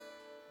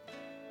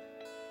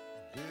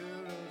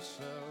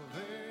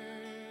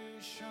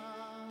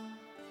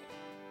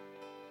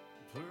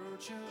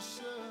purchase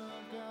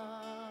of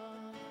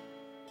God,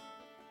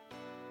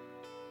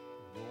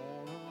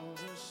 born of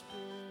the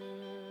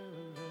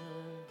Spirit,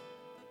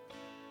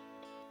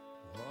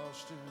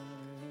 washed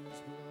in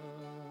His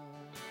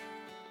blood.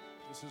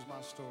 This is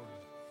my story.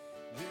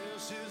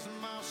 This is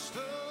my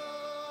story.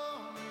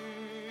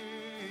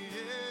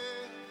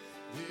 Yeah.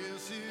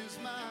 This is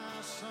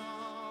my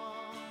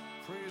song,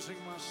 praising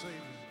my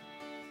Savior,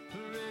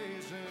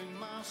 praising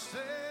my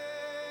Savior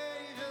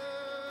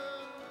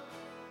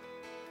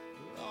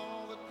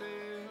all the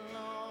day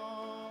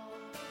long.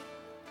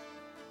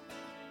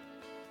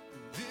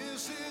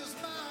 This is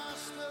my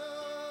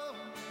story,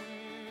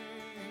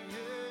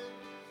 yeah.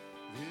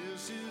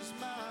 This is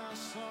my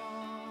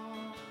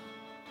song,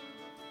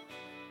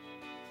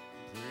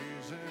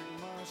 praising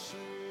my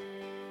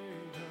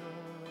Savior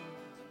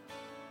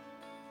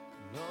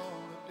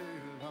all the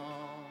day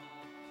long.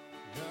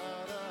 Da,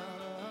 da,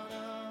 da,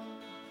 da,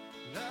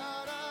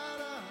 da, da, da, da,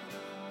 da.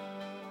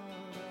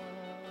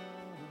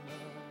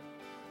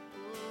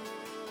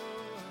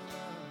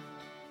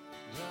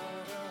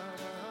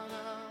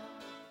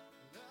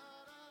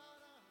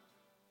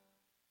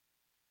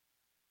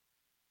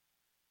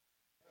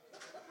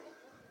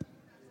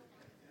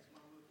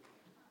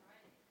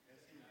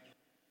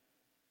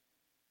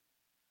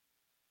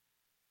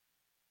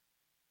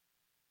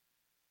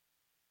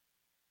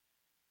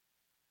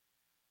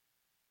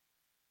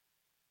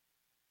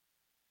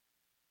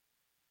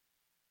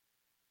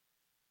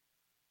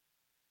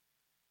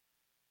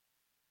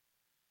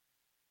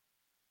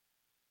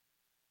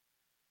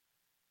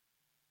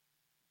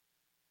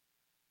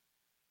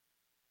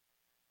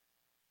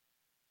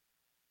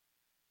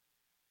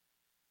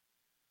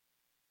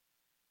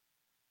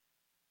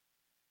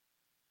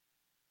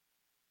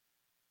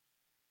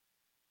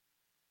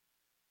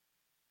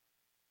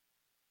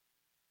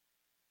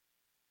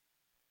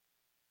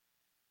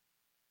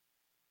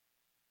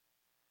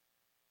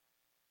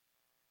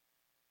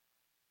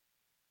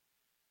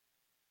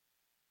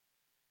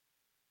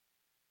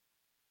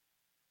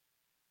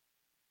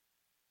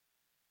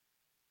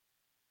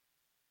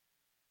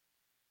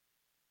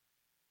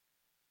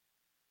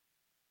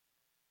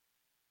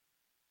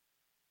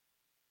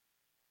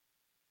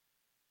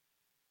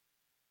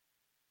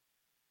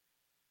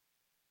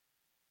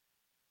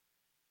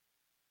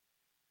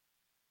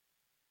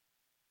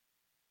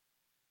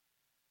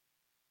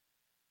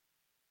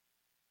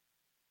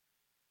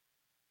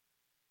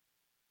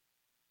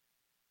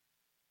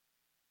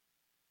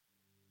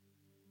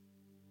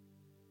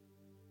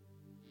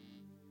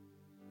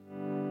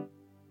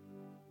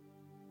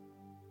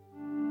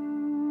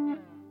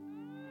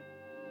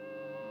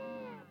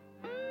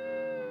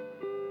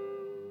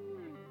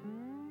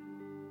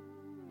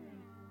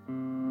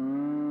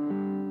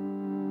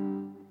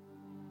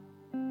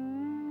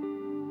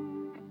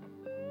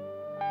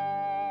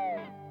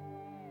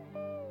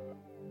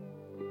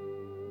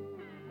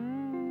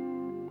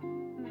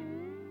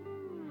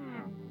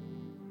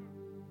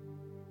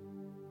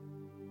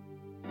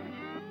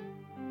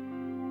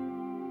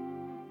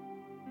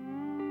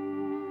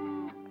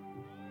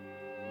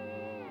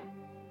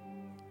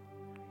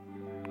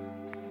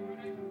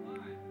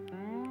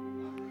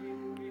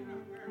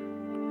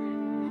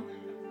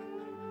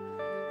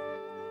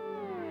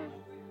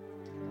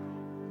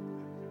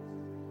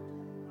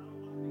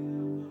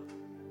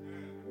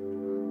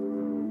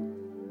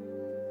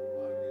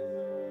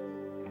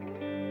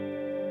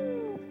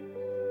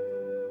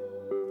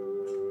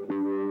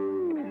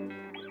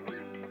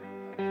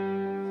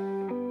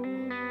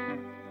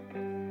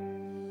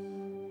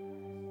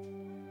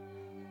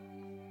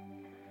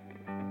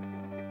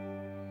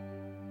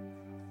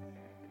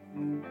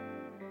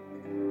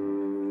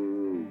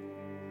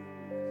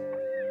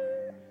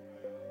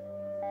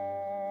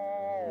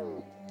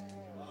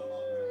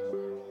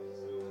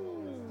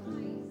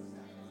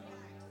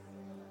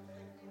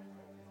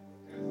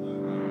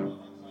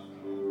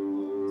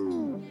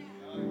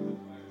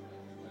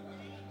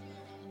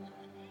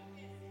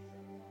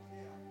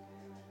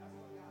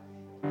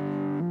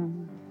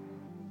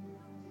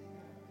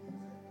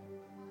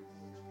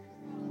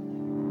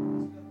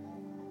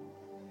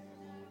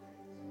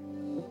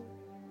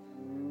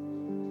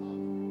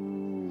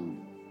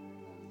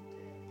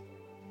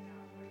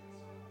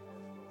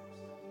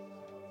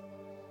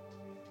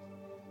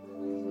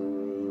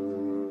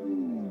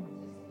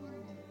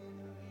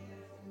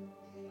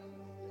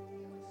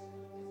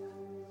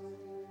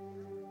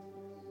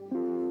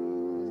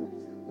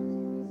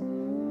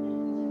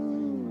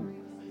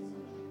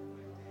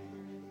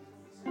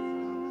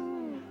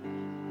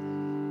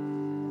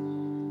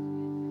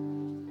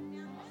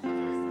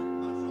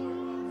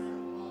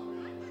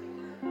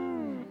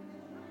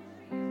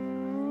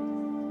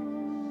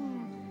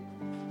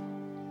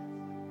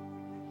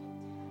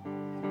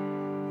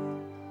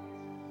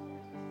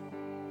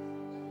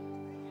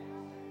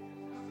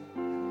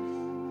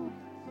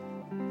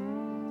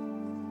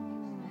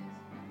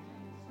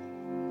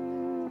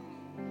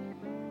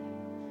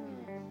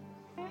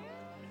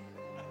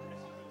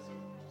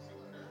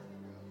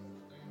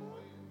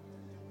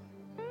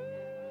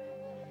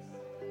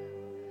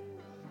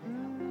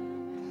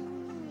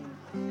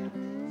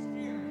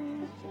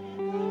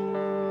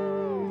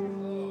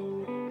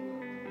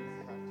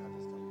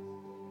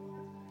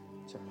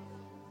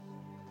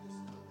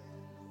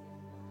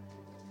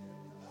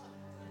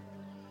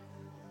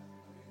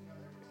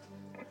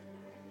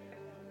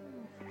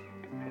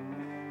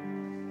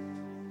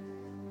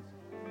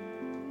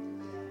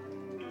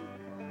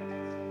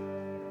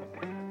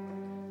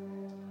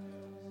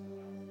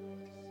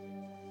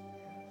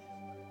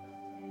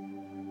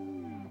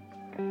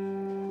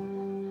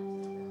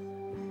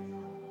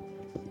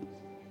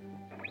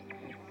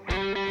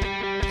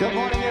 Good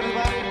morning,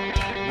 everybody.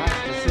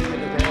 Nice to see you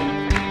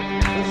today.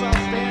 Let's all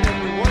stand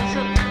and we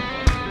worship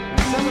and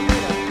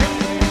celebrate our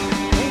victory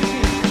in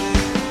Jesus.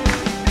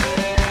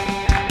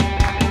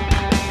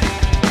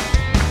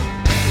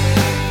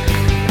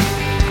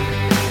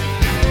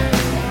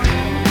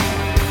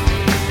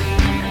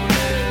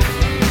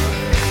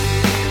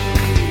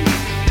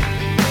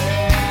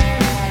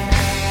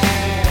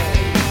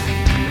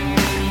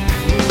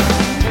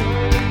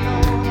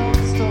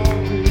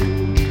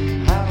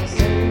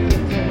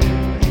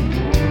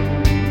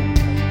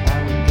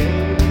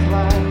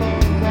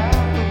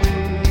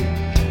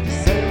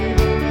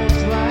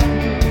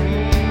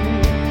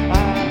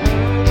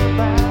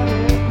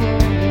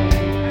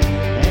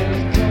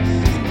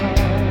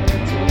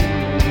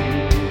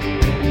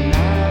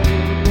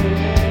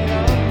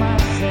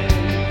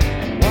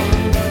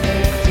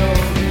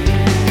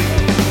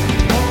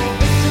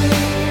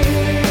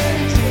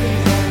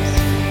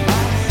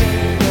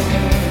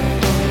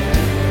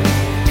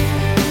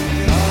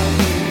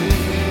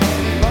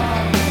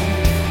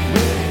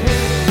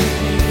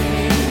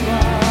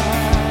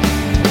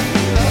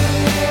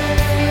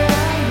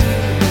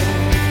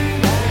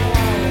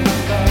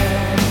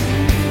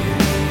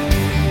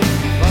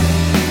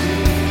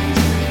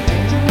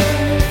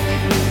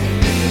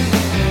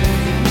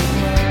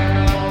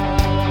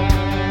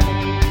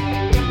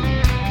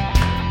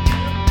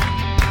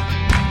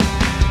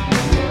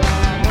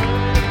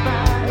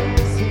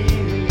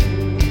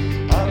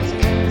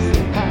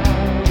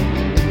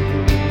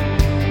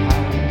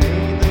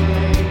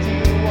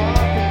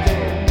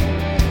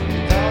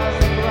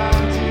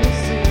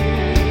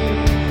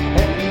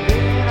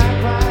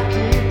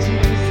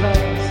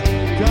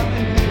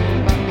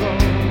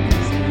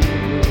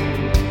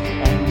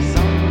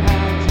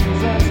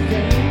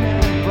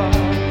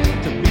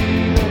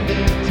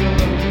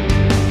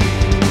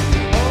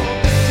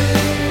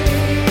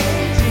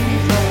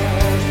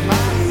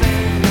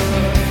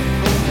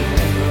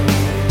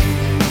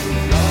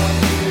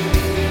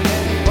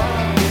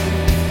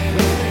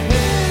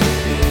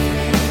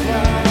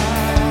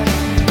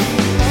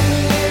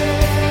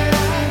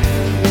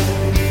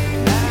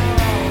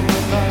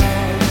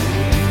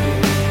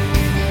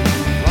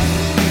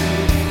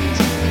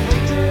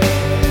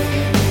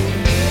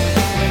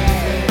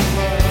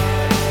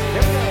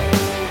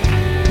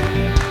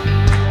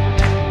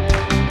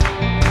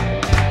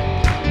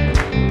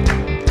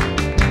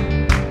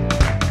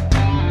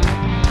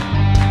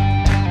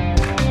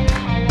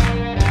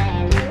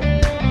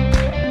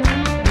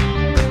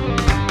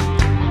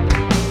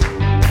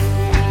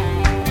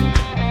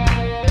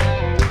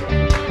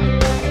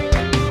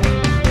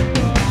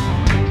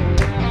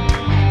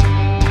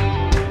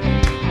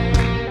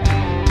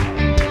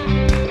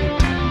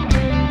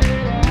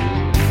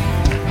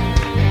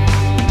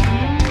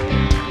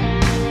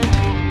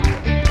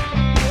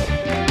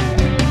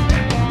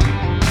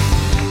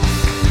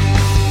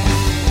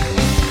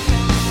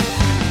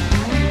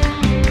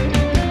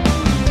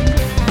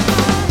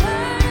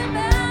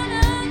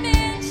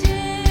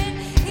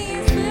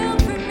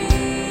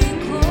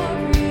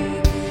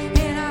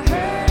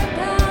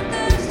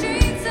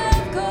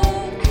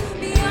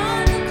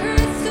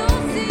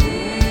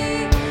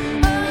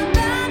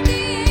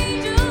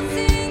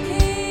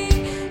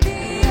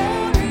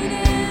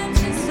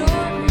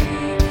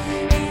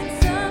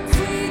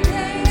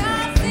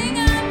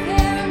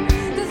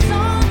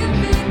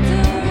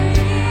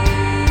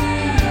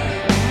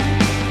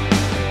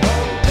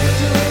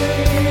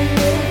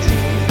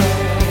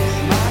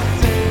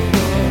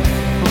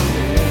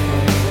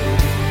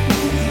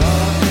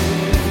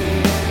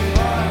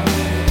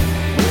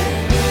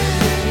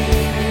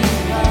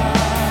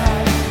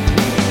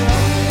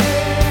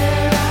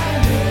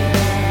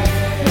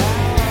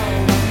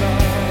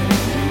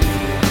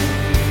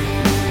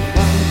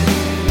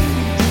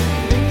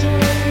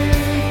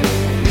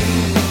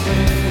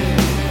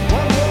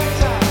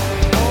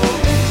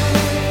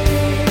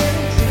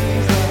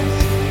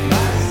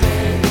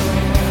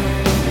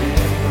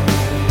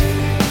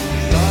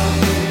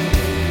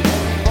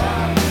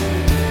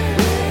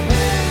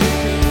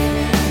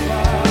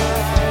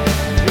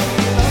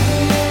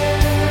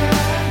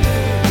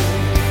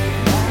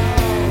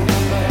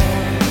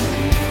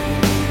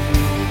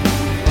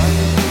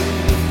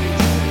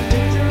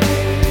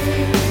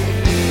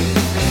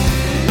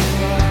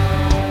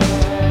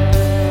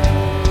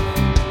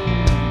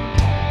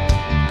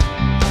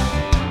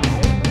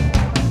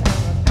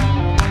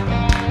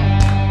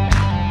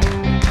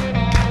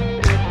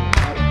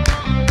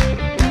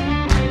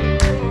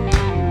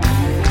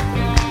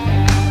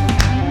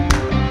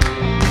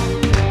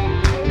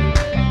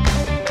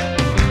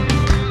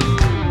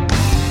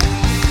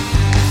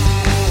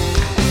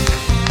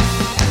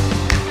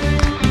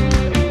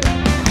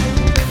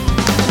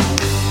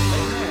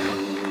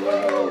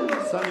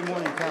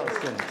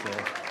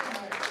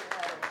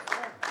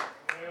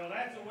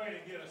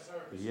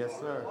 Yes,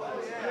 sir.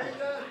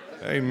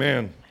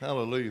 Amen.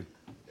 Hallelujah.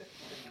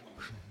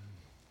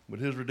 With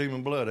his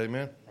redeeming blood,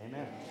 amen.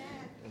 Amen.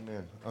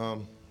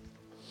 Amen.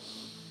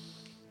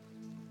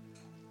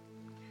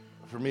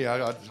 for me, I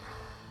got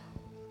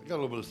a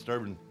little bit of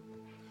disturbing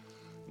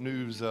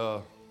news.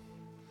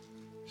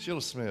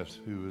 Sheila Smith,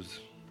 who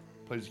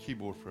plays the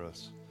keyboard for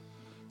us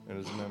and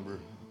is a member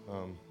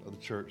of the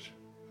church,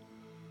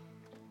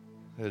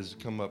 has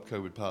come up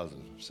COVID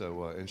positive.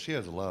 So, and she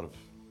has a lot of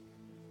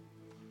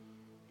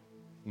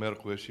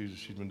medical issues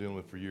she's been dealing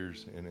with for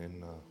years,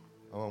 and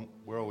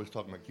we're always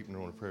talking about keeping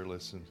her on a prayer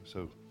list, and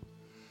so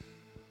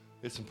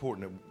it's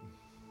important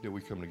that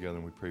we come together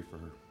and we pray for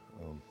her.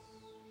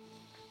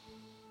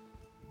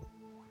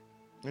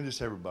 And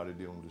just everybody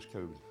dealing with this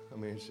COVID. I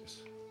mean, it's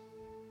just...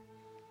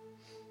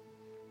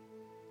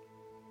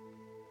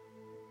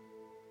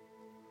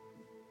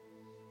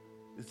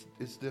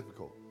 It's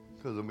difficult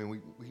because, I mean, we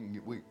can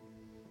get weak.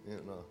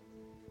 And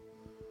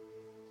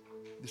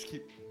just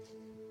keep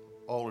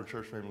all our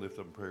church family lift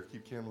up in prayer.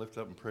 Keep Kim lift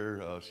up in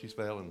prayer. She's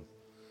battling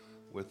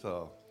with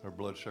her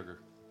blood sugar.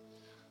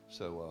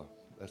 So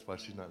that's why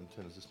she's not in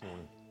attendance this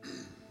morning.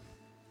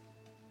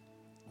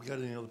 We got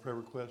any other prayer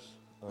requests?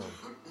 Really,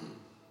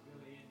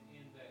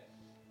 in that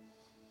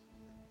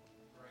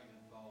rain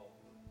and fall,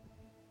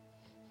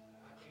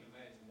 I can't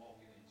imagine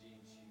walking in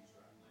Jean's shoes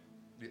right now.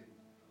 Yeah.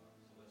 So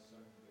let's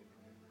certainly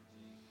remember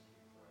Jean in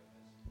prayer.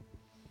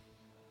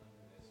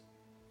 That's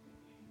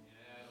and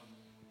Adam,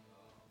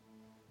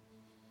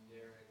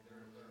 Derek,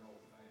 they're an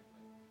old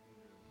family.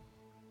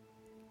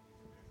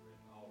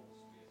 Remembering all the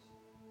Smiths.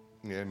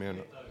 Yeah,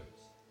 man. Those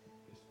this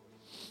week.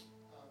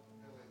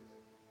 Billy,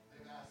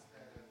 they've asked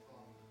that if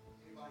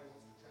anybody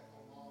wants to check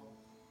on Mom,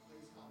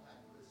 please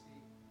contact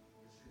Christy,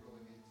 because she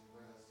really needs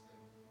rest,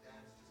 and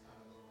Dad's just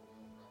kind of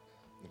overwhelmed right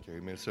now. Okay,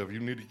 man. So if you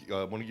need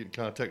to want to get in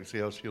contact and see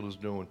how Sheila's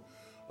doing,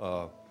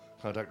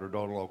 contact her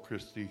daughter-in-law,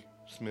 Christy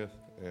Smith,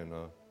 and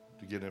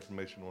to get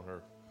information on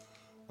her.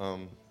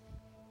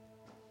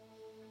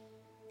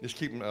 Just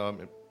keeping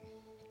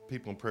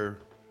people in prayer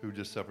who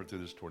just suffered through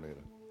this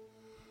tornado.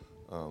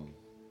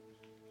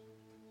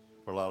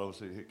 For a lot of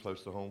us, it hit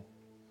close to home.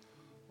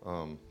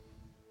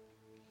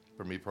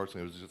 For me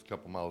personally, it was just a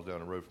couple miles down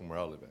the road from where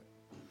I live at.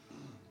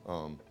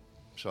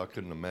 So I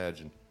couldn't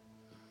imagine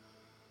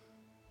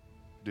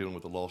dealing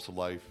with the loss of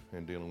life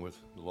and dealing with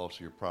the loss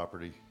of your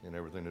property and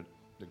everything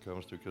that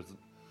comes through. Because,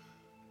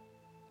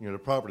 you know, the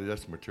property,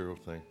 that's the material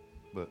thing.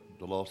 But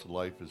the loss of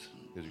life is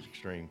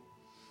extreme.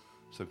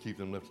 So keep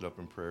them lifted up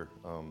in prayer.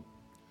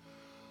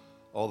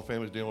 All the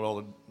families dealing with all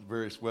the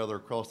various weather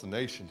across the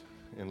nation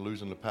and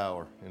losing the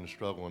power and the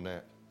struggle in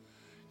that,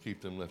 keep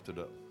them lifted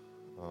up.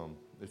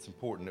 It's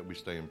important that we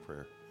stay in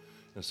prayer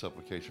and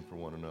supplication for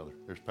one another.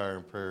 There's power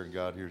in prayer, and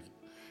God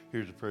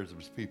hears the prayers of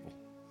his people.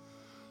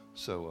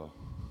 So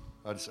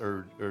I just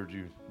urge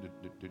you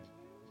to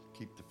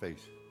keep the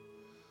faith.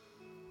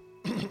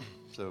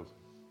 So,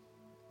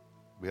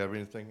 we have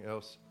anything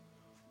else?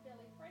 Billy,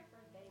 pray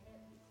for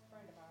David. He's a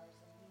friend of ours,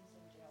 and he's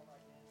in jail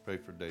right now. Pray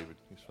for David.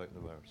 He's fighting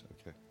the virus.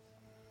 Okay.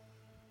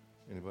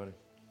 Anybody?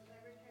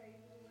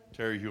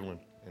 Terry Hewlin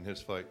in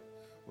his fight.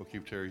 We'll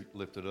keep Terry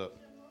lifted up.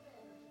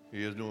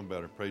 He is doing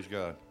better. Praise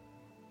God.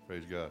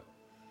 Praise God.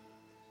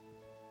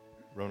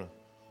 Rona.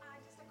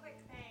 Just a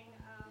quick thing.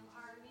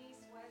 Our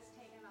niece was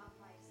taken off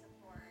life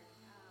support.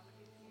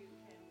 If you can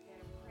get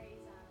a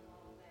praise out of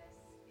all this,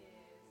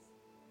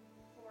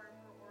 is 4 of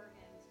her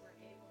organs were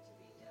able to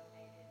be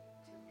donated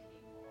to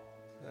people.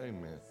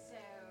 Amen. So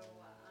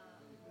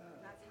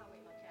that's how we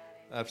look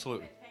at it.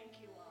 Absolutely. But thank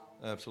you all.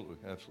 Absolutely.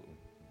 Absolutely.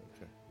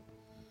 Okay.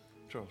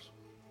 Charles.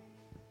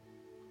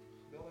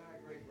 Bill and I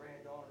have great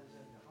granddaughters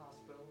in the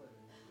hospital, and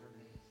her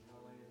name is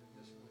Lillian, and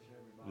just wish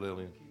everybody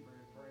Lillian. keep her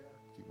in prayer.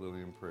 Keep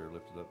Lily in prayer,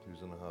 lifted up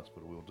who's in the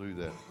hospital. We'll do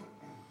that.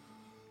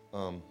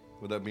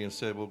 With that being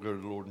said, we'll go to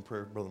the Lord in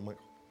prayer. Brother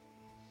Michael.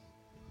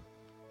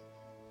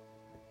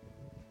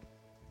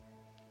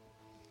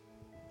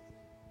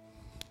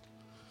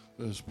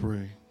 Let's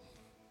pray.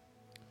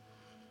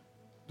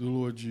 Dear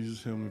Lord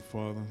Jesus, Heavenly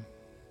Father,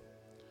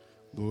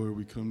 Lord,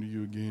 we come to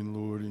you again,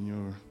 Lord, in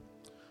your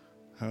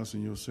house,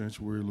 in your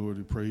sanctuary, Lord,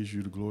 to praise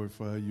you, to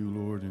glorify you,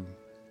 Lord. And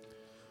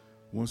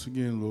once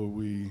again, Lord,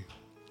 we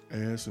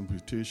ask and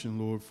petition,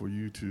 Lord, for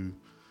you to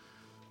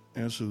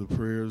answer the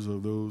prayers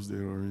of those that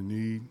are in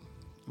need.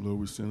 Lord,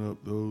 we send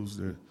up those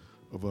that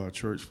of our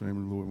church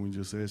family, Lord, and we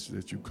just ask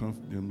that you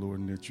comfort them, Lord,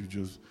 and that you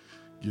just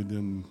give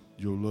them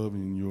your love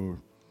and your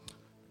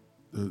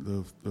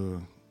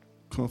the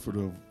comfort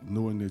of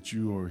knowing that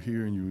you are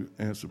here and you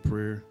answer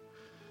prayer.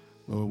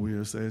 Lord, we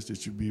just ask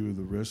that you be with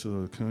the rest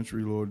of the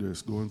country, Lord,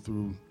 that's going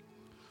through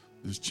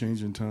this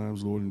changing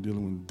times, Lord, and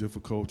dealing with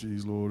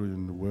difficulties, Lord,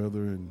 and the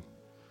weather, and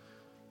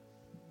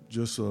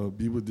just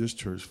be with this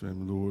church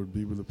family, Lord.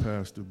 Be with the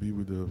pastor, be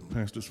with the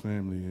pastor's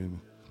family,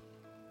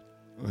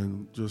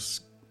 and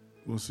just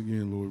once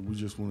again, Lord, we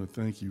just want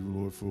to thank you,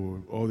 Lord, for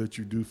all that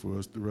you do for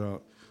us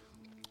throughout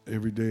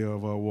every day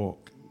of our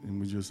walk. And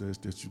we just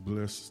ask that you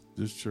bless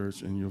this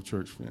church and your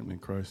church family. In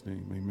Christ's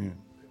name, amen.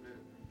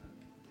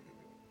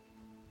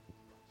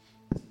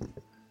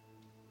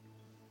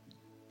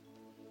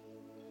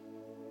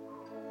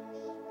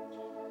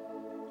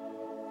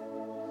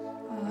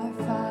 Our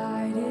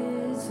fight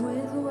is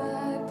with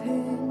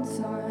weapons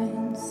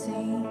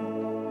unseen.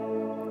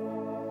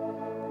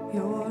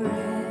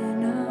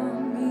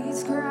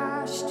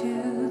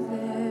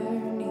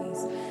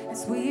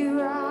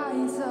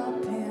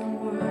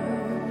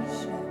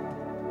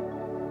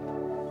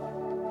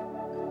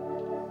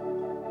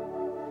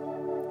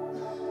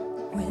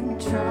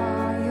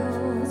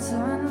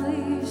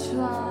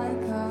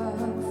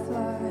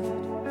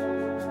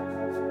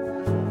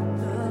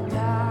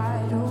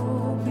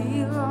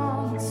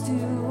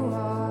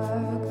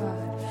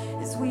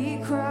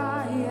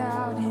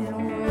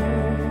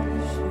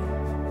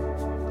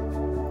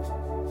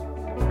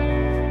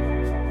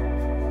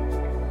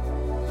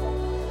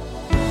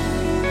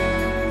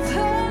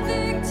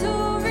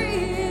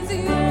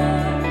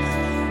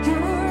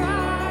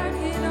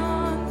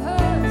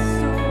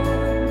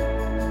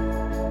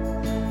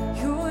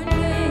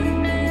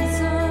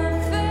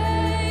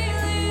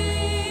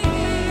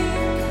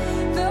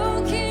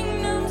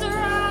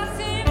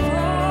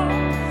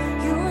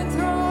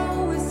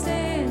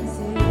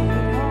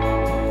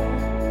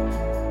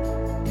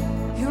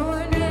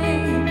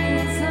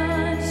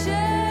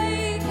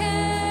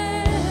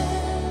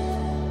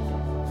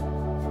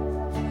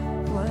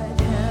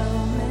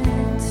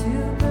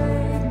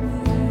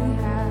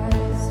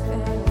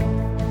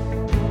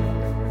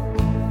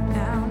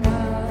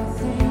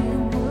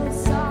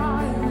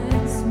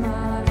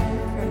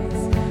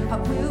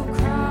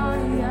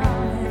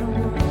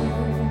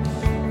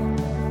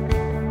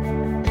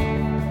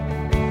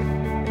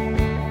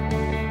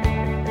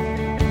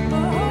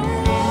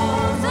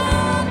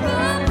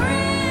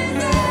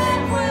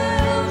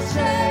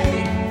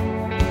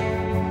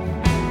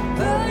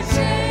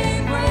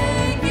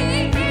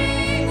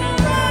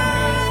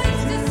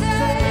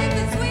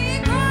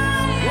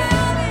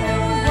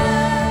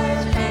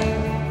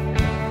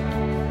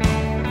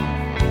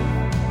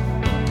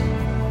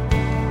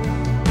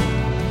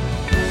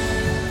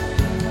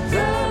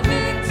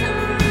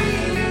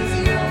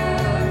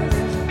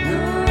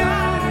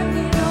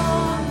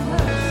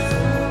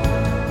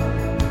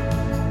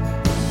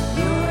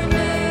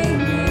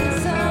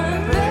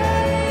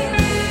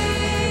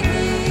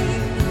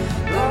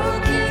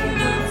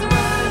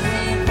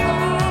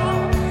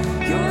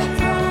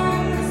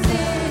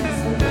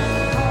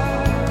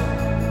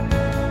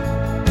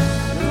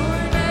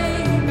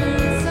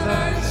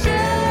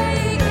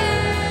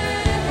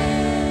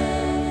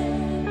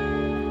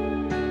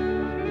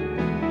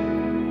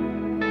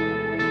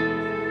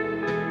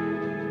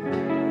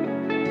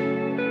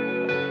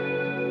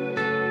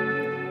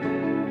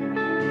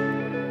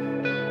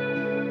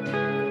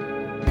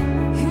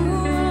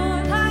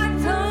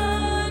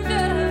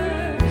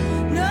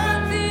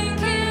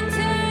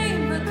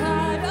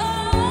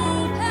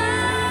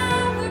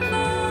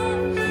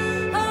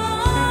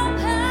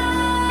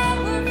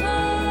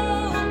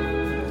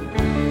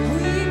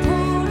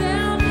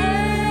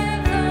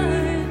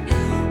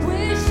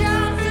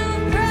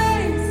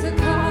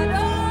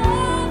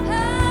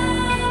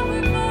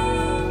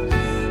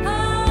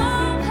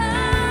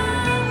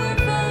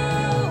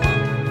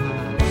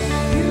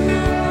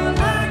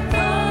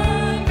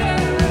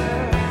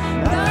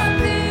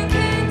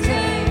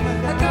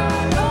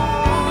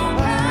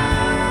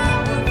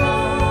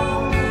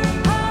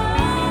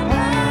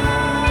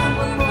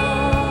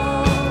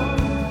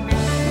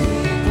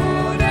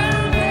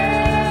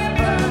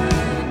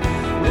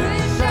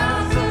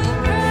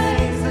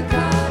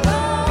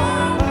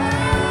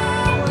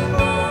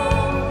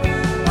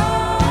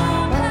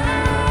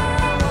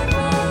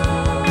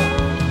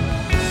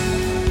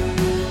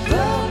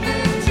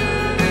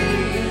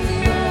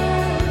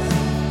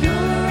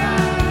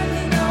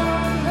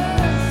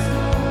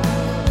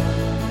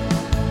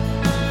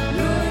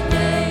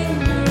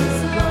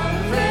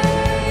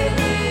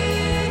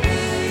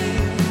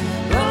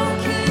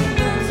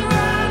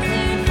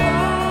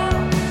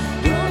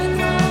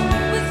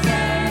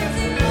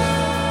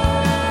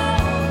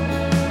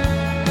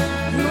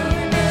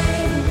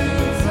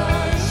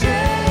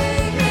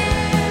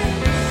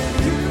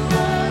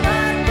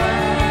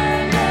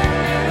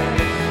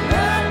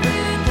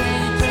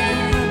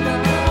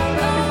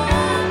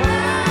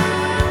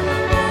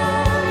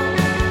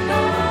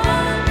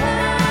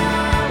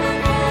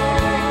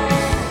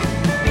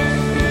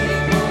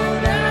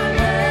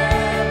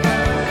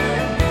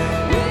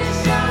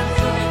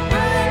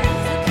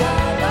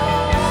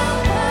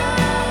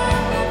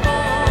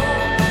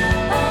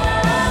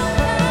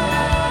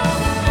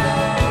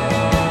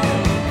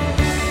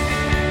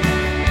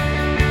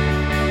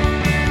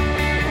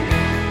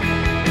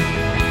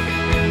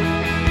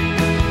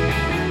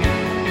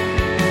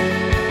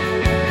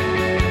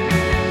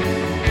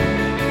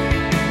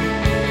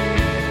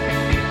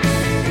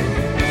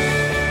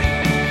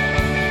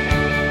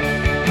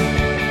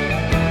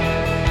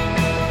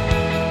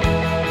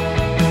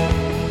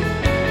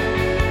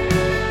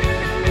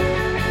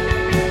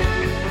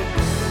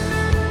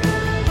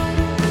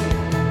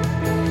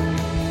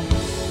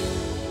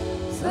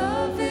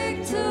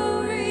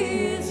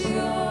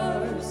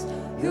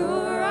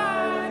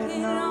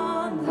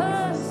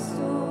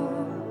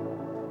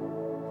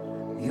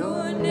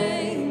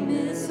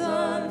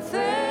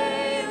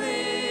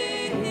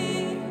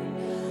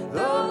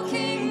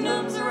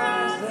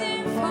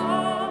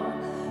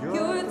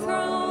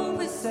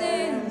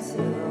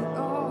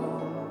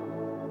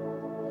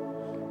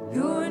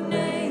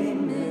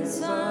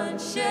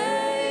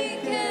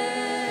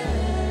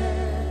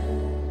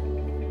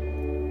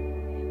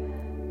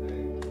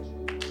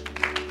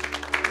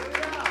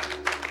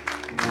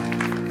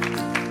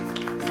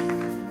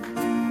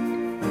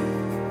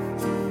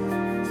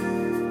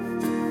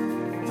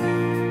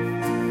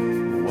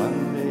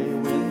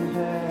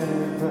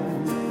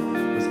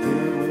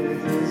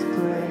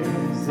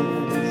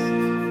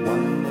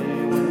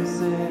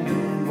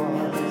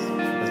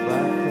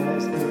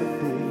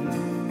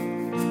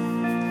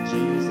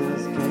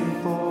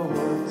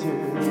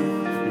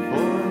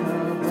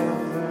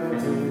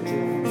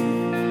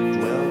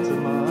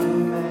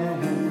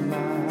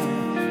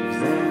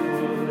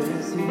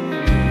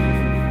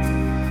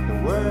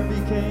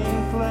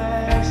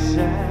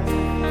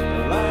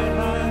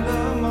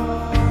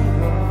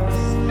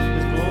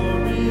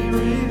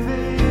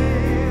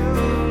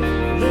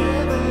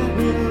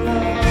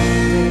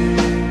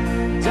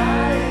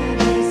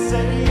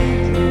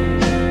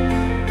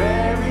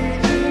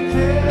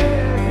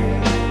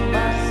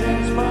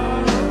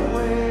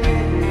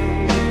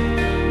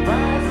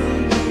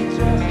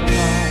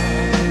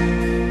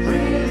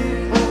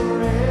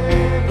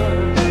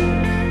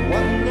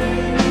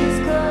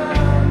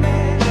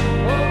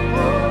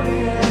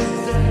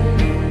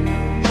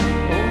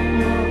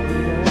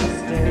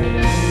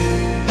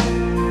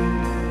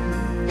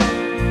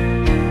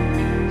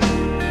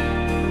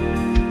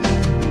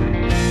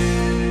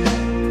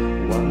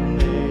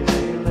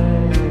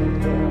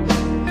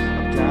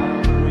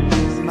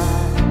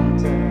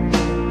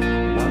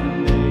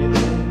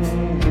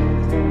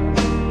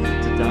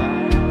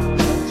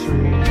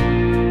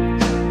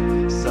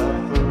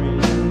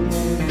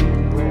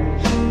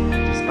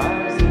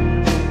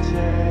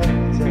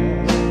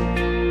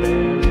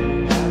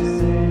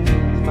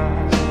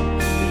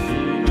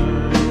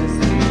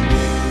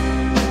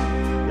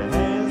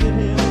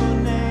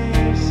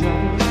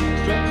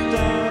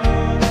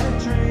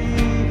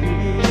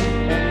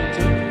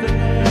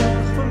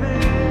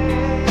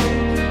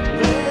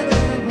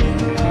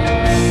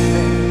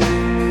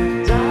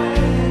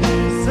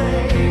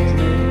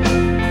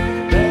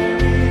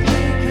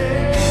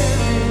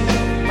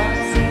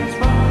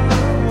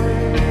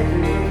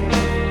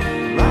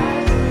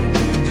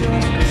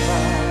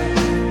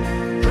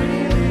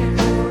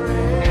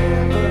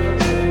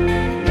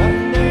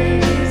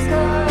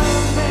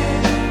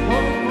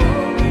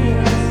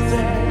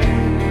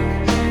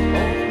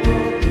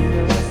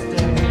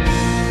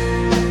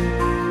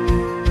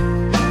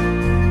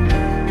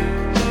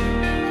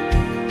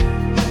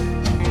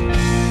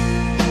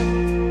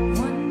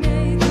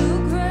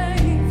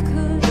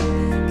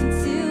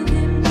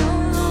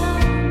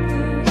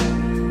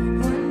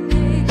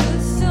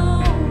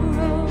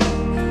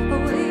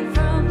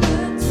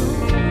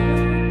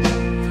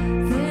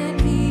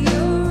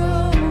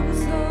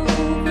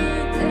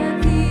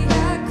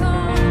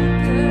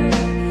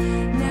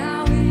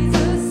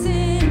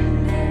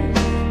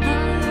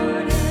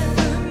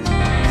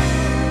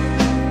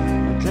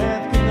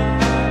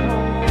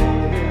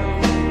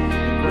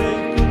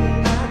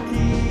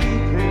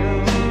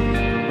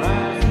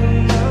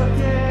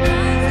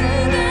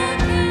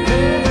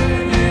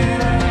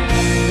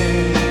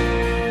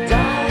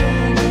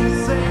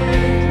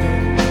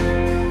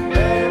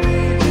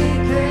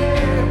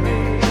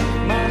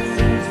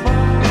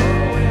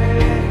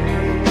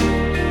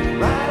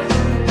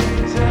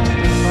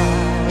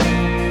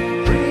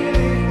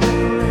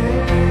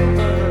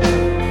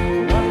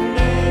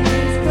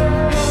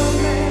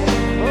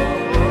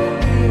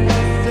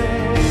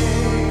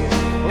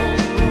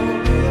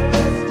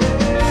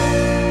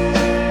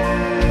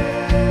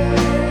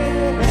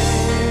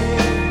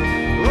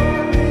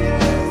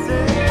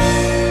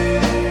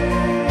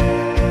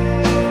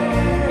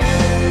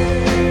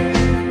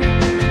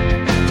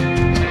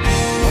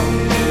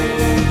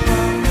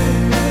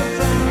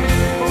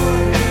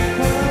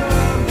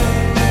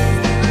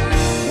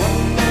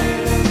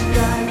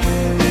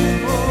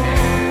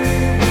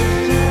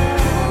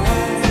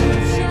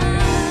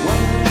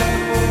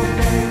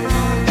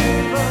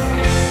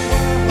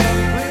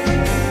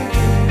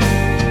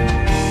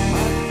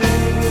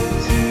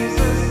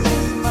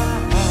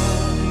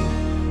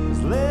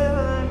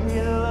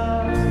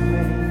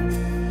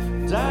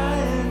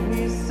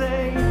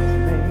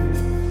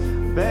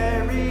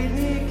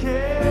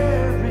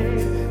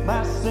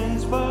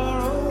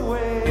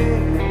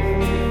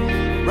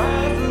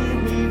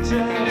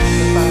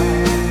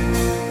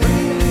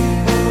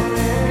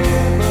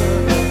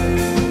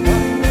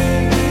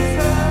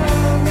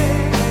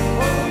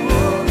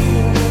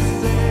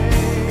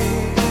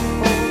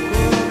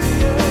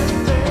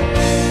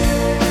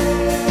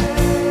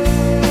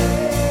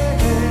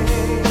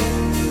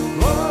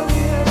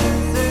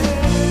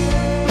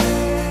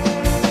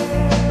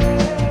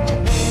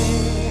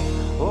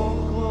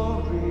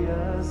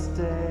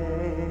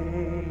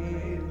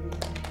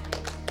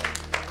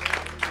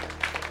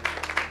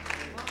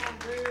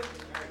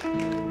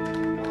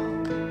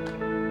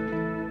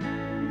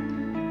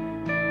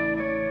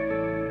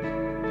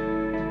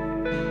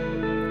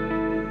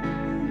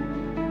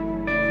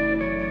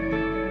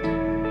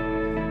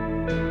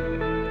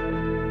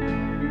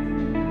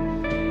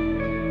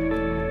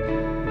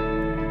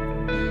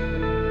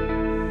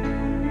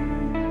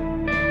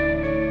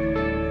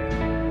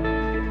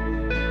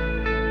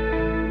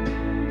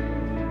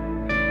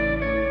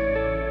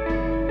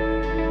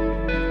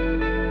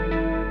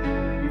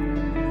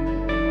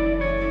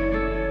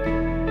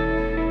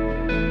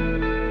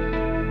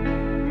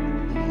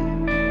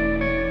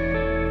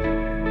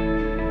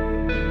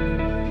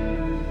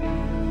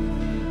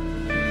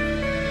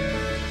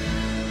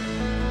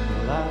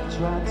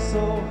 tried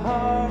so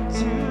hard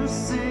to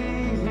see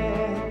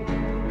it.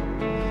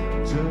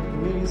 Took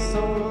me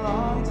so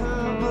long to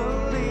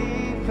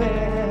believe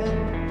it.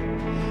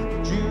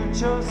 You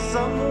chose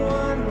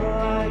someone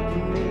like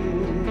me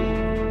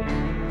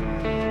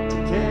to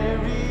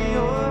carry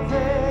your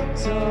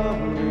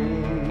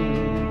victory.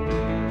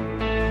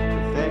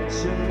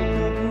 Perfection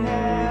could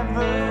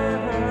never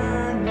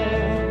earn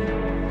it.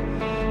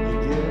 You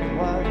give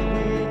what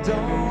we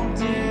don't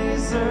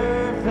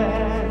deserve,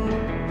 and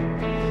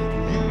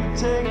you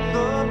take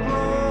the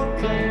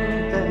broken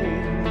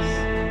things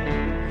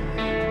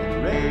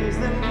and raise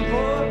them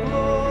for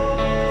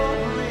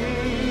glory.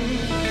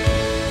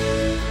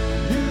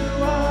 You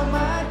are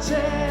my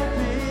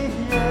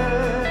champion.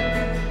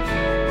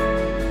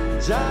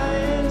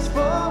 Giants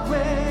fall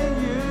when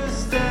you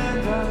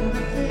stand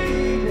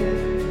undefeated.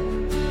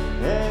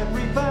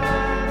 Every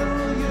battle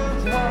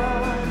you've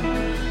won.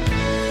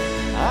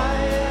 I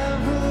am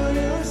who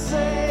you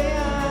say I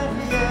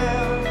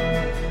am.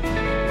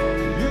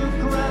 You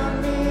crown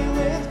me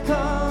with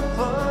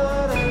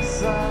confidence.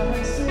 I'm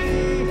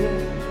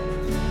seated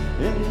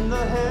in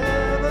the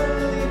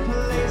heavenly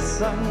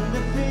place,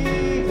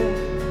 undefeated,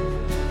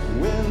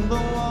 with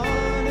the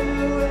one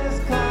who has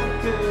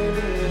conquered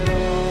it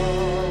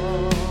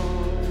all.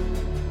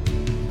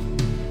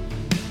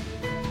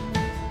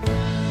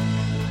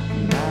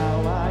 Now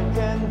I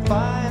can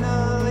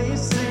finally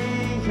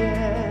see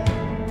it.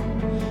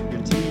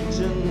 You're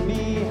teaching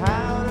me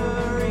how to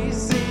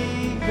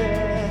receive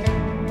it,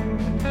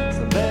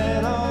 so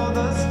let all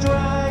the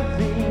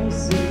striving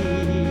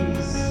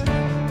cease.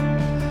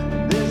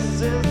 This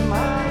is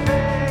my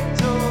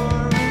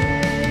victory.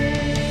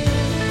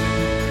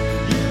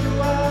 You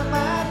are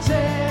my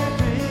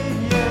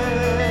champion.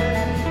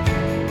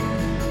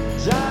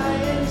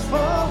 Giants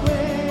fall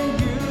when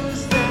you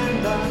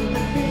stand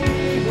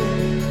undefeated.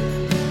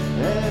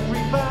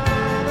 Every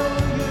battle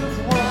you've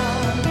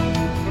won.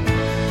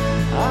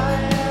 I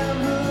am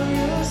who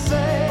you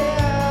say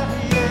I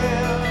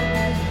am.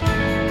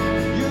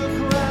 You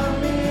crown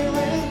me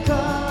with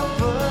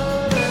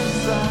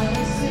confidence. I'm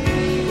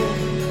seated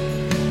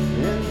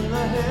in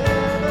the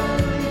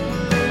heavenly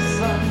place,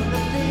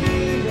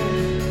 undefeated,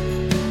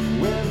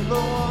 with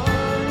the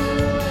one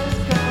who has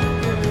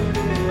conquered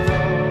it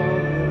all.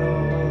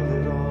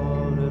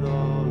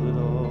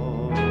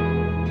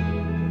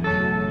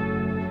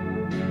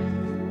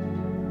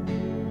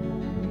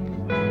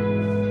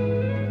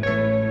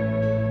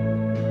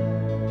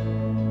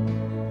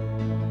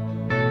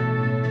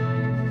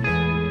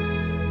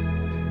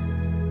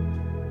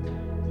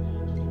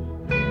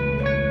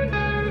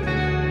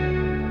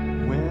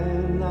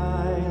 When I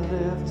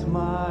lift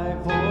my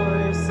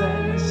voice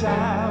and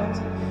shout,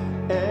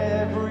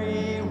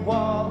 every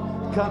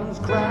wall comes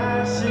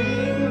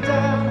crashing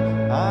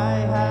down. I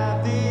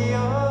have the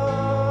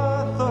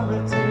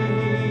authority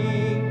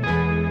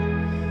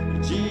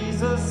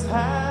Jesus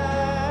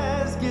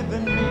has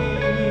given me.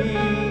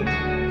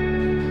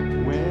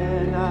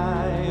 When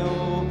I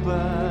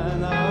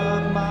open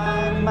up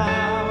my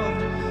mouth,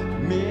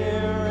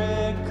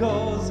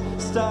 miracles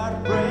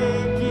start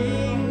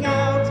breaking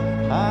out.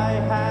 I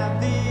have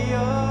the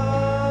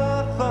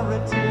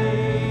authority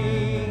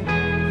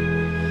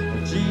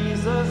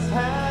Jesus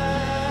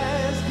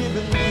has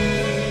given me.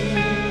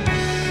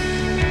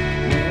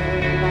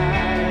 When I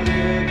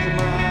lift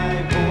my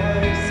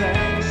voice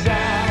and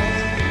shout,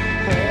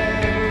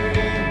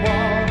 every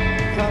wall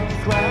comes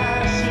crashing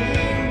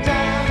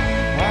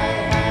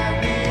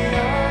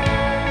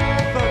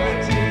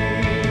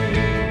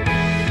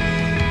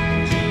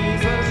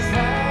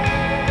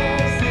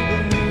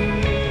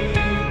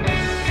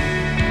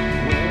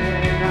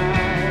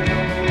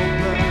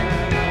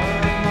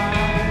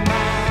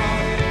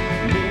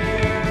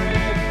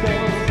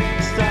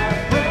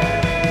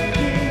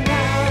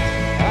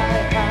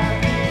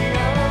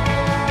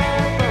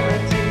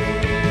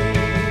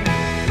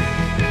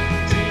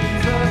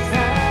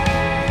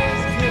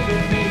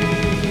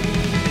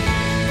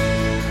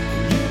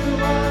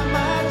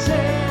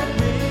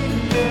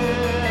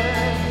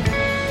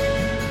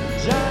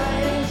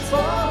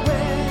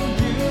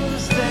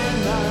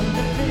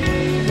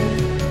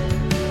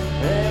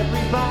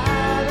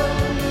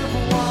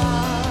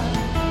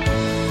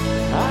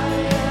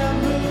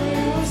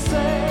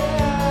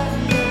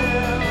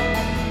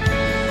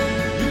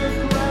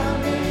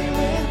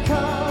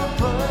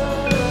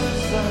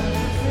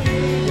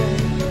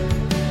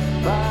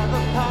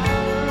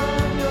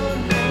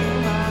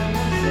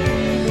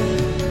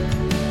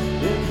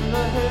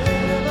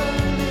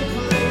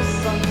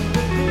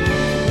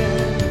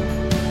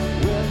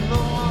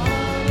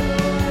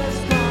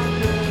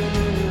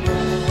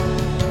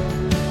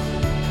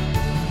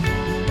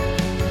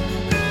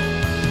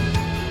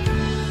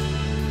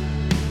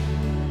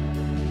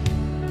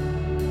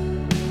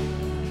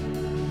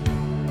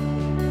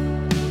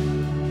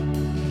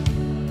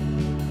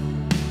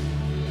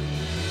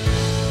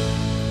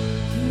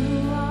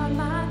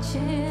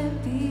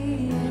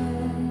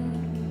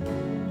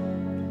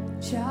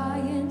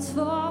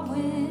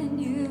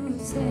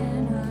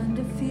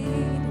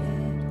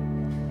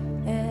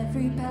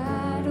every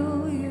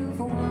battle you've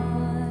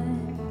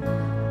won.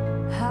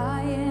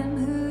 I am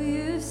who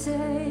you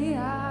say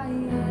I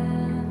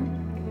am.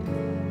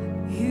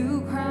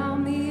 You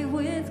crown me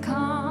with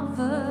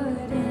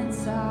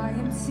confidence. I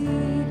am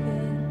seated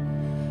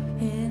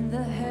in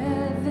the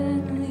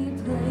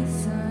heavenly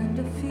place,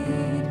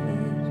 undefeated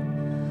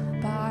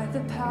by the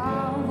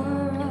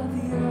power of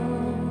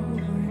your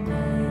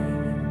name.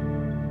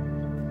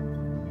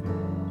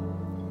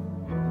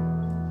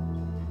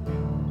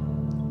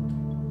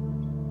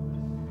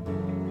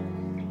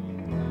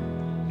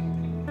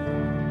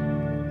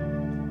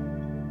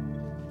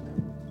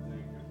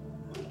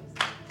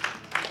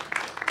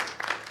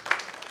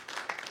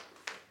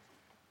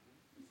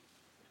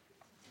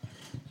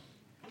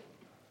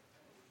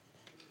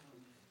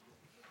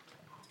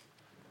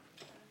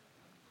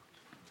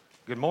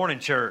 Good morning,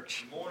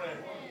 church. Good morning.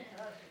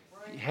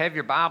 You have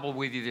your Bible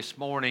with you this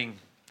morning.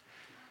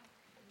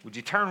 Would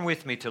you turn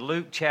with me to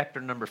Luke chapter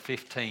number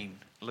 15?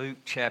 Luke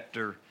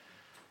chapter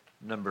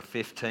number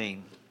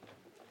 15.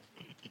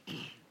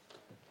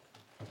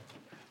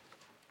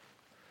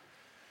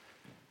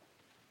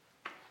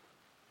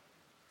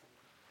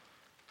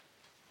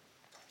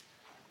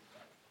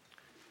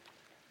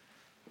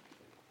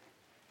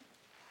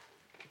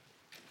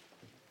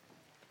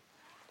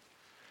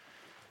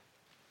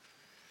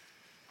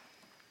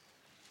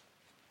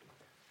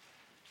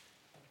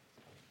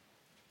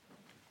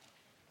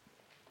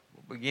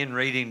 Begin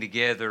reading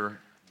together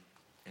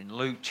in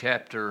Luke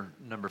chapter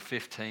number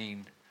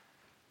 15,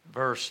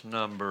 verse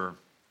number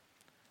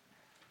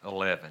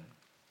 11.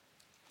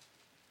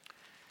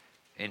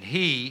 And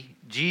he,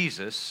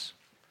 Jesus,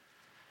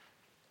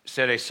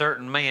 said a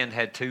certain man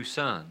had 2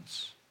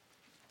 sons.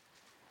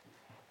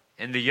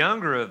 And the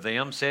younger of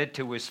them said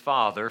to his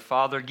father,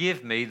 Father,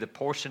 give me the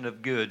portion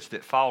of goods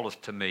that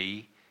falleth to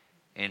me.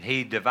 And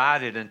he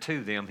divided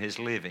unto them his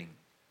living.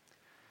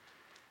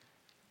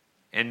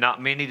 And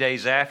not many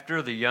days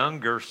after, the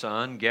younger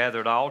son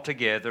gathered all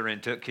together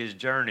and took his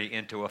journey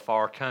into a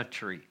far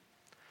country,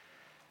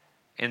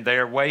 and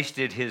there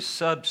wasted his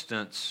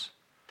substance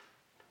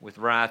with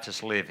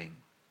riotous living.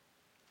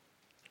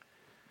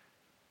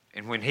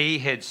 And when he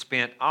had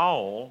spent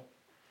all,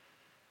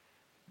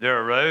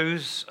 there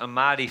arose a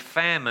mighty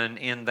famine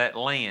in that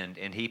land,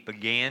 and he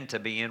began to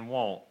be in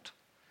want.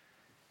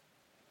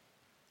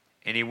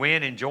 And he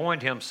went and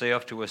joined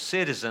himself to a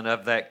citizen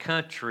of that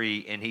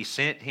country, and he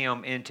sent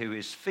him into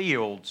his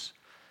fields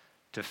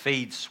to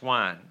feed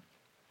swine.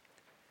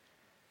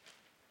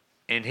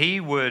 And he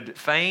would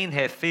fain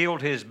have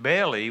filled his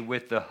belly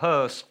with the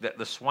husk that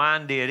the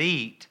swine did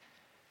eat,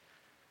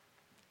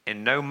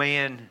 and no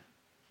man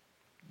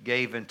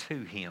gave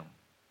unto him.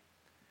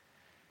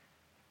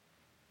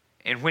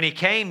 And when he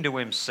came to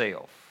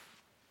himself,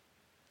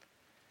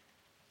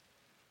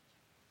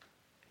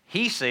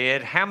 he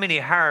said, How many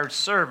hired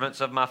servants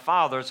of my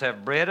father's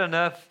have bread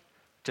enough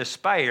to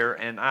spare,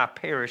 and I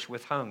perish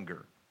with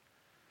hunger?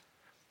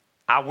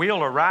 I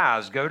will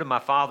arise, go to my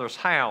father's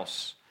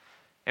house,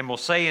 and will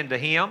say unto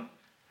him,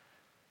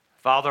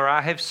 Father, I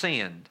have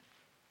sinned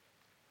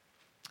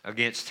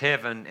against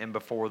heaven and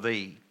before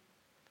thee,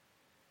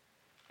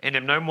 and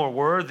am no more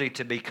worthy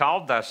to be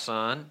called thy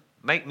son.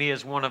 Make me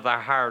as one of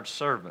thy hired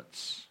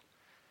servants.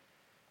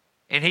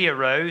 And he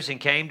arose and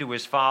came to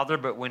his father,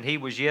 but when he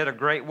was yet a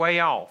great way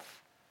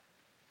off,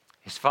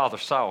 his father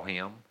saw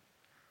him,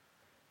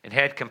 and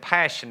had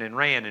compassion, and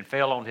ran and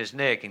fell on his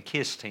neck and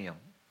kissed him.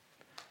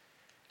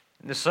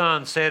 And the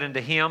son said unto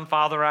him,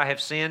 Father, I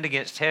have sinned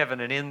against heaven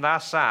and in thy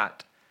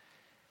sight,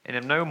 and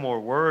am no more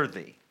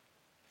worthy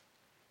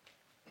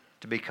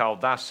to be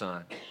called thy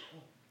son.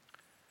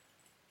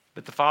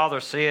 But the father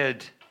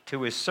said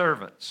to his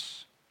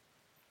servants,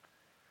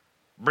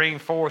 Bring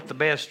forth the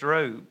best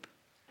robe,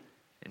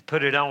 and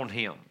put it on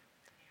him.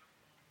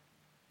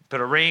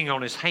 Put a ring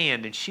on his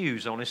hand and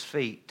shoes on his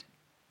feet.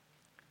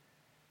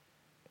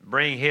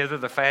 Bring hither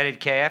the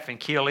fatted calf, and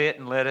kill it,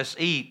 and let us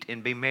eat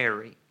and be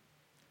merry.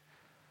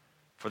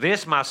 For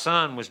this my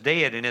son was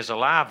dead and is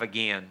alive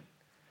again.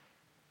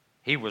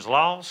 He was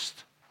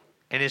lost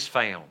and is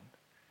found.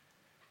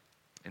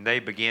 And they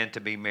began to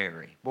be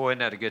merry. Boy, isn't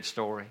that a good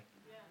story?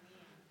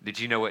 Did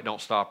you know it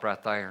don't stop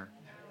right there?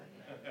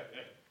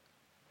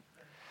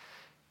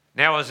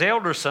 Now his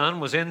elder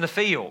son was in the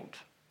field.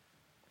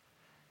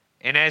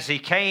 And as he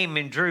came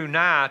and drew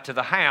nigh to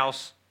the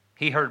house,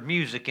 he heard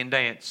music and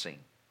dancing.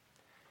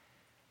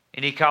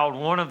 And he called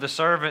one of the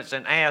servants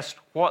and asked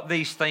what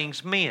these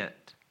things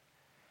meant.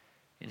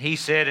 And he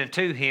said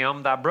unto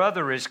him, Thy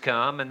brother is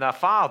come, and thy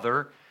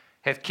father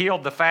hath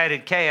killed the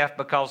fatted calf,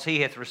 because he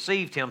hath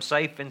received him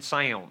safe and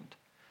sound.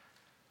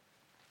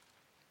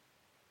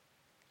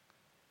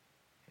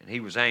 And he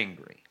was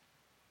angry,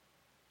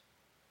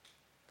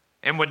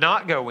 and would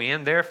not go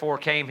in. Therefore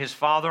came his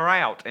father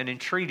out and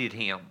entreated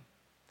him.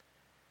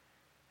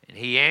 And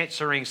he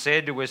answering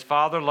said to his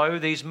father, Lo,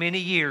 these many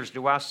years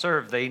do I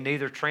serve thee,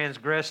 neither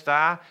transgressed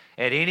I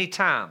at any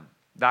time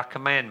thy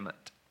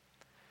commandment.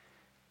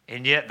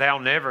 And yet thou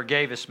never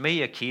gavest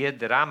me a kid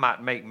that I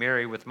might make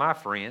merry with my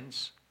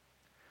friends.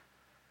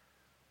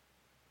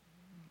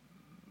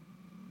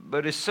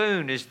 But as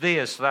soon as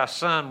this thy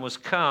son was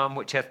come,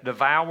 which hath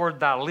devoured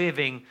thy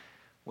living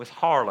with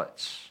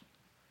harlots,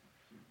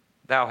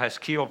 thou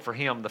hast killed for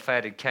him the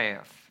fatted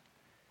calf.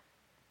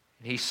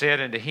 And he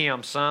said unto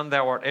him, Son,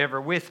 thou art ever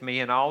with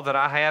me, and all that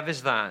I have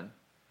is thine.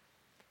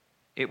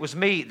 It was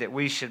meet that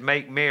we should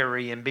make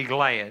merry and be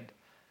glad.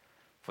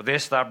 For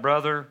this thy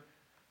brother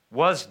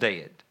was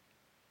dead,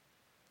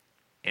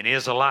 and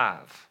is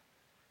alive,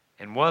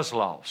 and was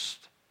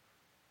lost,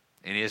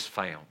 and is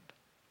found.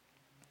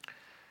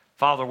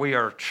 Father, we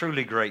are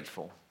truly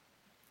grateful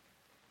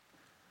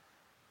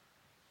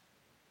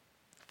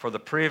for the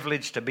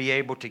privilege to be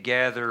able to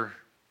gather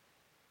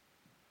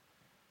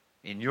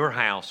in your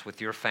house with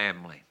your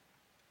family.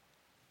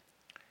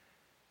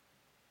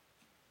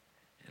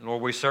 And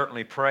Lord, we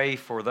certainly pray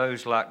for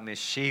those like Miss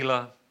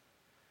Sheila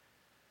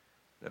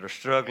that are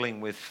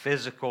struggling with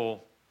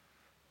physical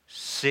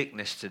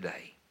sickness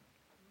today.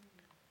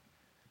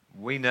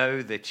 We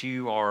know that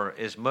you are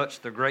as much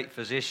the great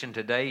physician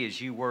today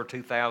as you were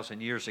 2,000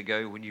 years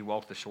ago when you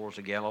walked the shores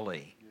of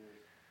Galilee.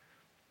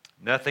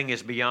 Nothing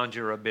is beyond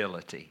your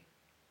ability,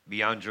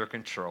 beyond your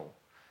control.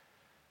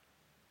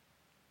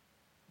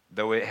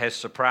 Though it has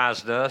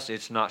surprised us,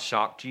 it's not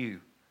shocked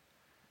you.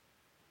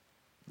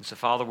 And so,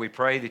 Father, we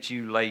pray that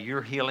you lay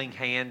your healing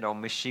hand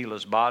on Miss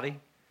Sheila's body,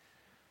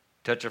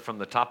 touch her from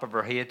the top of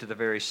her head to the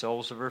very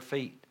soles of her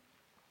feet.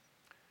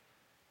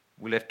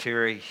 We lift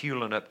Terry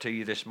Hewlin up to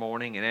you this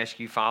morning and ask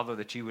you, Father,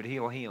 that you would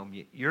heal him.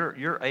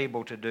 You're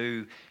able to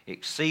do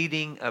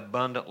exceeding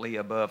abundantly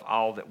above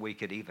all that we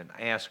could even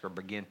ask or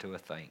begin to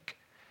think.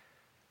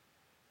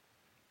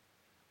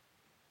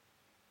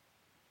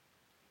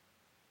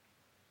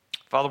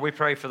 Father, we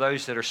pray for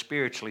those that are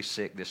spiritually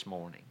sick this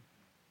morning,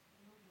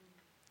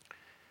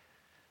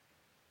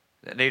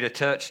 that need a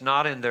touch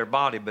not in their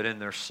body but in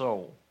their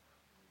soul.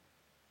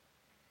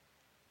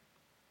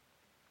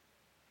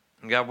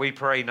 And God, we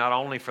pray not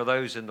only for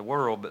those in the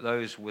world, but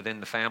those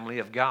within the family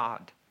of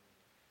God.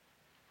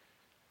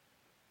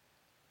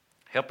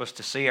 Help us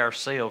to see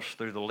ourselves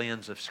through the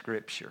lens of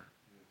Scripture.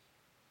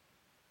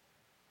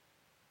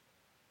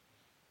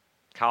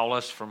 Call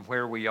us from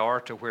where we are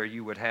to where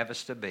you would have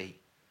us to be.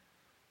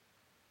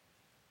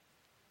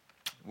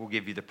 We'll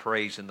give you the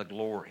praise and the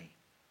glory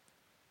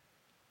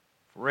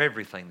for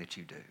everything that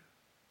you do.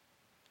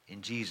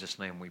 In Jesus'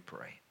 name we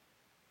pray.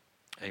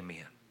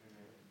 Amen.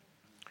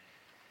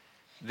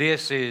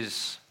 This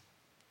is,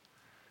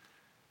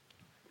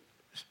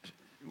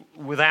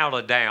 without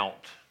a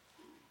doubt,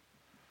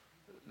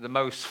 the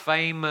most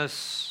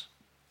famous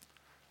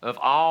of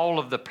all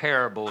of the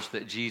parables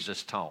that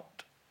Jesus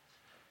taught.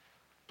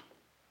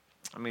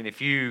 I mean,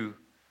 if you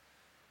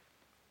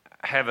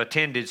have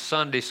attended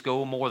Sunday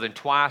school more than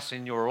twice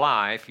in your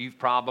life, you've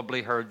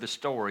probably heard the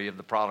story of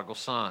the prodigal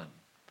son.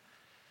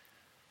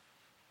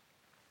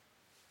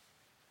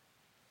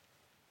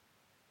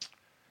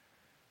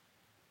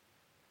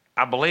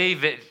 I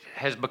believe it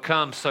has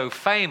become so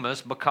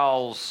famous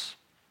because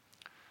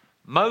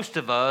most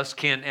of us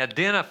can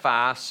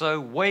identify so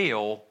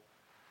well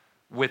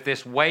with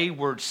this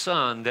wayward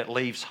son that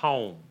leaves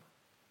home.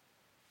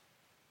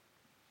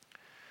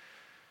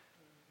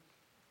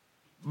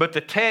 But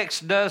the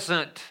text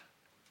doesn't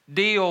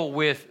deal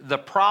with the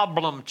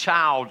problem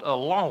child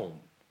alone.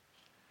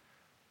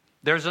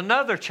 There's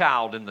another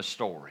child in the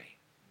story.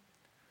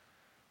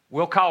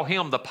 We'll call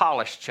him the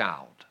polished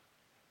child.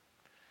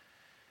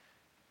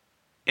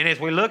 And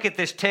as we look at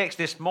this text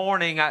this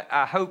morning,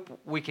 I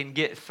hope we can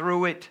get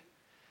through it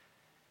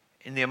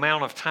in the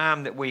amount of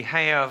time that we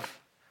have.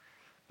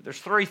 There's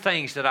three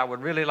things that I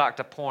would really like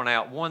to point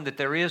out. One, that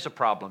there is a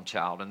problem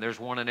child, and there's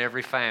one in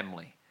every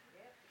family.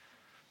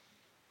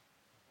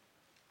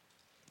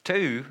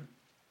 Two,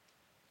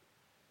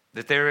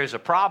 that there is a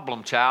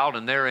problem child,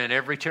 and they're in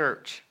every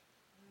church.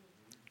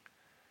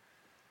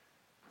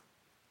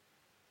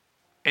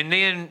 And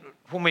then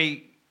when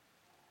we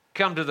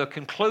come to the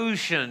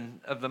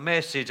conclusion of the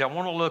message, I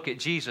want to look at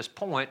Jesus'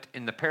 point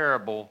in the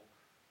parable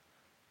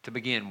to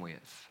begin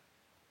with.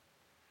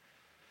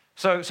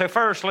 So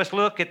first, let's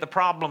look at the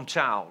problem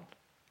child.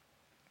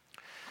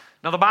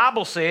 Now, the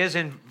Bible says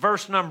in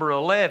verse number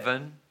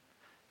 11,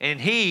 and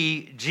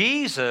he,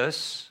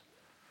 Jesus,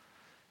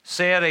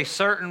 said a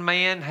certain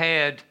man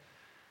had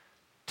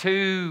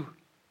 2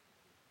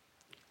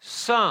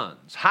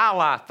 sons.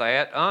 Highlight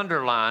that,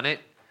 underline it,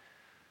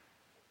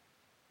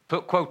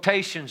 put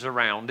quotations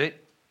around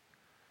it,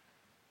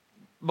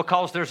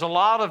 because there's a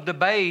lot of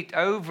debate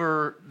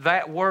over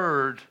that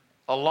word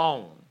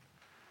alone.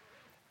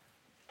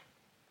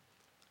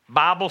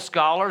 Bible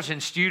scholars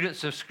and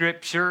students of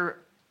Scripture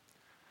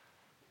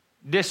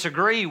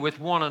disagree with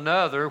one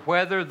another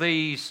whether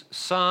these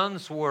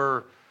sons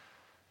were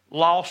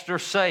lost or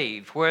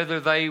saved,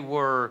 whether they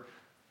were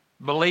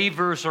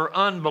believers or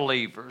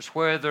unbelievers,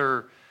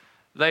 whether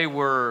they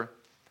were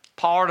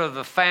part of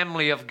the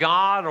family of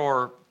God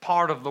or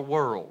part of the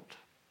world.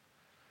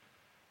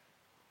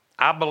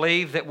 I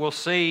believe that we'll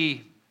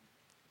see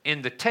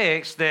in the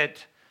text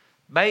that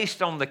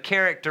based on the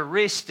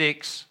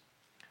characteristics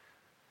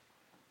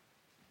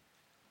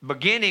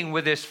beginning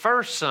with his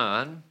first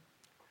son,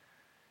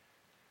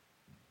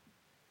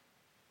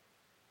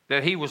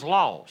 that he was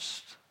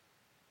lost.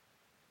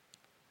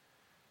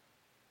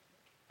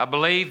 I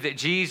believe that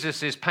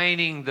Jesus is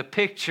painting the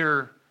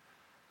picture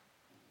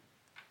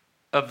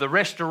of the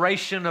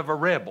restoration of a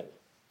rebel.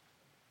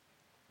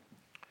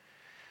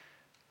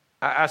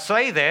 I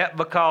say that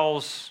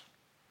because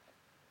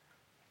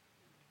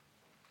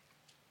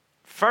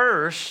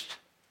first,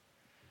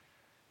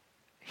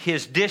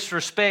 his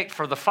disrespect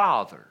for the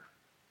Father.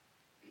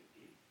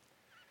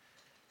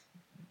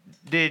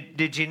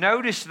 Did you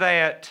notice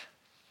that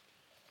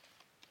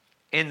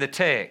in the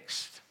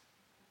text?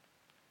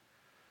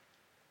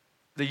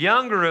 The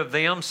younger of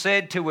them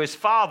said to his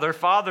father,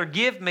 Father,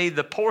 give me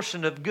the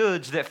portion of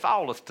goods that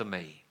falleth to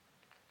me.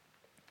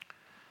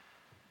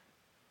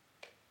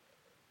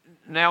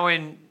 Now,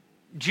 in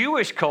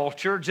Jewish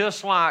culture,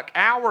 just like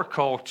our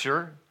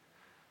culture,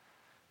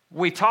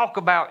 we talk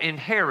about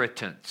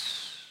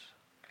inheritance.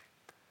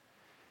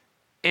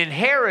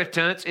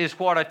 Inheritance is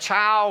what a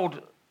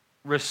child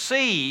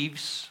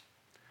receives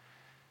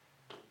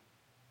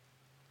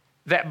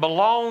that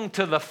belong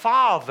to the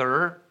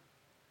father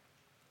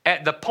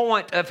at the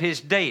point of his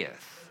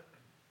death.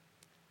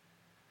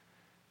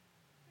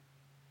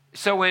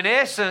 So in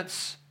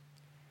essence,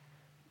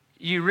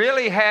 you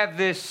really have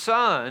this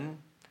son,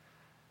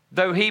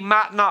 though he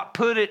might not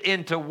put it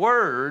into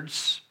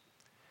words,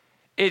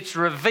 it's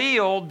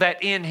revealed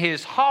that in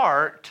his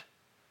heart,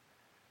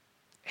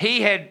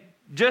 he had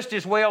just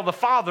as well the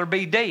father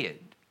be dead.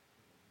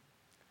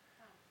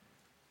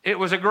 It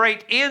was a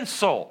great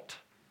insult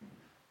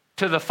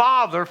to the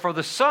father for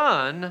the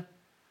son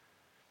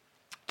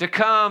to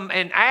come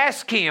and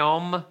ask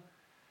him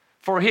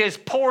for his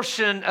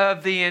portion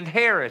of the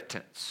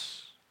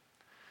inheritance.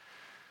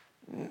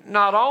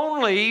 Not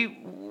only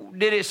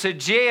did it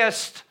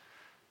suggest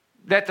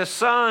that the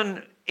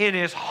son in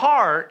his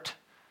heart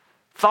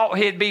thought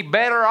he'd be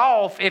better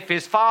off if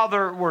his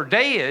father were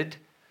dead,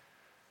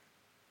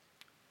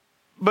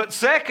 but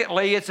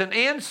secondly, it's an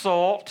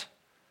insult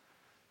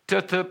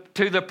to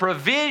the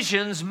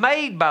provisions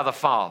made by the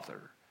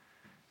father.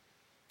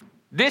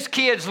 This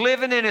kid's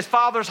living in his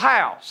father's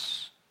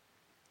house.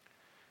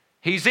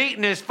 He's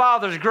eating his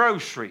father's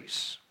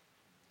groceries.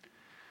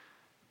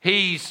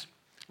 He's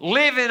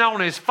living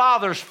on his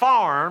father's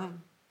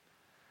farm.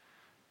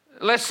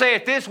 Let's say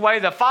it this way,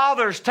 the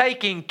father's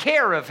taking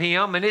care of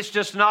him and it's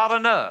just not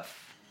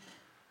enough.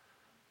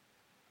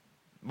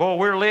 Boy,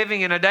 we're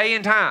living in a day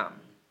and time.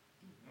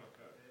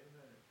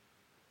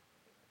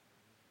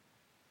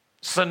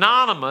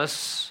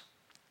 Synonymous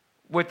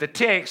with the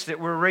text that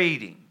we're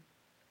reading.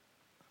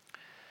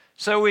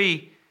 So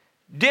he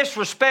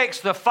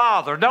disrespects the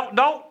father.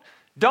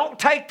 Don't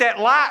take that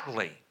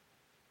lightly.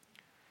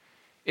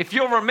 If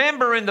you'll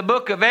remember in the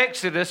book of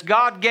Exodus,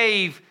 God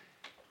gave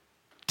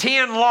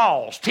 10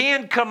 laws,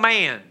 10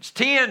 commands,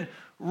 10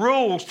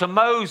 rules to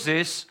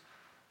Moses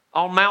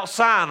on Mount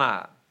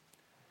Sinai.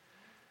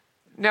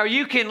 Now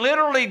you can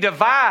literally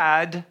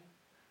divide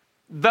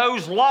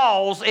those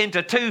laws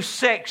into two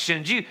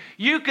sections.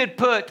 You could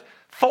put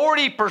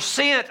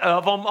 40%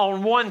 of them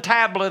on one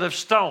tablet of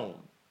stone.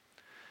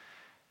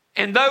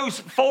 And those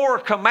 4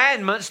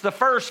 commandments, the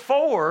first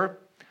 4,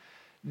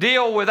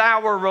 deal with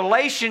our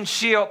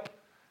relationship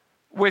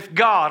with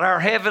God, our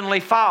Heavenly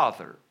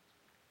Father.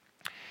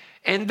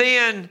 And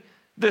then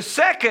the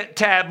second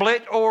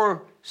tablet,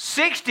 or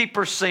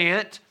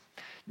 60%,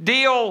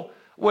 deal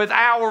with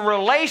our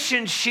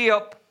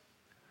relationship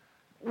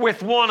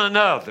with one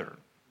another.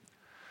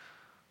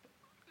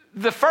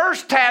 The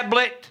first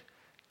tablet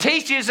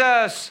teaches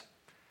us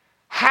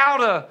how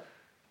to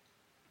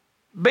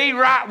be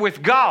right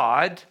with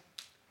God.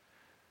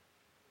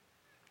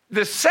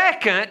 The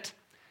second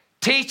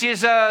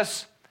teaches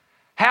us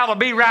how to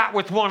be right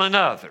with one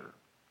another.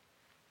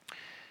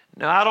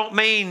 Now, I don't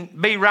mean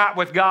be right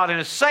with God in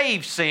a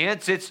saved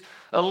sense. It's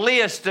a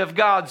list of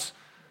God's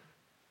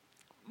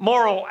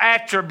moral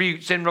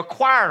attributes and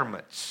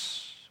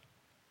requirements.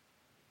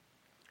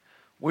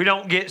 We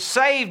don't get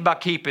saved by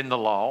keeping the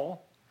law.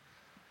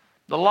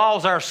 The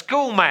law's our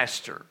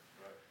schoolmaster.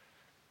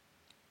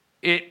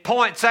 It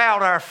points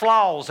out our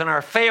flaws and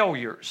our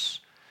failures.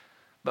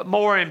 But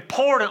more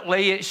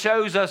importantly, it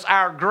shows us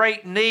our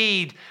great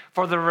need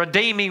for the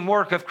redeeming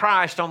work of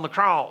Christ on the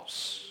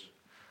cross.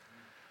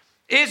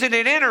 Isn't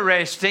it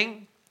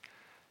interesting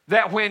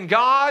that when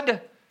God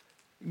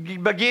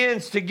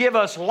begins to give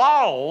us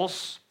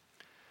laws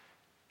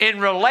in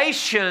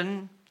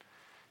relation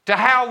to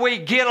how we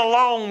get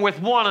along with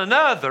one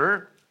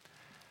another,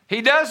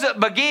 He doesn't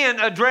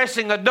begin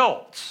addressing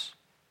adults.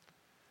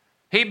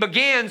 He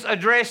begins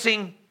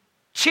addressing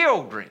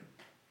children.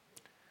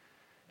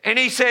 And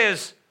he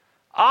says,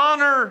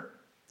 honor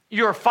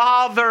your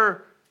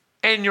father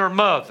and your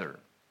mother,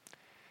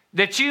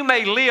 that you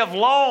may live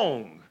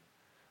long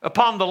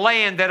upon the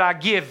land that I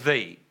give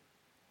thee.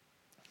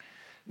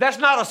 That's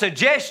not a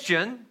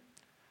suggestion.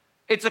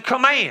 It's a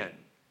command.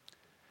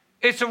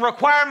 It's a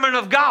requirement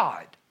of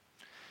God.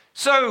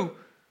 So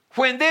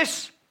when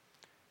this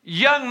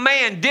young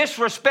man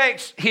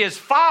disrespects his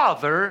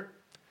father,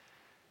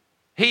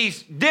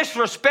 he's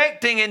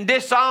disrespecting and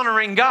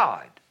dishonoring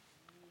God.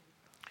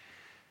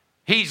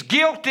 He's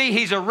guilty.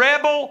 He's a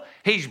rebel.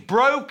 He's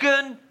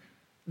broken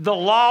the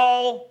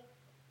law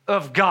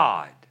of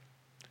God.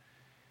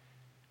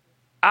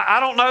 I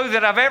don't know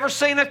that I've ever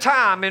seen a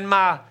time in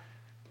my,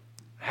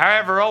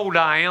 however old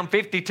I am,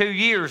 52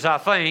 years I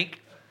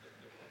think,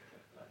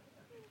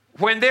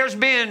 when there's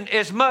been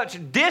as much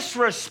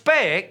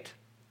disrespect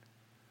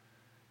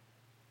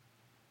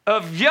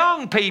of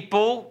young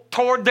people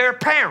toward their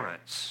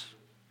parents.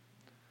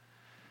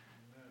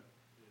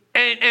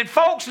 And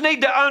folks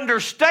need to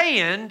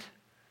understand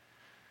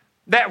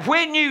that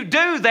when you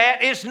do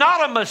that, it's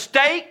not a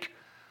mistake,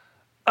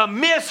 a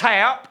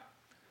mishap,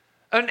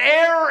 an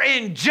error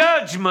in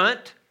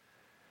judgment.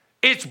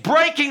 It's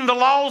breaking the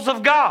laws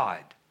of God.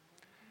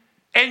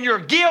 And you're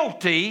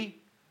guilty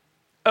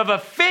of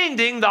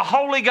offending the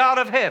holy God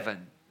of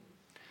heaven.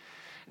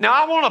 Now,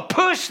 I want to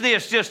push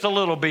this just a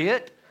little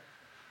bit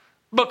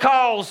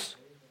because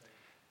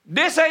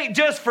this ain't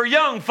just for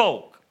young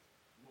folk.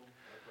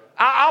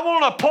 I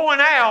want to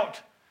point out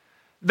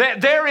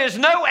that there is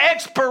no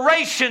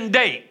expiration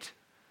date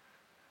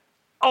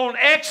on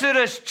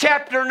Exodus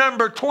chapter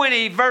number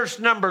 20, verse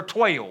number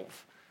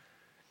 12.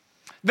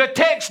 The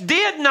text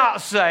did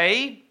not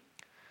say,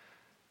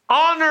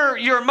 honor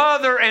your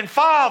mother and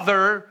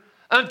father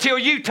until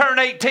you turn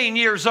 18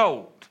 years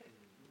old.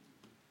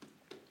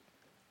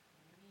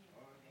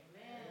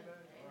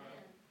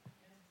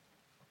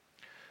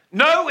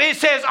 No, it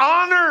says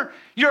honor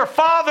your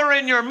father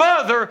and your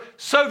mother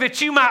so that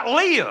you might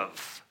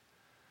live.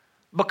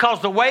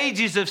 Because the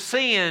wages of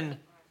sin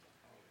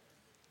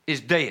is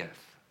death.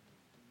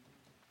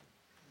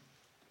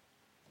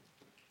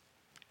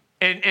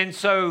 And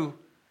so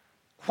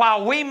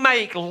while we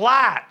make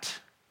light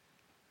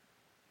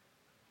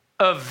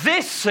of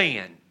this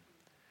sin,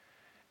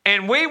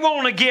 and we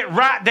want to get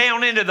right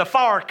down into the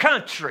far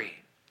country,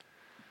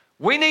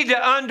 we need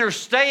to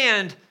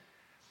understand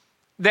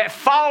that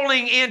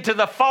falling into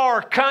the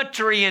far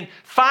country and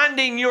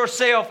finding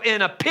yourself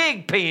in a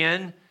pig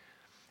pen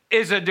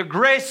is a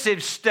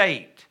digressive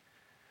state.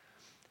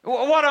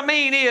 What I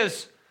mean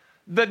is,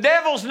 the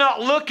devil's not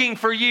looking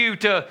for you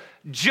to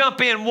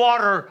jump in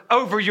water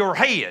over your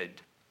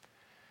head.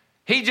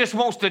 He just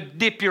wants to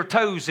dip your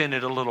toes in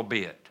it a little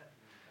bit.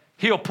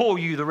 He'll pull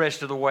you the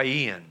rest of the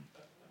way in.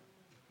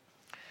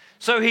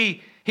 So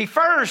he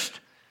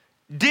first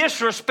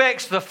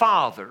disrespects the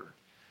father.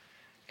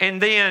 And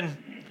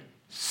then,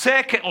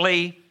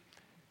 secondly,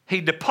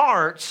 he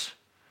departs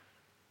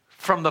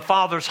from the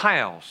father's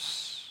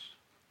house.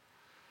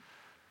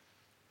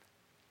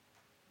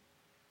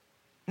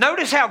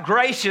 Notice how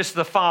gracious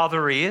the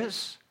father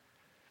is.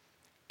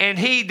 And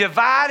he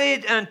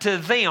divided unto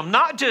them,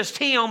 not just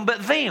him,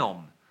 but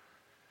them,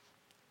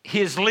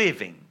 his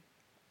living.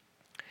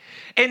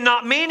 And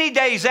not many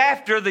days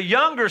after, the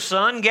younger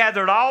son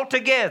gathered all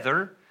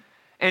together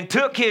and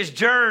took his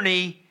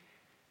journey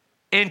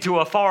into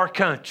a far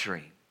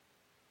country.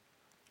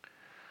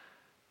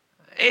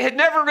 It had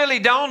never really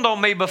dawned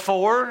on me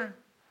before,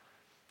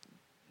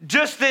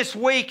 just this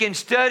week in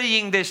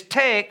studying this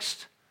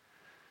text,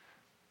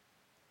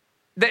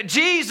 that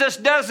Jesus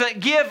doesn't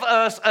give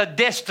us a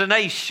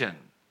destination.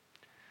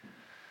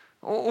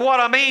 What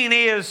I mean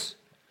is,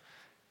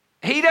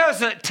 he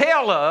doesn't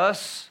tell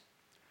us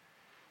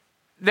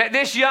that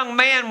this young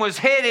man was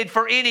headed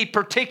for any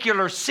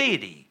particular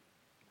city.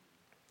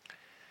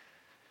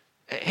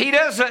 He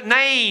doesn't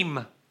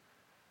name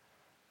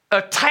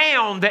a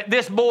town that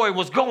this boy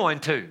was going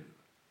to.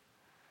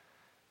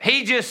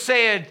 He just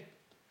said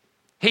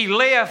he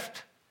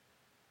left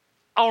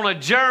on a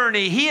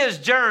journey, his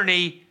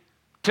journey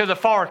to the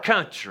far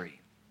country.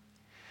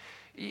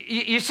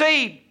 You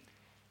see,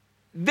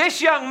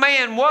 this young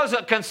man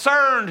wasn't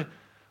concerned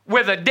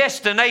with a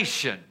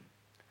destination.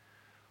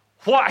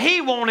 What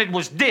he wanted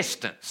was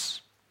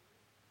distance.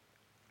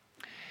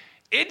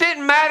 It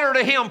didn't matter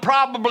to him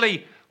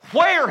probably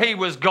where he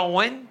was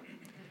going,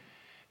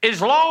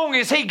 as long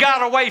as he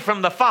got away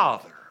from the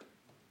Father.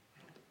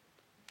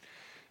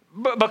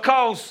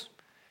 Because,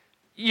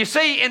 you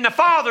see, in the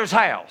Father's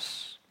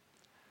house,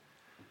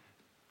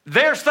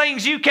 there's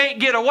things you can't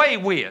get away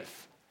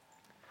with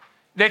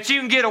that you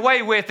can get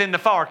away with in the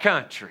far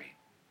country.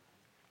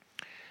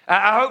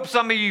 I hope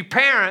some of you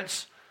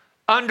parents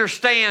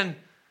understand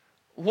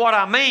what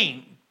I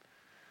mean.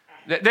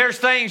 That there's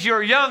things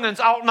your young'uns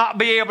ought not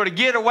be able to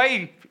get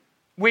away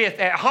with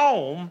at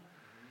home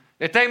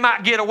that they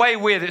might get away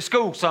with at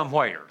school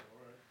somewhere.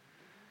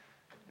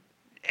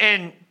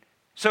 And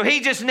so he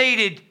just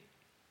needed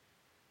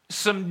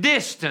some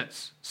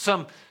distance,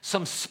 some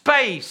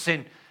space.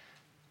 And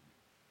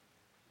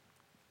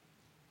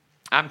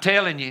I'm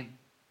telling you,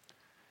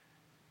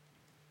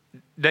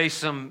 there's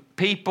some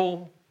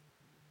people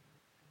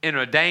in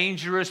a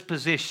dangerous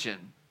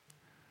position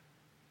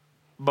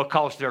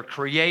because they're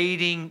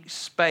creating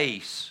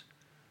space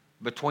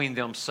between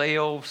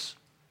themselves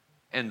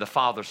and the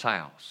Father's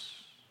house.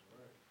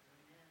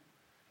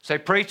 Say,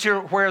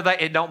 preacher,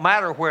 it don't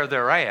matter where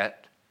they're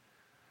at.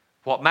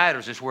 What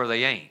matters is where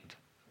they ain't.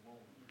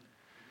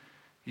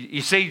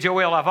 You see,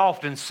 Joel, I've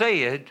often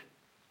said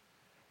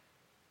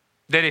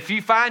that if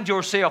you find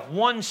yourself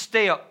one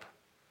step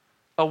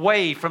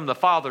away from the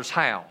Father's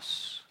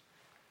house,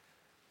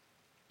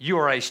 you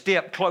are a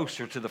step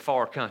closer to the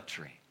far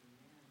country.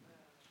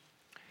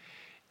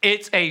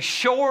 It's a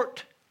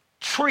short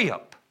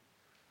trip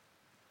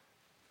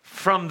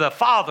from the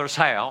Father's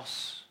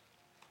house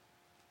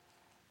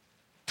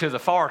to the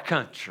far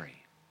country.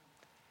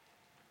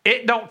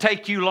 It don't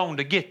take you long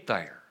to get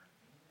there.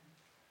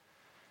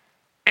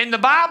 And the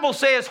Bible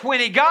says when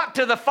he got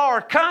to the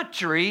far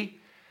country,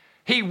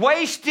 he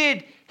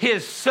wasted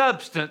his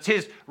substance,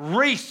 his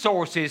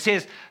resources,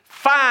 his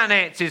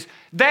finances,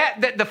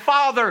 that the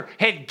Father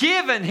had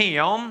given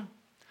him.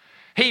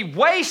 He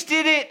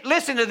wasted it,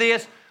 listen to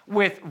this,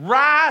 with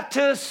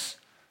riotous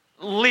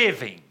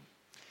living.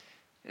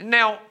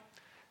 Now,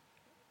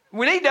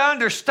 we need to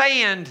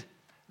understand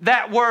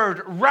that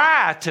word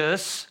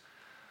riotous,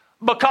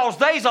 because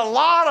there's a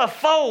lot of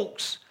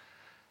folks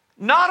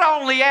not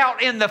only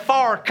out in the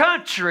far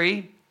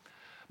country,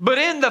 but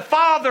in the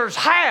Father's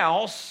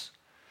house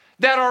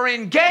that are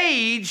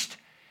engaged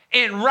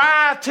in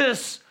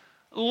riotous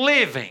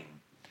living.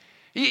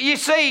 You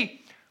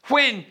see,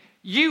 when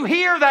you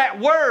hear that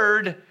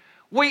word,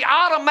 we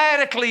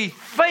automatically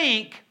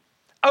think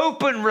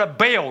open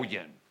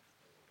rebellion.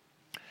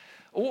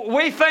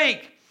 We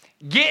think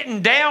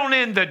getting down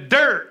in the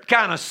dirt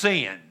kind of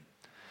sin.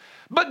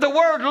 But the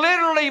word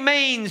literally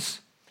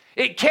means,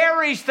 it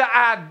carries the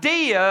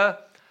idea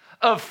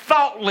of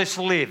thoughtless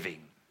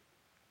living.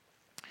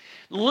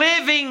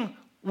 Living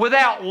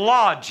without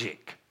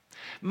logic.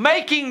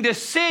 Making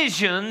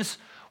decisions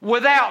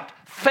without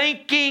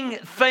thinking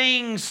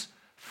things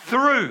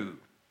through.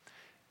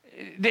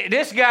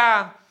 This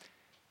guy,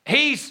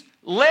 he's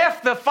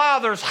left the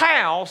Father's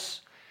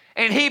house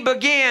and he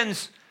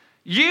begins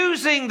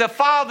using the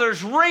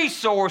Father's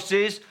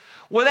resources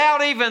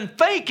without even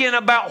thinking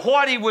about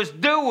what he was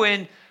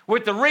doing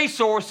with the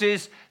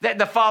resources that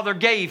the Father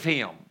gave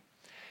him.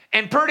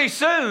 And pretty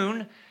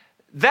soon,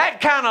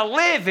 that kind of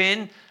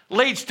living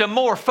leads to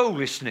more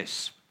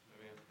foolishness.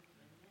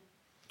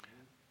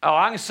 Oh,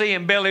 I can see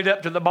him bellied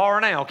up to the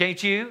bar now,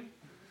 can't you?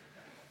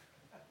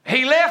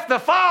 He left the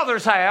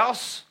Father's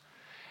house,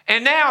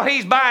 and now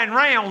he's buying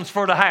rounds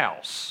for the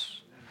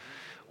house.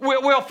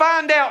 We'll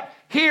find out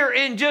here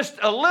in just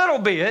a little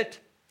bit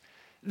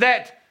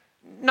that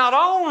not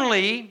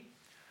only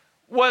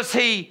was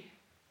he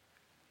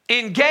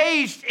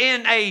engaged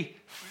in a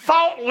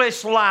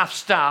thoughtless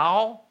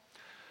lifestyle,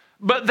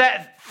 but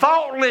that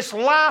thoughtless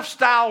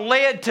lifestyle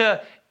led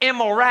to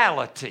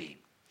immorality.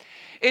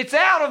 It's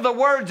out of the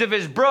words of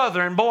his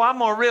brother, and boy, I'm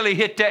going to really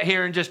hit that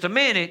here in just a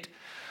minute.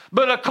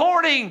 But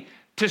according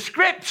to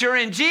Scripture,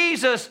 and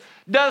Jesus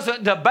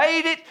doesn't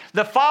debate it,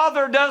 the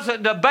Father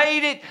doesn't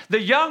debate it, the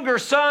younger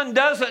son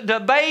doesn't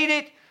debate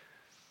it,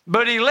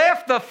 but he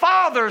left the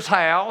Father's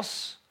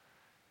house,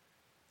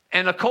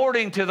 and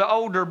according to the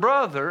older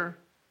brother,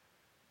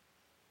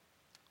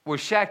 was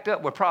shacked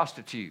up with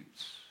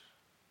prostitutes.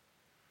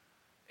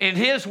 In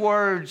his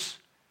words,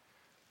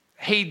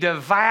 he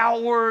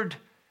devoured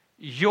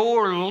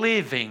your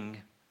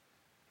living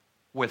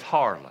with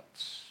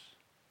harlots.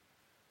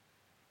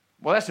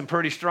 Well, that's some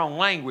pretty strong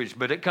language,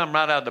 but it come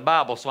right out of the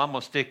Bible, so I'm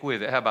going to stick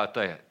with it. How about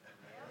that?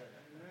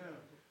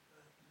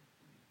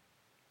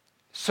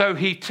 So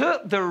he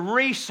took the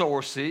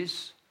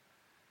resources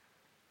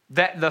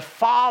that the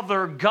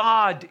Father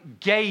God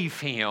gave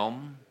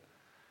him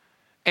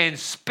and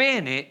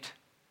spent it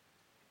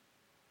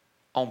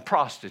on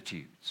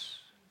prostitutes.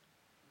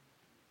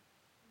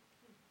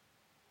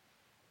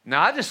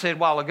 Now, I just said a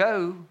while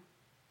ago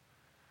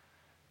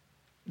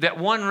that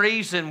one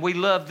reason we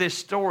love this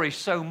story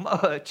so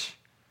much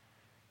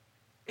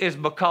is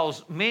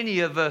because many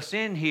of us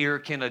in here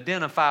can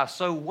identify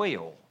so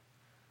well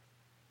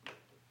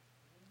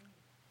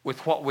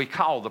with what we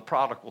call the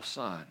prodigal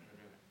son.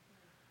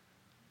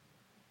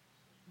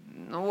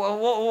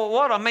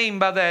 What I mean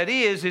by that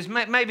is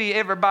maybe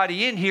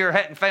everybody in here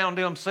hadn't found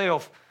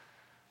themselves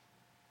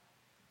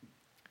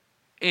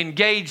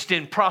engaged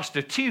in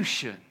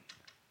prostitution,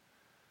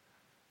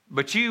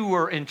 but you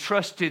were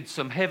entrusted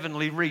some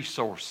heavenly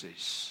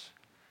resources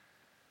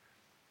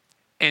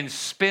and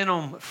spent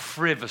them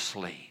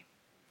frivolously.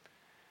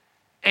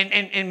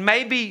 And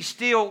maybe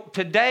still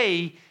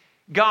today,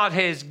 God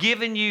has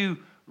given you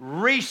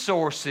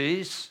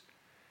resources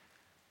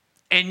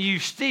and you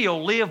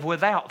still live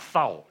without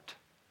thought.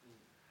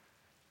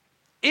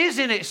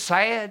 Isn't it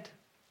sad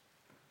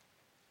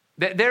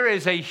that there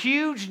is a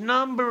huge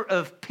number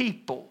of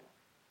people,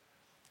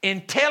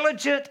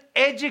 intelligent,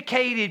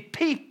 educated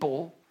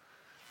people,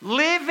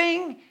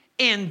 living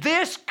in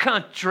this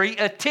country,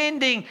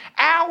 attending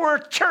our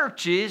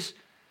churches,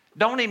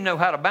 don't even know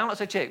how to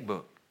balance a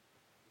checkbook?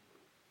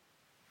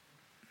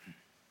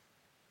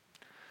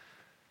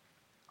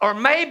 Or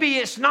maybe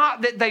it's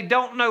not that they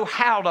don't know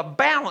how to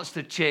balance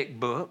the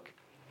checkbook,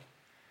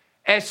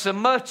 as so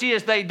much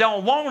as they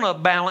don't want to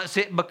balance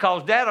it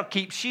because that'll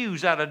keep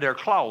shoes out of their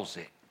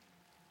closet.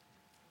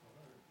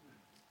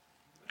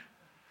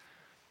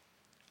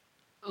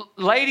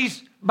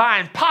 Ladies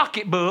buying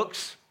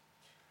pocketbooks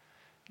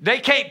They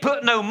can't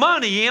put no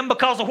money in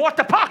because of what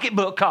the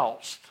pocketbook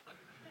cost.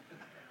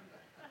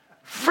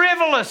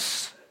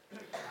 Frivolous,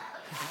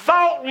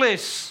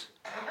 thoughtless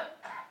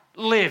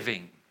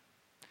living.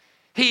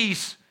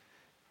 He's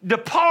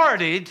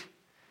departed,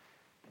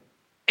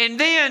 and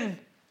then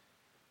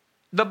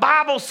the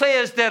Bible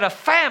says that a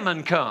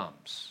famine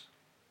comes.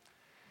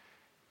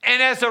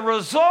 And as a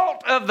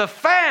result of the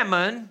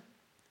famine,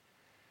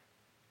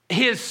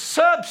 his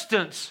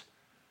substance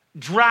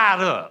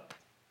dried up.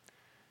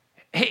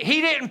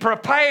 He didn't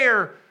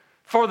prepare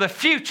for the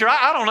future.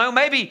 I don't know,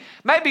 maybe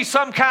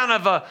some kind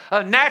of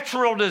a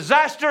natural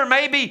disaster.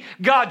 Maybe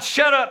God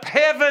shut up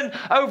heaven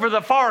over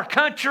the far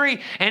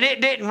country and it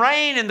didn't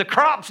rain and the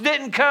crops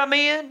didn't come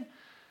in.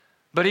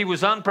 But he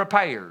was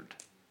unprepared.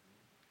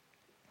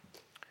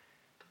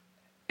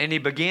 And he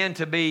began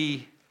to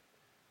be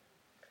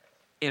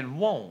in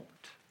want.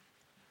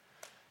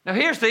 Now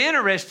here's the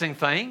interesting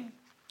thing.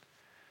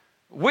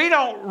 We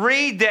don't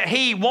read that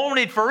he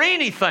wanted for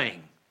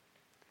anything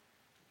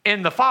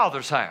in the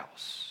Father's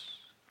house.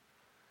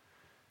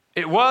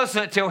 It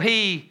wasn't until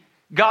he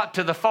got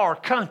to the far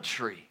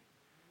country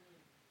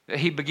that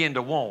he began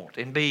to want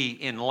and be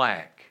in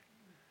lack.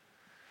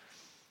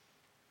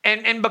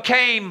 And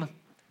became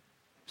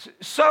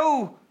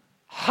so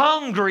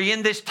hungry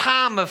in this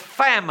time of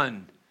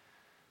famine,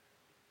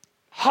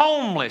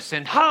 homeless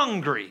and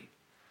hungry,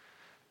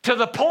 to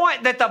the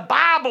point that the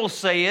Bible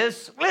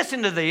says,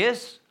 listen to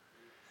this,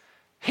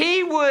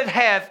 he would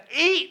have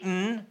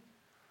eaten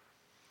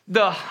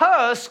the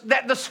husk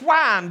that the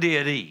swine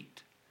did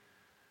eat.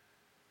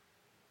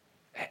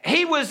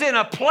 He was in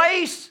a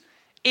place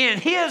in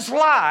his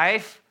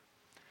life,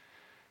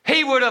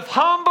 he would have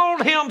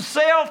humbled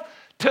himself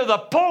to the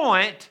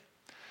point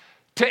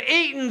to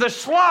eating the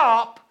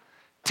slop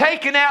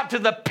taken out to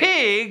the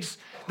pigs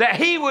that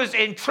he was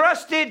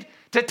entrusted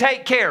to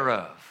take care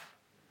of.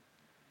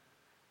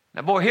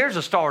 Now, boy, here's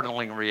a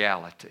startling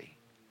reality.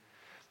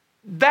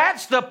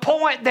 That's the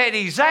point that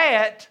he's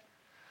at,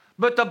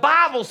 but the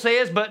Bible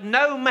says, but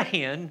no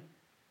man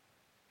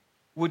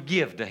would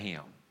give to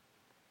him.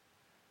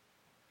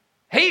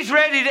 He's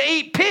ready to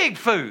eat pig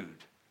food,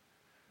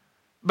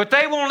 but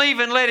they won't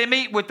even let him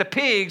eat with the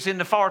pigs in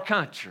the far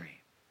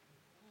country.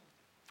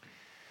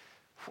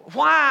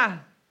 Why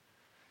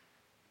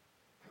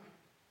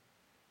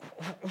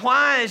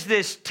is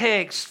this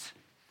text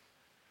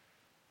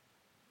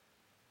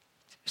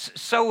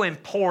so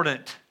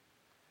important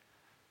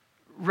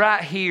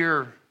right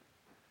here,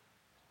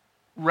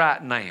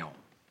 right now?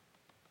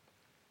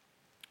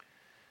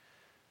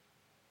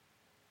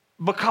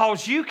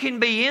 Because you can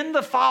be in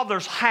the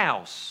Father's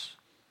house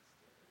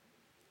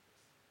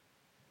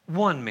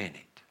 1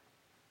 minute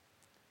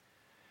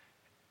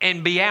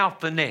and be out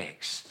the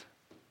next.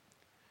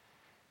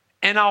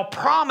 And I'll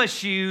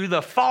promise you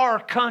the far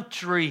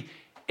country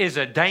is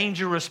a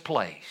dangerous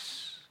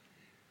place.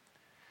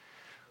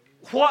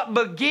 What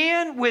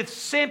began with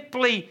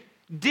simply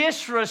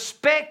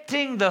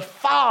disrespecting the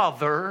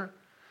Father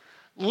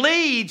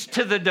leads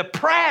to the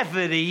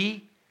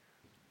depravity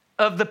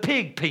of the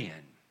pig pen.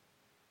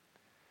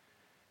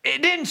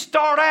 It didn't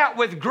start out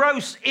with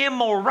gross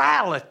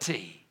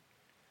immorality.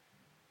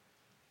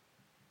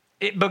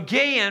 It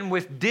began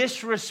with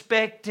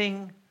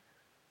disrespecting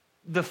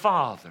the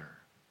Father.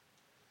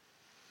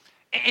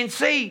 And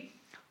see,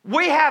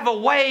 we have a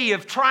way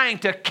of trying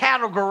to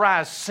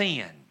categorize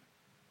sin.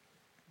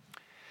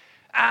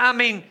 I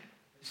mean,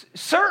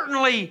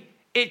 certainly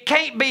it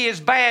can't be as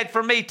bad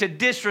for me to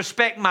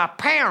disrespect my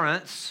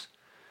parents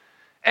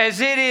as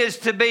it is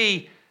to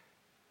be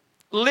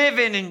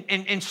living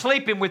and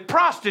sleeping with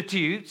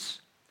prostitutes.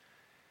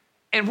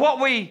 And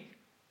what we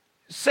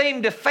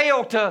seem to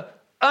fail to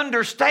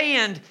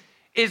understand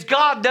is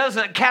God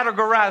doesn't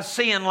categorize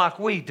sin like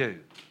we do.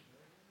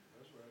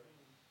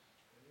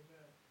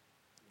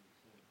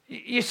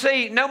 You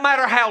see, no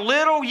matter how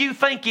little you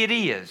think it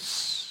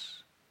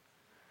is,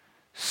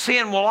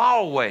 sin will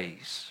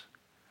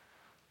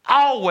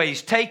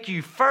always take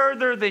you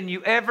further than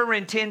you ever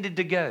intended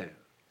to go.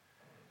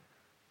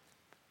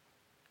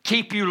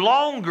 Keep you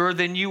longer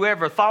than you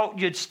ever thought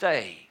you'd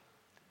stay.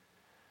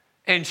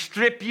 And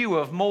strip you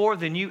of more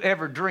than you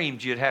ever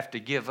dreamed you'd have to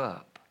give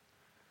up.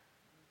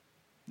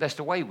 That's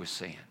the way with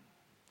sin.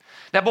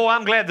 Now, boy,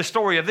 I'm glad the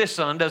story of this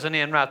son doesn't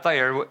end right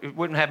there. We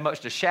wouldn't have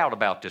much to shout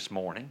about this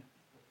morning.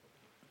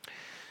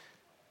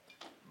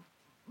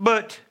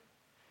 But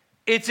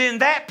it's in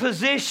that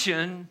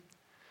position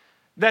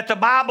that the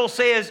Bible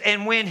says,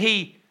 and when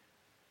he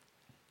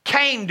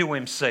came to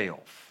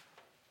himself.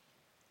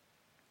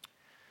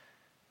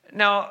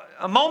 Now,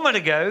 a moment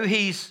ago,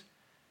 he's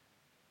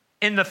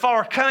in the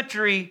far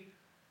country.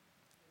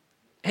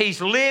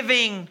 He's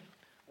living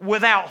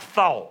without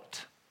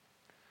thought.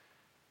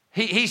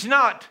 He's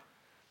not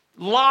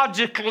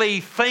logically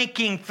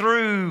thinking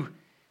through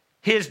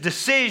his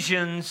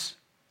decisions,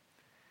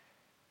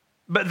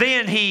 but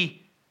then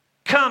he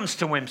comes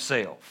to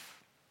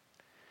himself.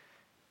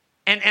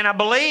 And I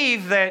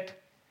believe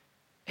that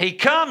he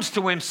comes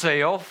to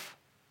himself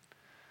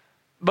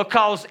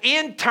because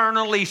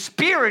internally,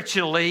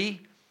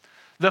 spiritually,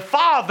 the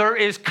Father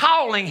is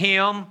calling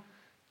him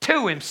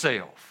to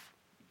himself.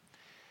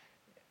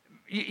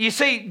 You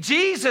see,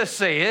 Jesus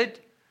said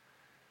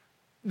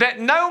that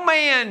no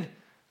man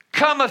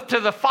cometh to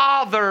the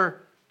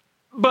Father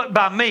but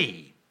by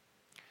me.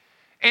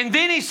 And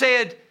then he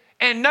said,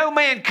 and no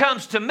man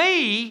comes to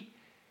me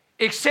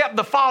except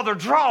the Father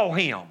draw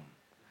him.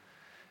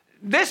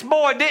 This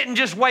boy didn't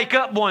just wake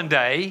up one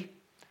day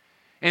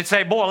and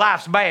say, boy,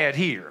 life's bad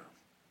here.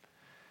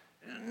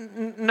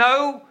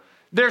 No,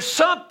 there's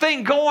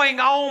something going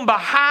on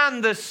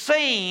behind the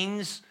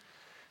scenes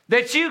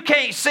that you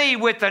can't see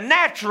with the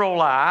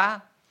natural eye.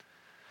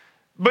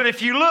 But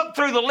if you look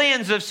through the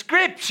lens of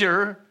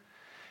Scripture,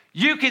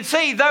 you can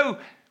see, though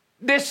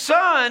this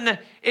son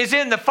is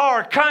in the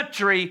far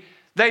country,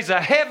 there's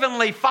a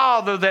heavenly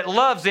Father that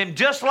loves him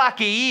just like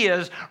he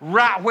is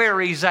right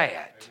where he's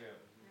at.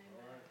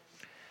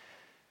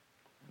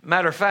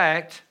 Matter of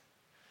fact,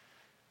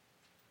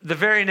 the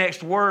very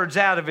next words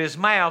out of his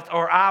mouth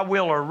are, I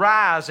will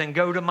arise and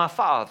go to my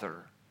Father,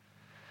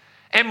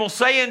 and will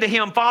say unto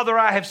him, Father,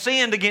 I have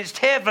sinned against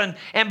heaven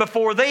and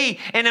before thee,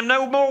 and am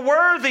no more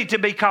worthy to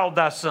be called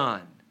thy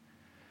son.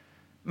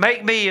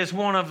 Make me as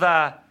one of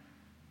thy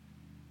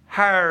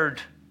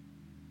hired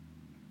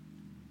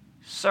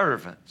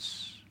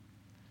servants.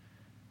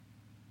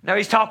 Now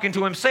he's talking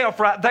to himself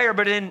right there,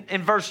 but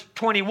in verse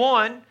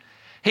 21,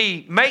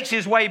 he makes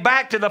his way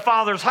back to the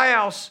Father's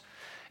house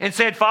and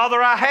said,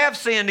 Father, I have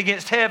sinned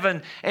against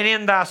heaven and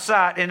in thy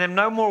sight, and am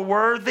no more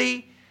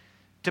worthy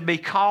to be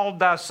called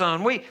thy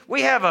son.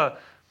 We have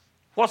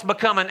what's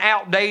become an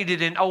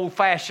outdated and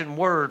old-fashioned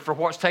word for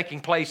what's taking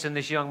place in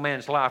this young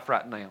man's life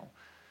right now.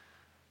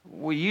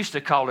 We used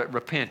to call it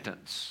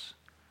repentance.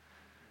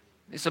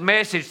 It's a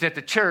message that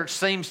the church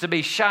seems to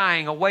be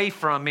shying away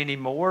from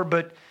anymore,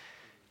 but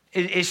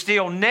it's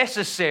still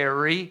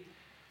necessary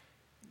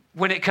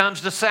when it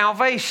comes to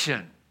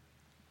salvation.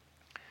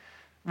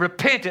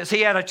 Repentance.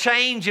 He had a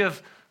change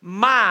of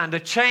mind, a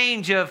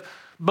change of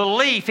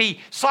belief.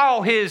 He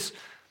saw his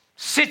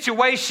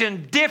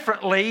situation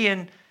differently,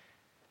 and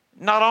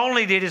not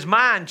only did his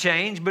mind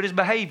change, but his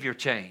behavior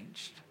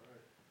changed.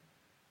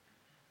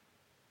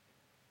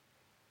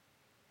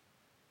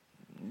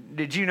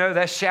 Did you know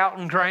that's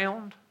shouting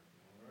ground?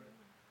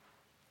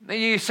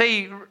 You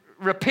see,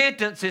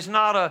 repentance is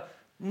not a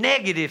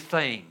negative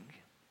thing.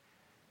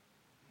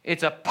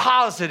 It's a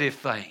positive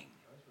thing.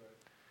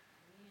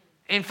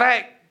 In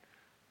fact,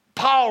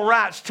 Paul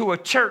writes to a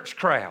church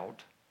crowd,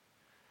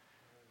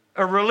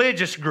 a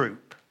religious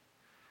group,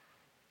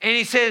 and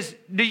he says,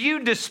 do you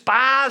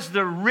despise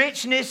the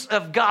richness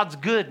of God's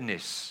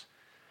goodness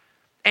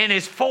and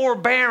His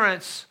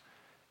forbearance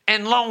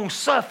and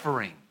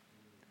long-suffering,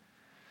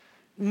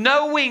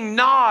 knowing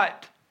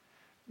not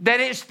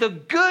that it's the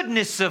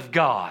goodness of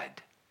God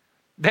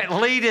that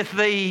leadeth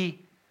thee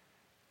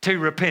to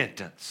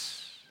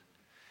repentance?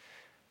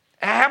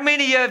 How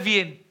many of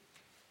you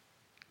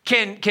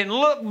can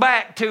look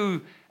back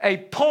to a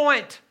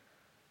point,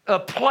 a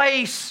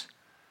place,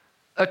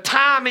 a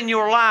time in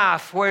your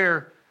life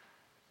where,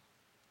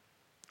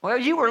 well,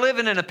 you were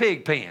living in a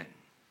pig pen,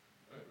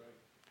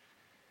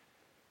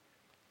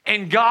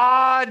 and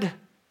God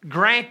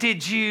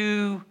granted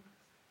you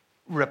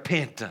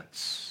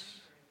repentance?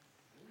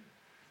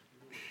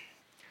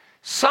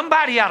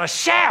 Somebody ought to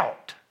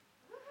shout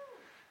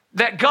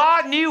that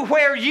God knew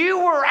where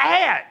you were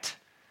at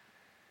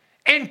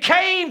and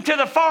came to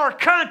the far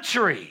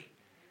country.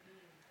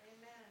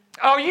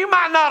 Oh, you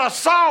might not have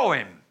saw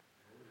Him,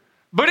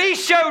 but He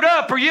showed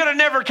up, or you'd have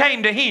never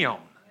came to Him.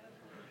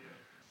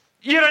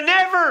 You'd have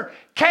never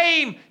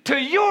came to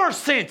your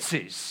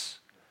senses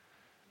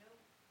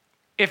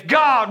if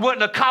God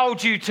wouldn't have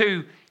called you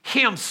to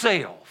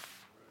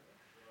Himself.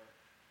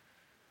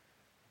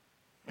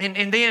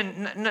 And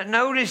then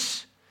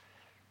notice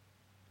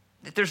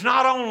that there's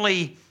not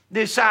only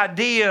this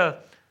idea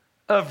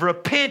of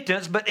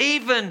repentance, but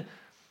even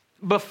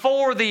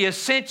before the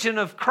ascension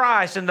of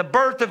Christ and the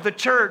birth of the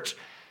church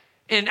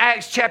in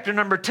Acts chapter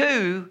number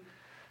 2,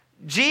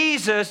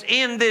 Jesus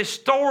in this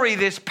story,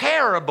 this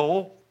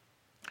parable,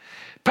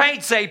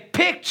 paints a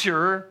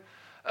picture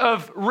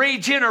of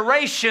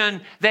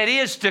regeneration that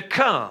is to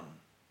come.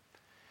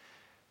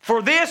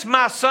 For this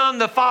my son,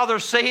 the Father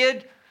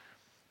said,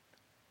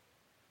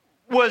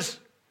 was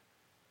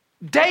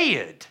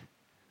dead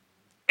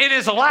and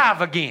is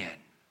alive again.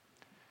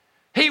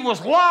 He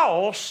was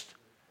lost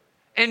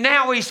and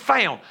now He's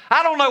found.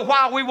 I don't know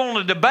why we want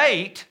to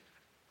debate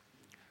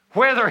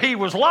whether He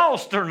was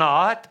lost or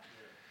not.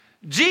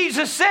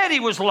 Jesus said He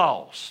was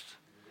lost.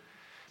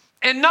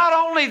 And not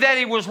only that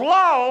He was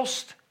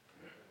lost,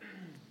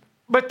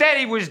 but that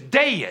He was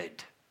dead.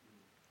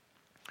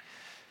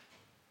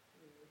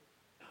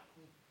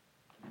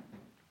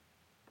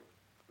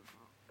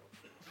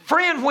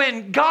 Friend,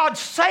 when God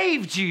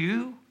saved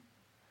you,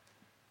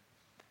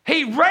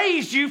 He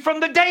raised you from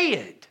the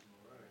dead.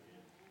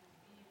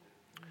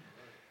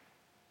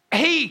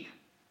 He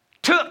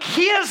took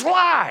His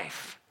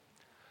life,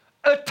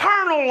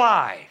 eternal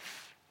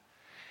life,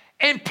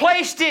 and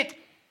placed it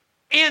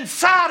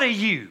inside of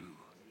you.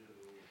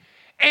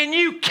 And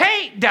you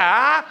can't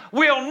die,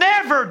 will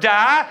never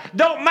die,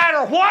 don't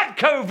matter what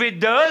COVID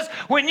does.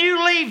 When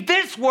you leave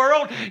this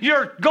world,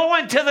 you're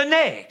going to the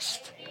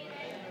next.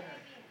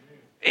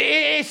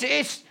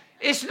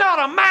 It's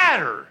not a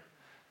matter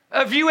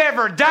of you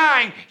ever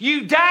dying.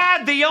 You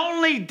died the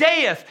only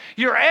death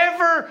you're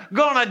ever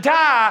going to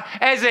die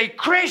as a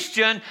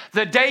Christian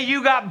the day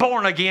you got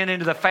born again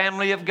into the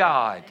family of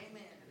God.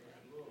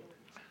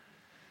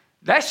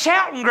 That's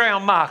shouting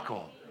ground,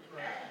 Michael.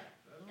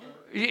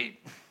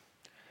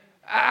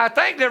 I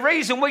think the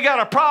reason we got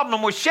a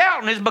problem with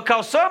shouting is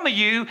because some of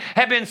you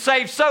have been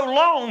saved so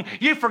long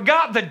you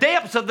forgot the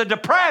depths of the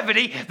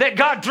depravity that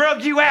God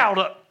drug you out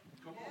of.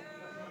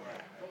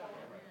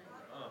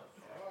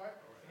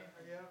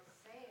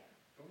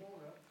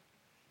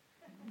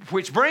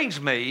 Which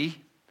brings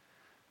me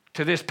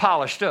to this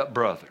polished up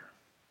brother,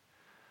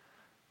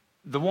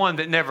 the one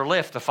that never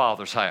left the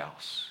Father's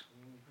house,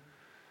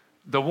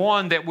 the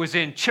one that was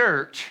in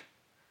church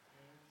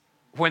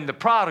when the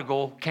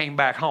prodigal came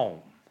back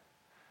home.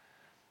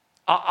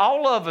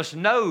 All of us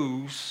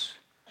knows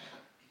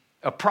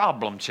a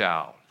problem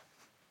child.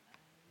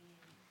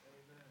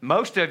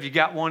 Most of you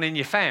got one in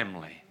your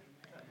family.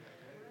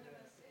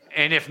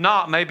 And if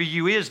not, maybe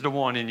you is the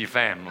one in your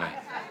family.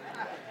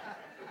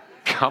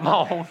 Come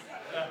on.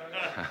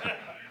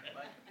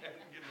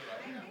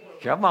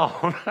 Come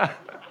on.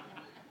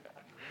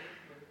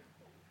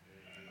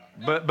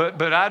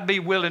 But I'd be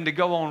willing to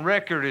go on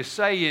record as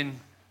saying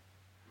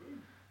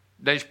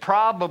there's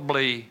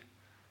probably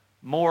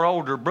more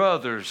older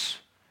brothers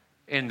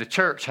in the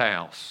church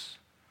house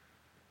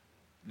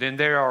than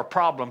there are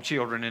problem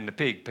children in the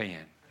pig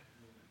pen.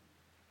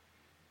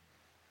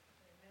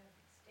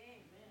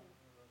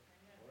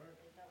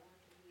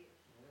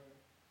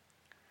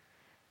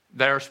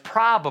 There's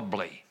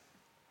probably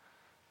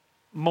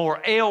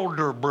more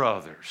elder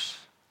brothers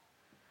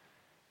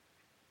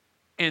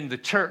in the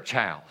church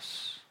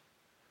house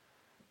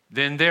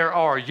than there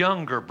are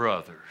younger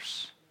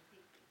brothers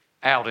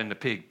out in the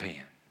pig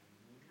pen.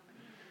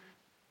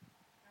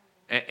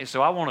 And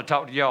so I want to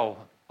talk to y'all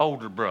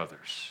older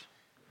brothers,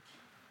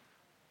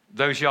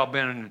 those y'all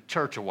been in the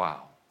church a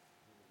while.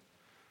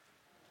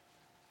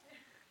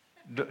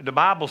 The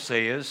Bible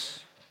says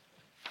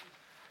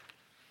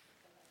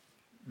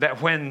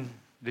that when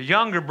the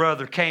younger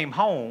brother came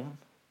home,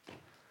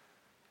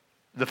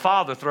 the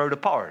father throwed a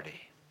party.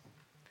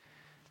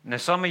 Now,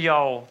 some of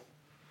y'all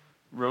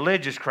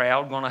religious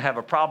crowd going to have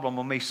a problem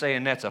with me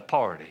saying that's a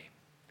party.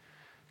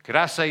 Could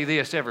I say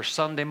this? Every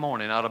Sunday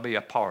morning ought to be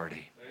a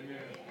party. Amen.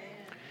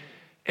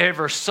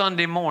 Every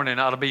Sunday morning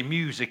ought to be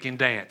music and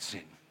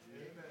dancing.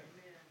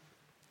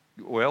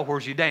 Amen. Well,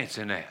 where's you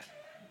dancing at?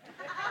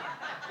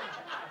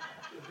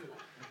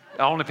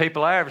 The only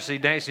people I ever see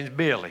dancing is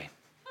Billy.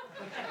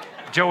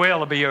 Joel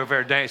will be over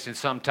there dancing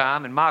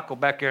sometime, and Michael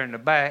back there in the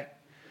back.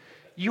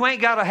 You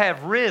ain't got to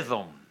have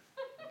rhythm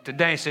to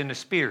dance in the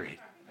Spirit.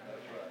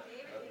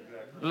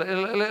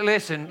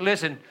 Listen.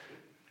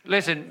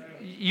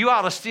 You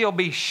ought to still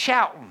be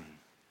shouting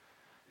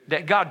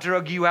that God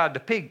drug you out of the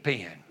pig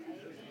pen.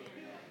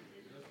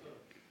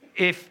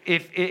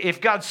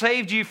 If God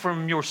saved you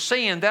from your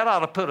sin, that ought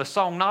to put a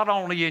song not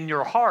only in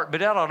your heart,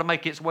 but that ought to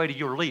make its way to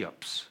your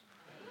lips.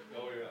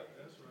 Oh, yeah.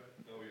 That's right.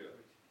 Oh,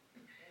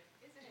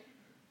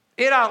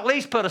 yeah. It ought at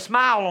least put a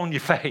smile on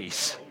your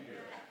face.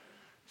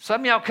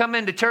 Some of y'all come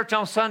into church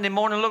on Sunday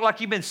morning and look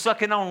like you've been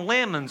sucking on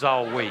lemons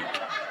all week.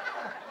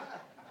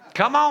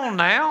 Come on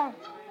now.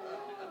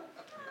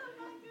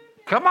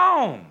 Come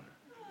on.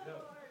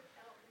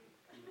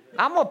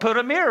 I'm going to put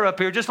a mirror up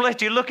here just to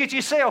let you look at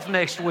yourself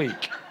next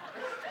week.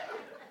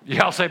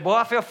 Y'all say, boy,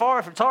 I feel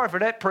sorry for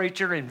that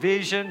preacher and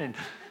vision. And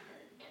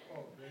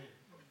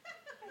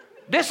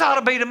this ought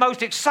to be the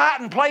most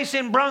exciting place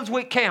in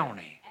Brunswick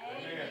County.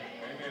 Amen.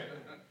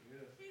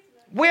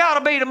 We ought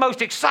to be the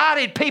most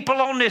excited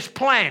people on this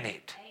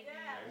planet.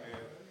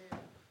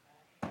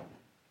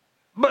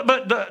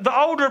 But the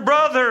older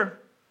brother,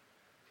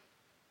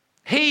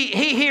 he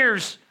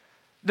hears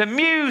the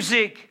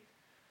music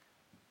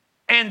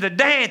and the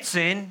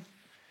dancing,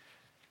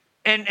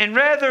 and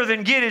rather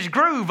than get his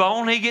groove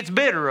on, he gets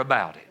bitter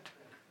about it.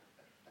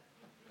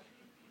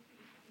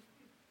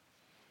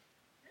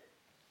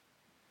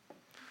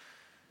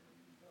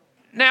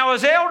 Now,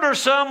 his elder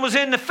son was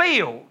in the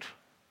field.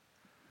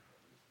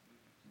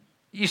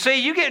 You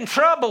see, you get in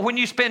trouble when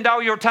you spend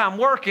all your time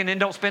working and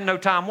don't spend no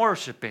time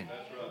worshiping.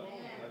 That's right.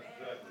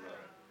 That's exactly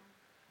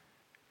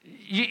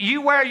right.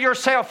 You wear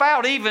yourself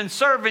out even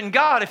serving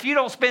God. If you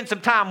don't spend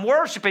some time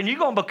worshiping, you're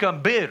going to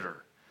become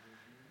bitter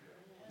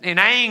and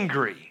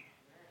angry.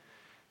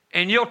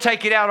 And you'll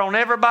take it out on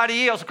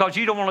everybody else because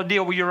you don't want to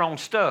deal with your own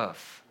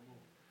stuff.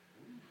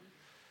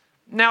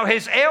 Now,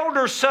 his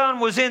elder son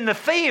was in the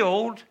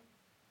field,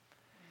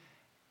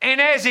 and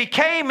as he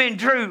came and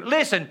drew,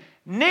 listen,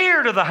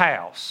 near to the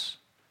house,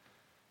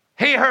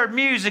 he heard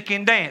music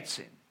and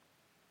dancing.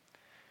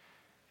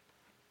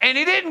 And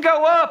he didn't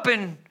go up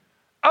and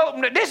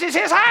open it. This is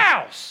his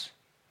house.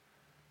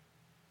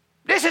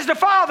 This is the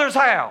Father's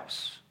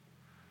house.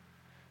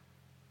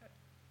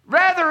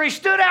 Rather, he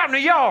stood out in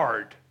the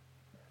yard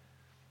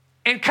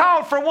and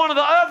called for one of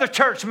the other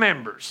church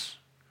members.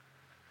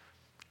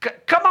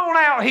 Come on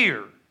out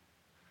here.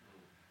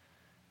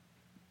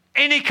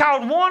 And he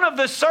called one of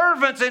the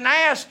servants and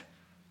asked,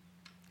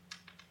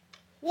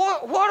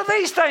 what do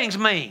these things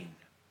mean?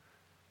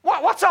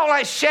 What's all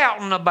that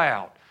shouting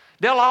about?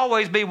 There'll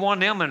always be one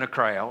of them in the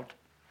crowd.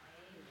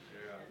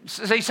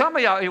 See, some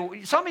of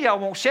y'all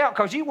won't shout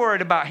because you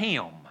worried about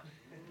him.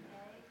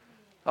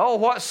 Oh,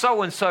 what's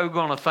so-and-so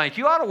going to think?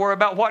 You ought to worry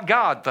about what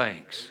God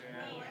thinks.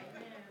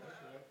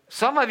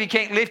 Some of you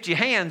can't lift your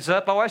hands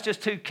up. Oh, that's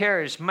just too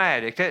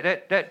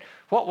charismatic.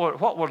 What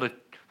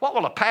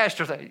will a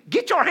pastor think?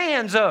 Get your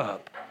hands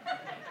up.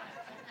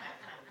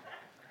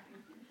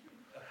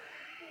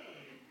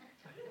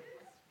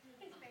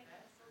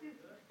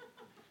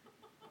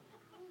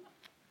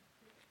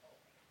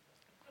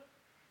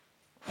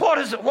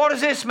 What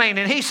does this mean?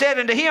 And he said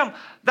unto him,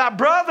 thy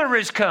brother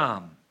is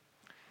come,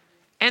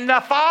 and thy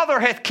father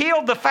hath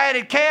killed the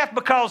fatted calf,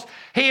 because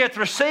he hath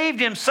received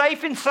him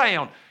safe and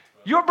sound.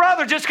 Your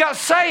brother just got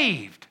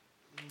saved.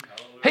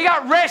 He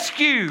got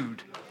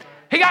rescued.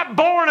 He got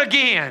born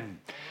again.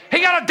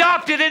 He got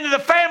adopted into the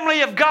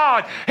family of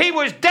God. He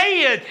was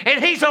dead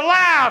and he's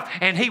alive,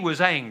 and he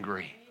was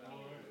angry.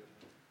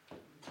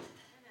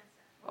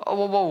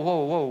 Oh,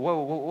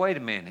 whoa, wait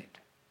a minute.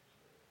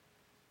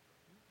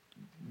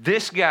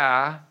 This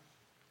guy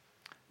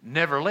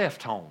never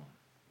left home.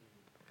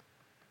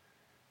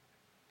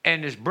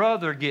 And his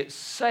brother gets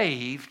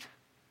saved,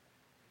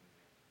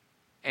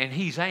 and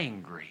he's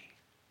angry.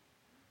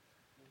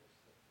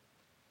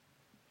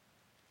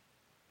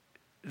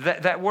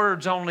 That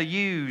word's only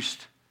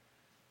used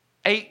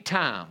 8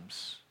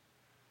 times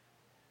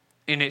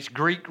in its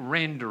Greek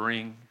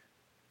rendering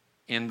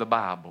in the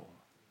Bible.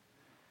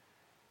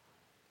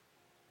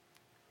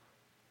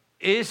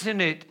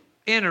 Isn't it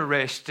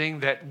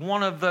interesting that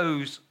one of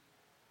those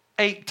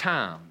 8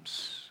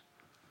 times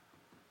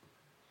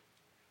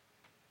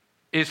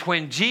is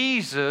when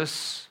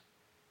Jesus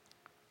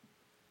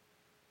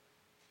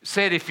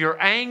said, if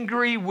you're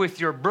angry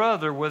with your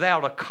brother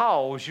without a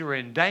cause, you're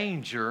in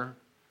danger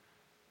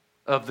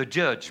of the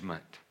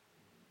judgment.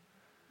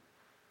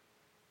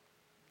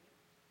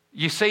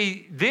 You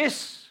see,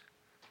 this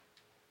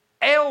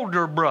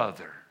elder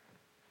brother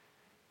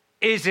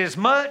is as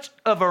much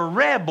of a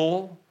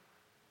rebel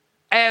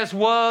as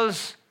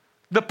was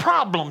the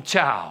problem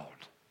child.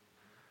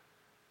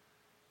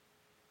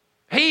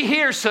 He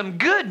hears some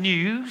good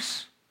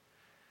news,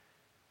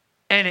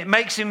 and it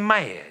makes him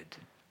mad.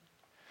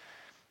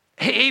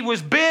 He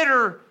was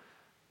bitter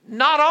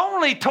not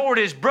only toward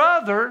his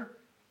brother,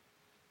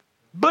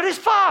 but his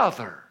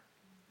father.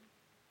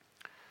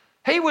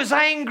 He was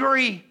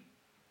angry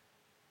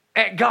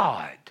at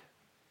God.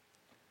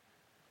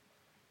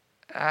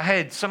 I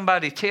had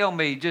somebody tell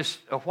me just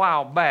a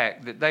while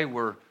back that they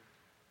were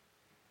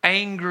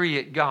angry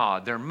at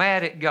God. They're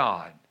mad at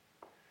God.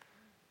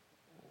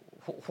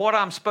 What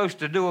I'm supposed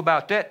to do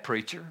about that,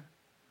 preacher?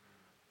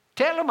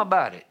 Tell him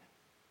about it.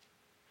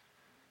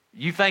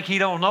 You think he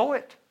don't know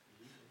it?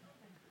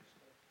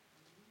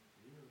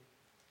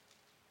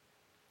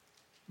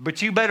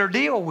 But you better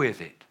deal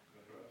with it.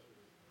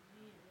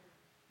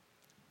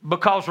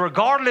 Because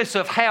regardless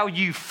of how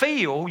you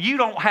feel, you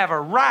don't have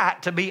a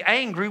right to be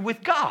angry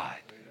with God.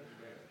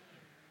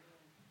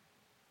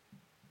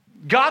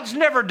 God's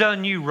never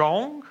done you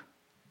wrong.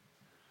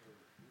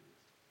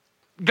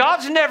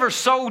 God's never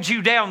sold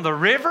you down the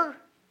river.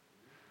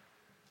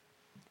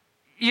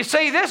 You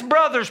see, this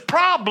brother's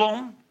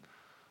problem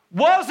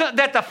wasn't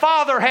that the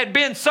father had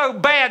been so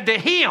bad to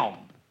him,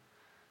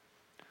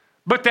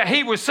 but that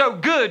he was so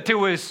good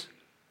to his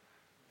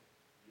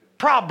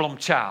problem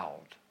child.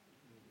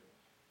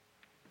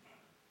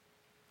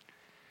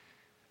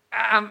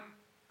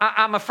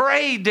 I'm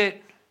afraid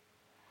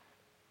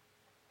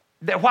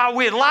that while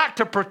we'd like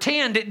to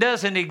pretend it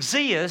doesn't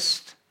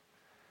exist,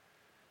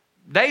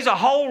 there's a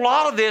whole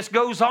lot of this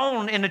goes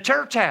on in the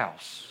church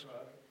house.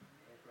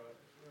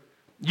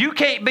 You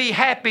can't be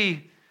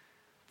happy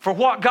for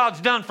what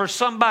God's done for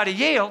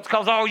somebody else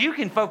because all you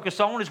can focus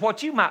on is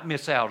what you might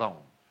miss out on.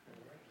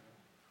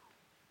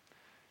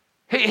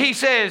 He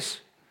says,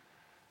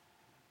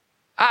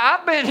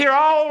 I've been here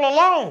all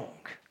along.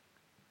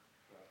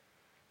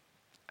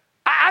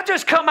 I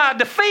just come out of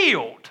the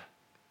field.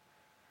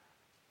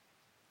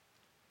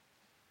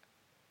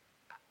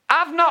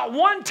 I've not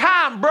one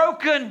time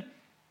broken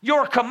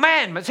your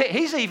commandments.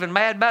 He's even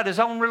mad about his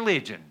own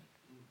religion.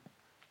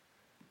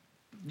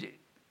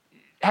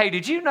 Hey,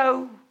 did you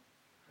know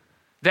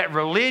that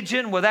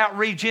religion without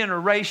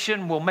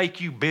regeneration will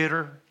make you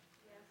bitter?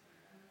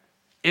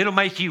 It'll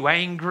make you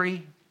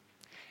angry.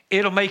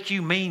 It'll make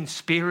you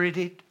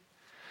mean-spirited.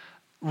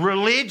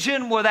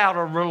 Religion without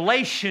a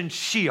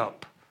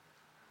relationship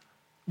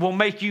will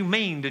make you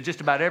mean to just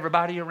about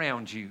everybody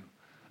around you,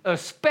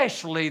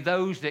 especially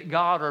those that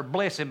God are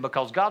blessing,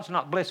 because God's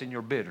not blessing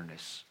your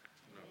bitterness.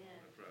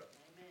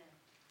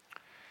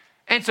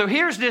 And so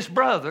here's this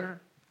brother,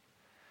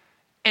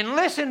 and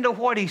listen to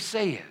what he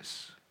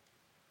says.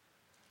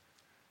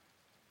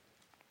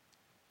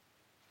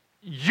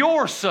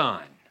 your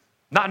son,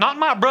 not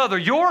my brother,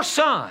 your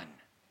son,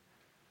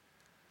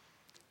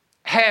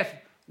 hath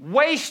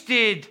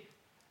wasted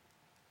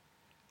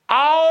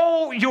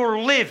all your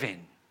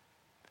living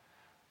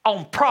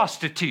on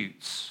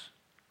prostitutes.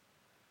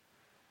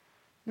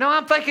 Now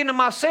I'm thinking to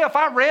myself,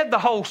 I read the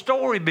whole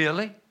story,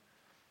 Billy,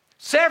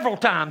 several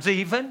times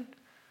even,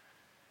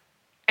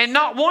 and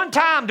not one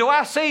time do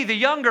I see the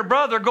younger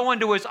brother going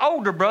to his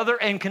older brother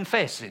and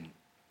confessing.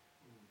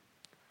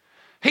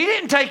 He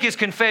didn't take his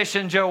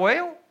confession,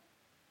 Joel.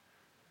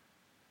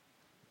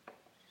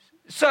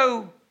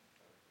 So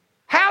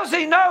how's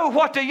he know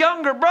what the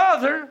younger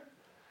brother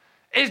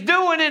is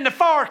doing in the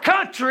far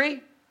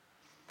country?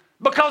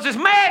 Because as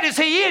mad as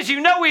he is, you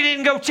know he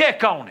didn't go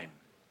check on him.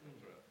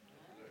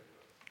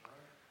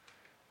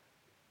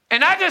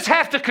 And I just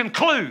have to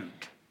conclude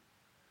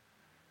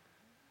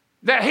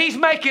that he's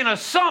making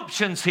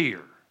assumptions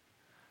here.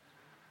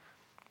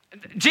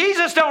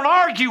 Jesus don't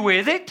argue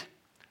with it.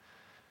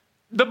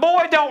 The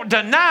boy don't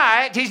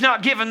deny it. He's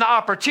not given the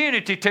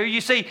opportunity to. You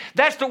see,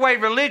 that's the way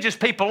religious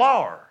people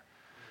are.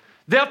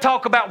 They'll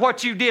talk about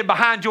what you did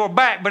behind your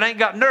back, but ain't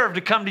got nerve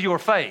to come to your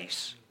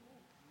face.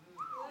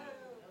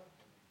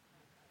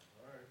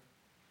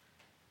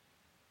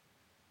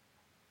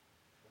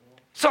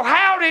 So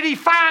how did he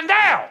find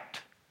out?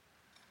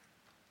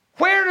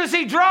 Where does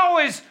he draw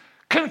his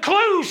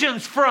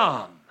conclusions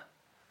from?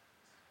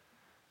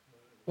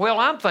 Well,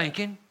 I'm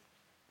thinking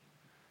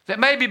that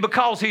maybe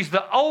because he's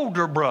the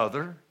older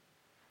brother,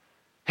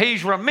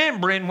 he's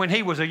remembering when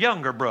he was a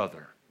younger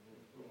brother.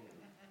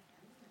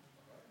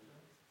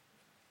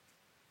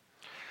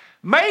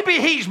 Maybe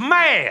he's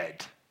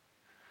mad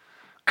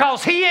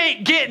because he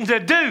ain't getting to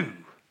do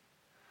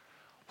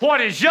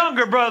what his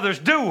younger brother's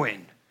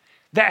doing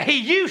that he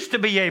used to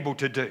be able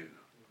to do.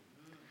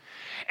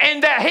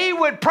 And that he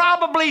would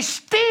probably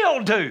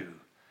still do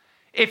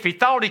if he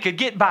thought he could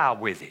get by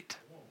with it.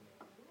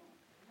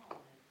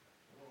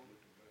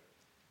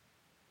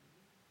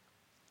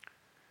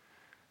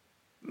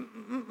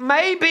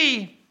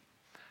 Maybe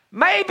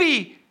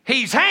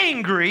he's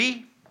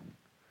angry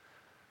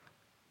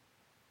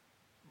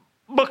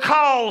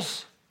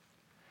because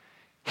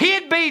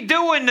he'd be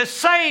doing the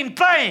same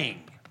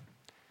thing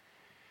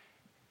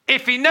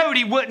if he knowed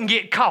he wouldn't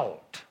get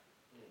caught.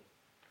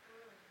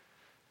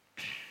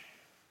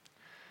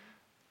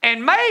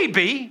 And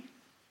maybe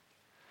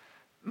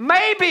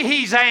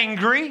he's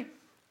angry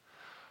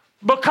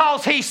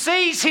because he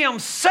sees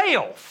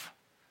himself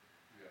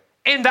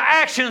in the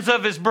actions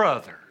of his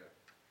brother.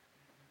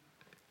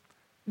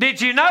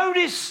 Did you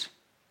notice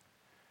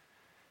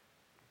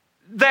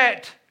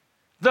that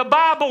the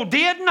Bible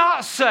did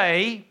not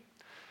say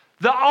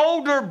the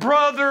older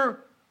brother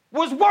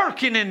was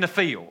working in the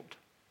field?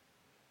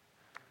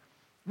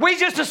 We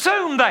just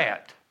assume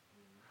that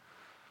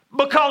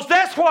because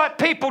that's what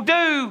people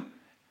do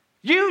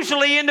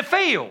usually in the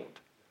field.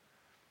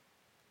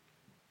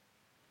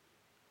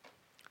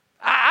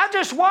 I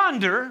just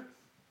wonder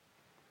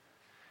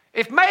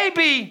if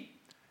maybe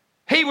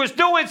he was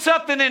doing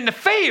something in the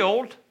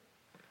field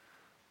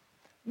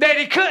that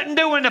he couldn't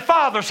do in the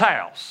Father's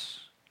house.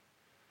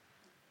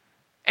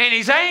 And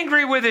he's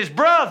angry with his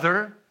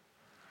brother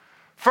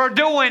for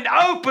doing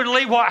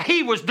openly what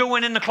he was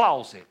doing in the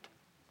closet.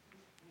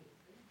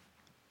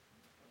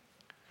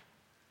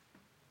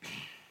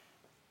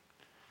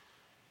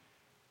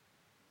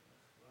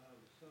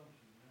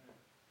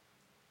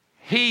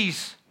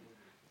 He's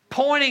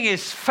pointing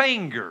his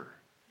finger.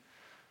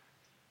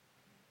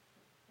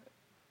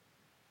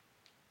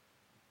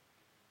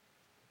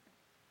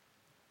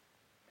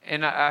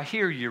 And I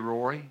hear you,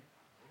 Rory,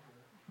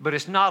 but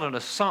it's not an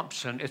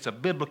assumption, it's a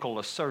biblical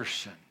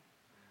assertion.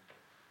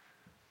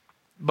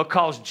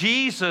 Because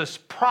Jesus'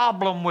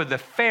 problem with the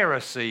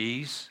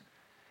Pharisees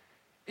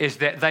is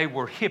that they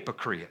were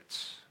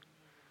hypocrites,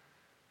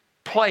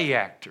 play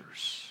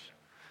actors.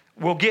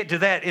 We'll get to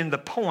that in the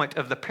point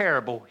of the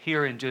parable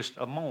here in just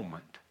a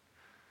moment.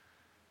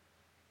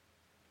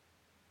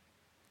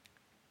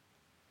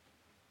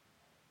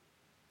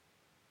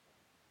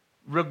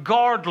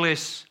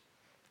 Regardless,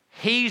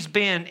 he's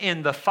been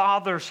in the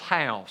Father's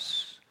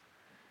house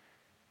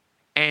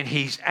and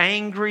he's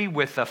angry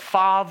with the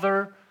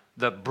father,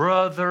 the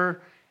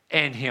brother,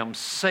 and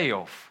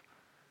himself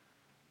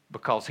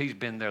because he's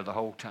been there the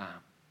whole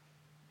time.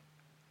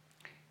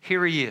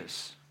 Here he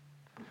is.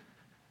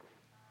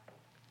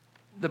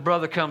 The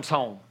brother comes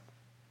home.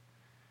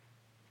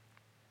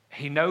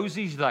 He knows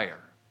he's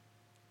there.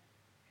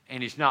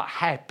 And he's not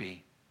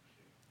happy.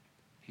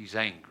 He's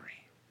angry.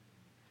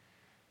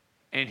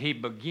 And he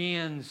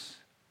begins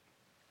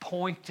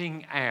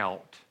pointing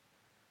out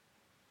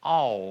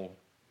all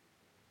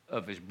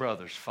of his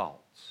brother's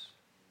faults.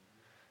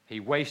 He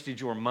wasted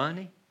your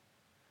money.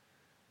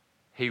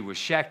 He was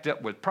shacked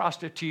up with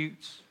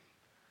prostitutes.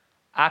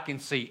 I can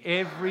see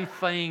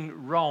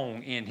everything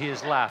wrong in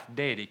his life.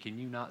 Daddy, can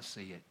you not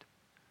see it?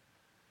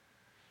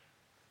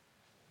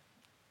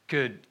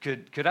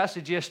 Could I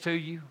suggest to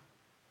you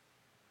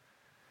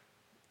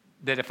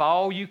that if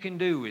all you can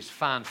do is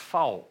find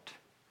fault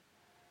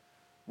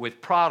with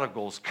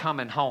prodigals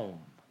coming home.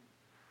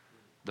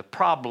 The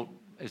problem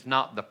is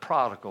not the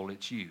prodigal,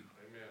 it's you.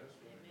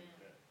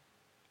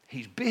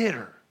 He's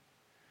bitter.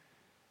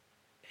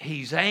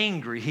 He's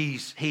angry.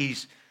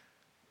 He's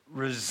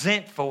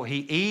resentful. He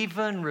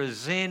even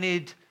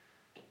resented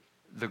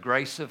the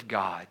grace of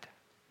God.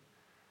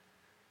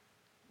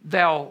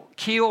 Thou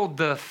killed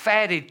the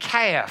fatted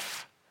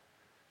calf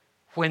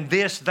when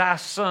this thy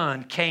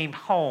son came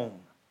home,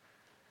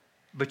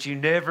 but you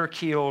never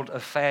killed a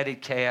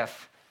fatted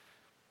calf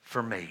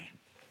for me.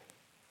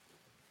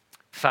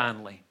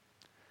 Finally,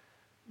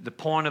 the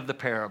point of the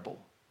parable.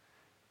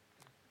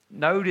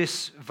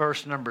 Notice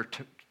verse number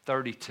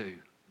 32.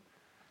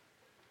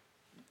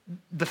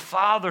 The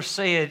father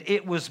said,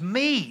 it was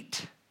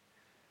meet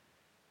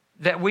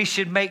that we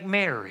should make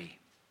merry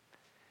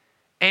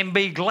and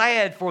be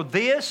glad, for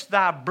this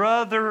thy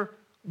brother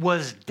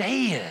was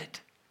dead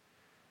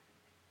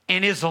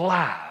and is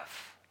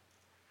alive.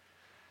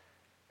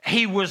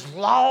 He was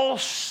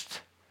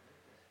lost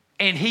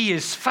and he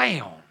is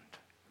found.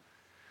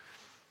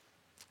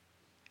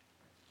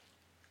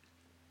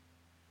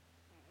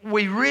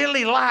 We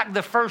really like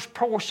the first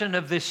portion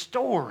of this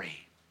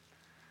story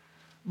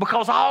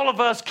because all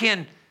of us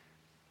can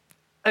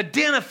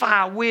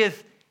identify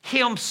with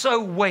him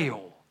so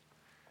well.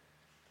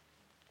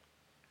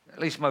 At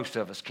least most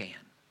of us can.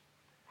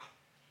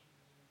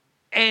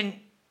 And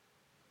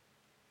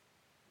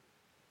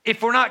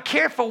if we're not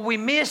careful, we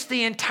miss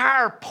the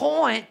entire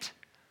point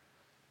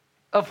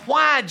of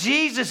why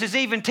Jesus is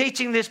even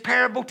teaching this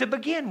parable to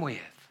begin with.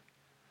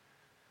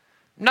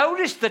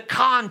 Notice the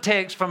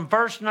context from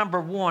verse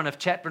number 1 of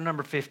chapter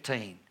number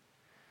 15.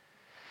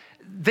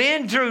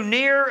 Then drew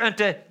near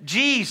unto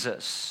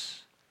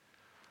Jesus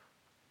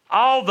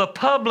all the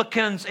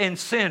publicans and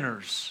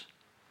sinners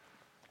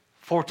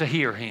for to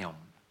hear him.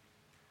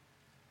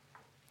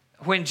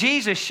 When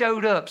Jesus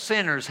showed up,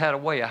 sinners had a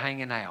way of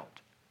hanging out.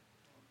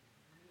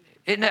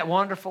 Isn't that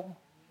wonderful?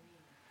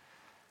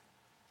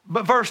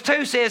 But verse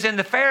 2 says, and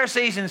the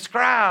Pharisees and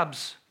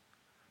scribes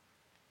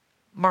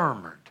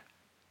murmured.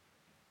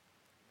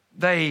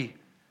 They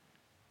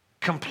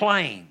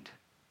complained,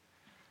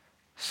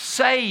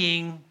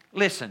 saying,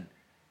 listen,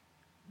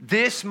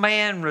 this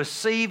man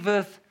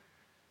receiveth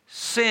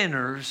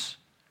sinners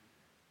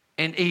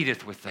and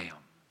eateth with them.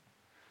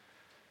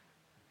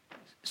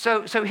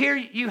 So here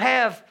you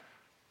have,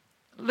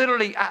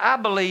 literally, I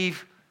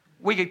believe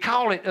we could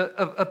call it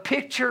a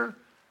picture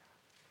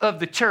of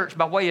the church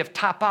by way of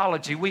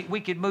typology.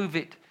 We could move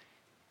it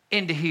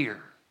into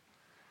here.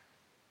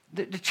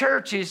 The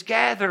church is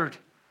gathered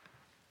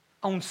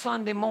on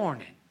Sunday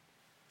morning.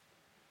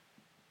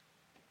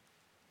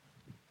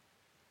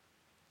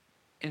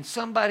 And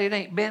somebody that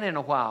ain't been in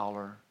a while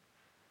or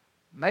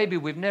maybe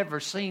we've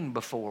never seen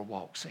before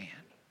walks in.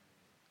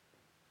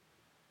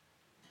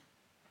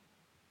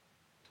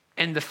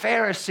 And the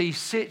Pharisee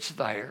sits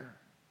there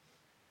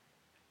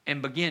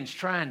and begins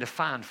trying to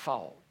find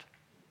fault.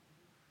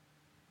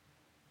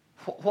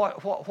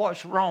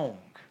 What's wrong?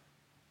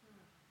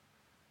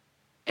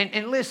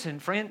 And listen,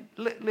 friend,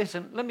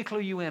 listen, let me clue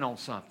you in on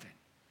something.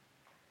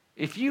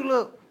 If you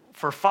look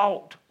for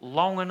fault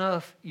long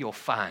enough, you'll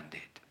find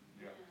it.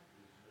 Yeah.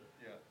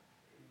 Yeah.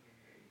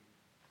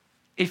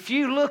 If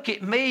you look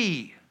at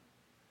me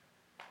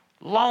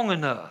long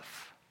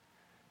enough,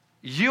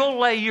 you'll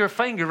lay your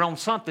finger on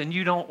something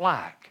you don't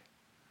like.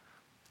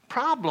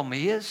 Problem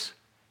is,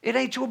 it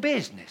ain't your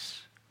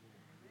business.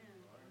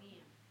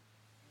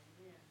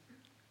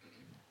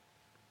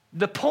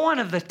 The point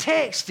of the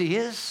text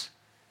is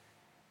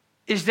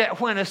that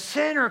when a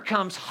sinner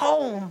comes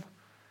home,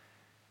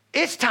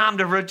 it's time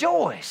to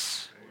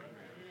rejoice.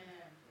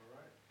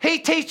 He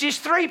teaches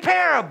 3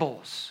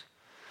 parables.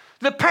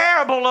 The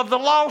parable of the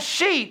lost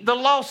sheep, the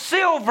lost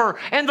silver,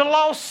 and the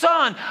lost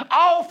son.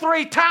 All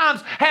 3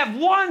 times have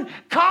one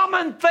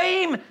common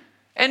theme,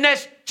 and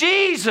that's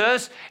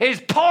Jesus is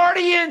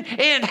partying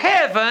in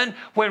heaven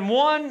when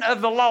one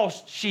of the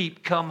lost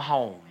sheep come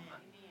home.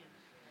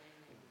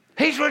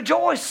 He's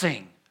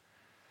rejoicing.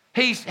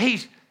 He's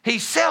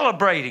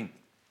celebrating.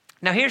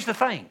 Now here's the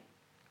thing.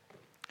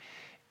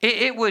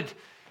 It would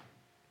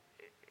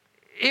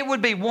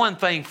be one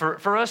thing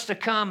for us to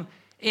come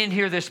in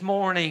here this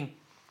morning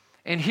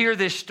and hear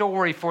this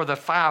story for the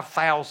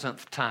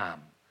 5,000th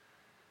time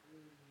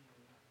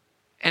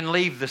and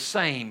leave the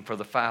same for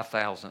the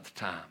 5,000th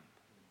time.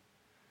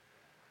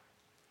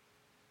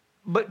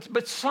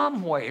 But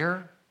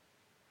somewhere,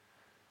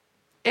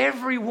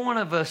 every one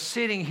of us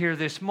sitting here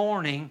this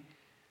morning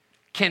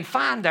can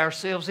find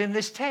ourselves in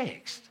this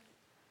text.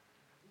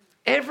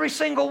 Every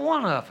single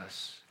one of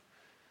us.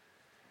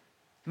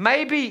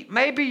 Maybe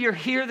you're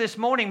here this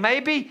morning.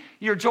 Maybe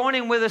you're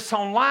joining with us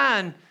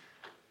online.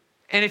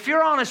 And if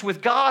you're honest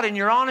with God and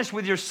you're honest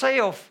with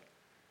yourself,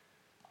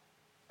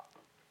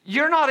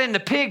 you're not in the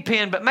pig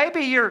pen, but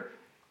maybe you're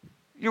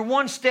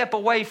one step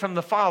away from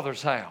the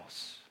Father's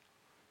house.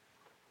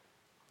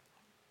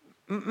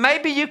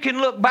 Maybe you can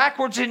look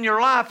backwards in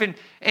your life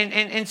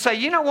and say,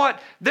 you know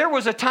what? There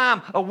was a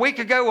time a week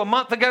ago, a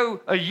month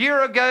ago, a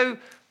year ago,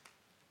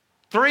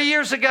 3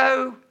 years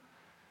ago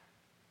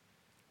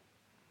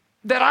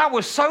that I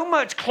was so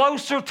much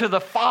closer to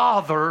the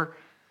Father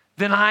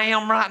than I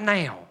am right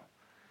now.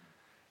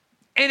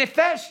 And if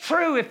that's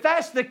true, if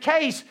that's the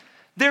case,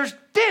 there's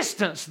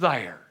distance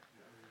there.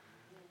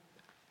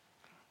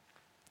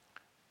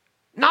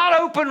 Not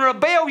open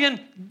rebellion,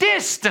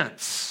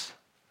 distance.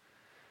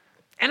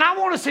 And I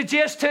want to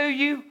suggest to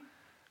you,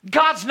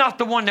 God's not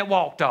the one that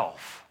walked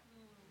off.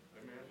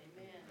 Amen.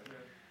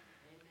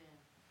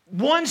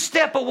 One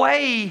step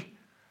away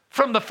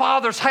from the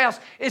Father's house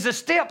is a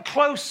step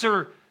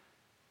closer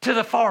to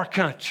the far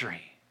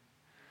country.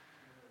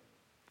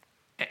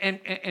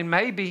 And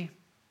maybe,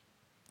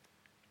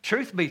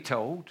 truth be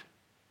told,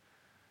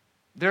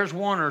 there's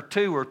 1 or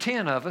 2 or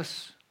 10 of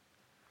us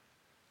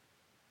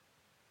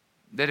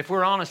that if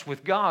we're honest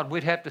with God,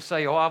 we'd have to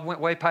say, oh, I went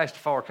way past the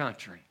far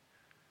country.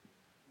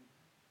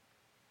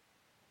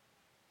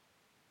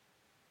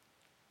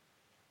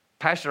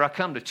 Pastor, I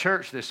come to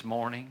church this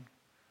morning,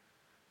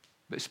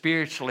 but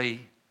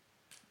spiritually,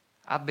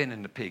 I've been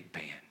in the pig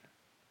pen.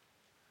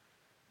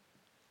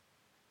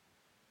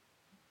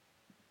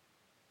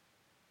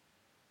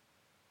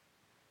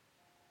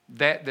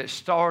 That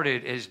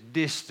started as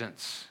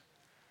distance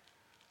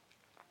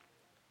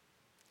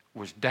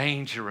was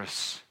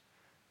dangerous,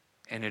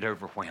 and it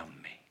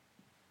overwhelmed me.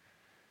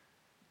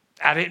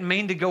 I didn't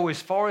mean to go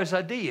as far as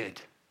I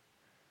did,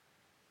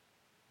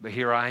 but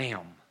here I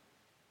am.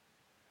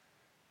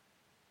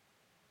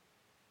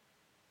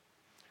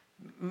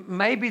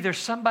 Maybe there's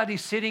somebody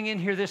sitting in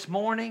here this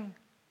morning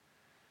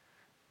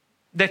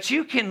that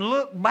you can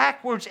look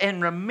backwards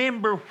and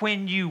remember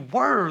when you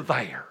were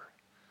there.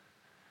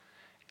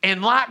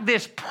 And like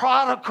this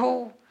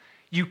prodigal,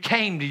 you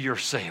came to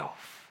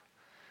yourself.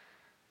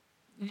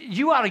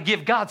 You ought to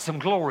give God some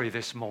glory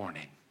this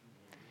morning.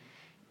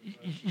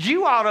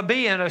 You ought to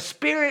be in a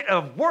spirit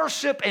of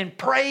worship and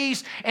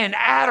praise and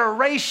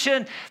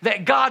adoration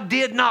that God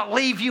did not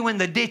leave you in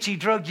the ditch He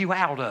drug you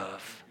out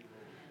of.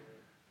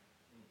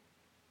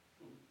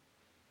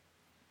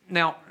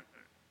 Now,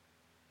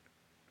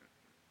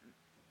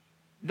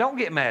 don't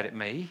get mad at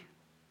me.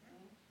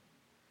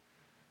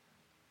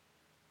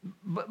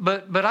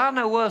 But I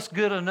know us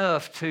good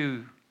enough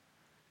to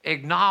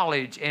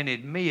acknowledge and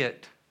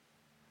admit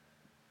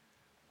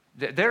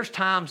that there's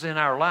times in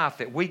our life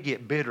that we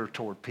get bitter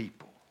toward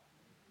people.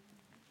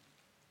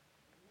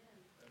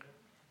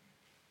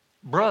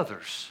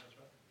 Brothers,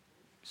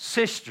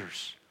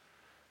 sisters,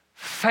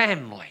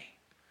 family.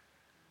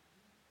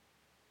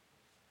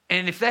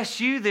 And if that's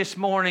you this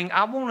morning,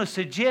 I want to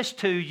suggest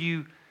to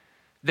you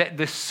that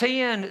the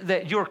sin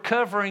that you're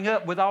covering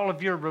up with all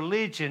of your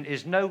religion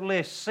is no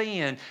less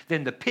sin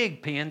than the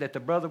pig pen that the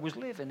brother was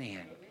living in.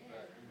 Amen.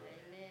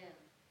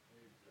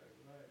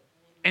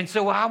 And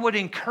so I would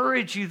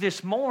encourage you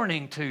this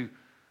morning to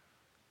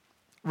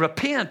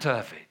repent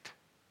of it.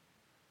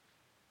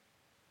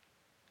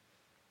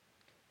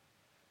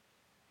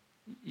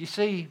 You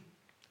see,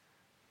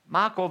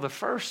 Michael, the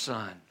first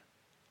son,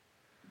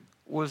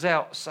 was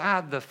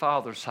outside the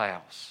Father's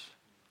house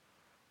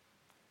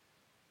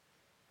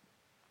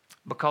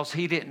because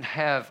he didn't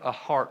have a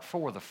heart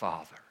for the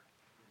Father.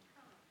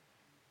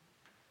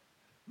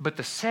 But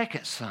the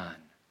second son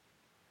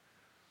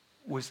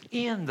was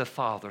in the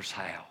Father's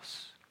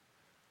house,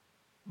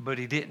 but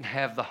he didn't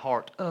have the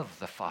heart of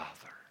the Father.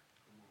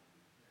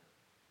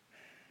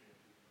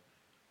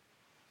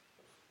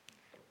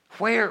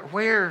 Where,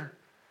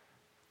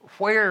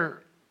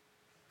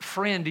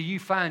 friend, do you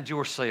find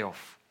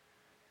yourself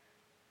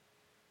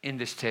in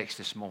this text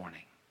this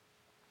morning?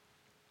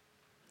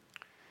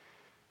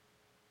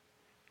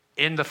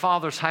 In the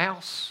Father's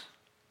house?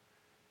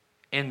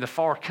 In the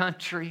far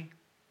country?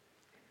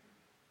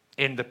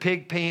 In the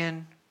pig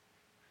pen?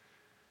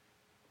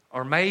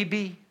 Or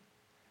maybe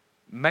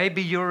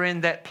you're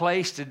in that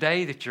place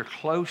today that you're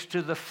close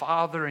to the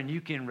Father and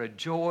you can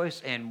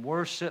rejoice and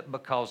worship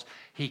because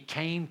He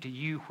came to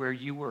you where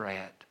you were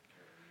at.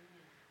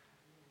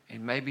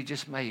 And maybe,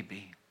 just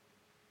maybe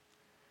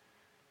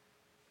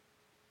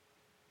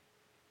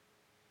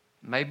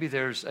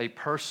there's a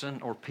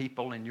person or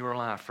people in your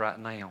life right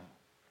now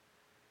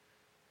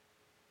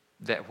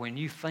that when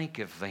you think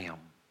of them,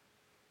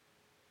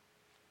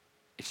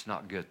 it's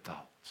not good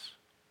thoughts.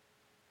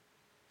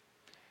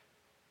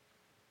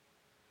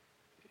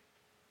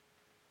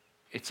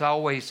 It's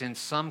always in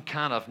some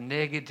kind of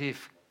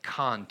negative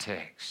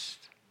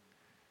context.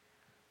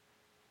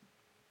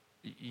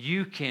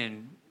 You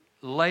can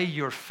lay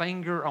your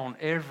finger on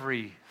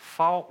every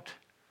fault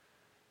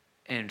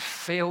and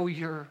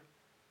failure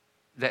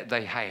that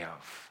they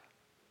have.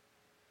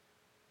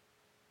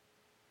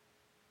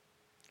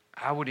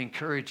 I would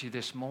encourage you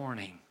this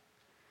morning,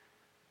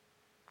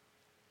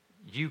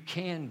 you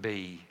can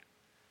be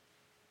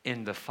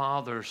in the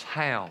Father's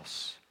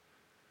house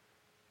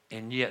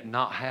and yet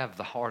not have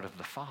the heart of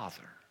the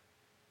Father.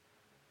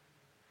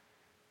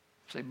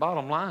 See,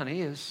 bottom line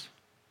is,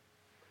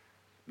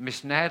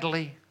 Miss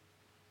Natalie,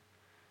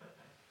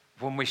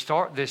 when we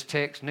start this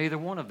text, neither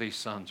one of these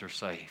sons are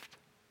saved.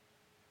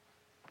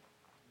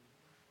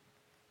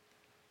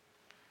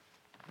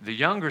 The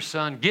younger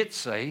son gets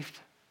saved,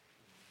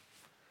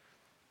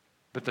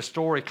 but the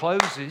story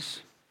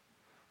closes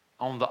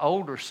on the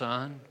older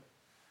son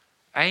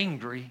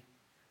angry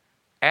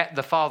at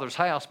the father's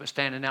house, but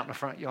standing out in the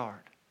front yard.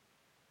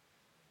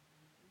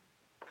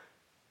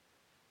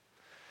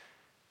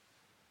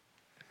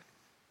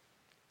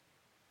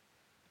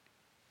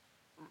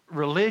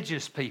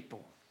 Religious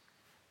people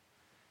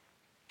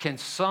can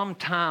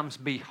sometimes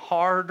be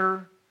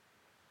harder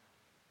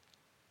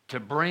to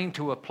bring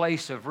to a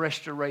place of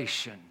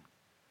restoration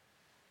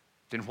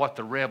than what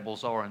the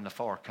rebels are in the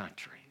far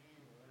country.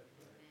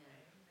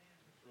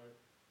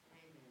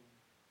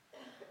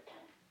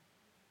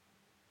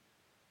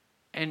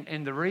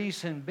 And the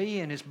reason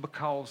being is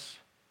because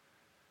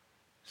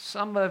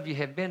some of you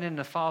have been in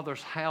the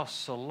Father's house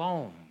so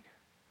long.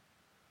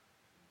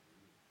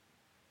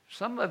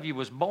 Some of you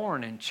was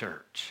born in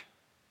church.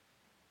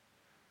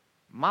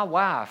 My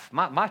wife,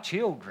 my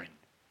children,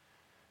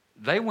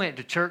 they went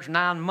to church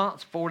 9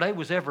 months before they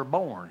was ever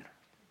born.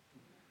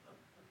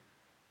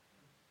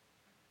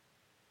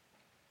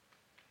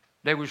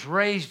 They was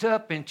raised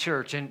up in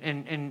church,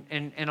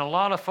 and a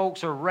lot of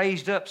folks are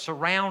raised up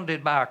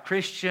surrounded by a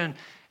Christian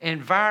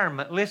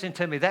environment. Listen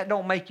to me, that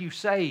don't make you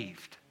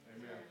saved.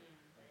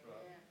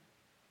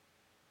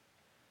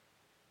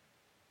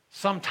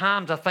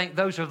 Sometimes I think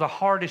those are the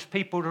hardest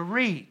people to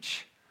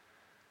reach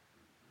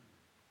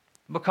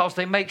because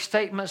they make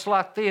statements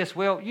like this.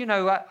 Well, you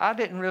know,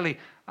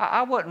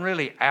 I wasn't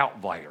really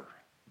out there.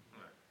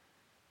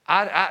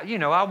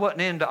 I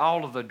wasn't into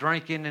all of the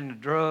drinking and the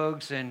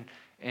drugs and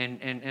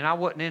I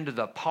wasn't into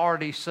the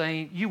party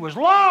scene. You was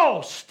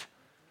lost.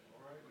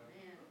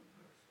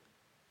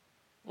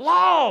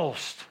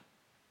 Lost.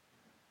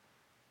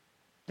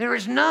 There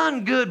is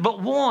none good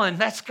but one.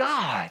 That's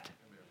God.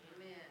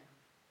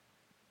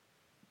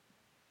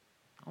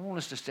 I want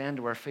us to stand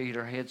to our feet.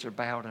 Our heads are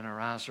bowed and our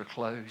eyes are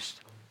closed.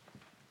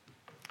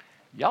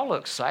 Y'all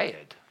look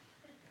sad.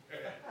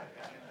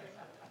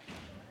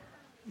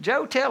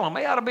 Joe, tell them,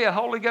 there ought to be a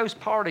Holy Ghost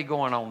party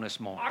going on this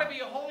morning. Ought to be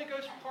a Holy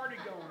Ghost party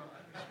going on.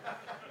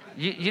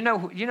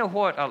 You know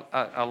what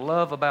I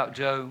love about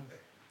Joe?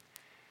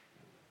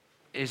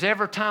 Is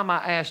every time I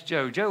ask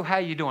Joe, how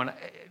you doing?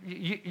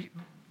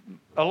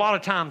 A lot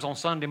of times on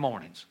Sunday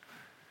mornings.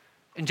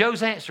 And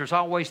Joe's answer is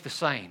always the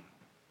same.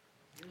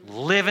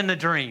 Living the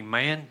dream,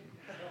 man.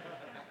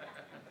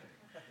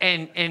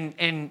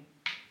 And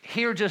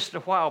here just a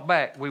while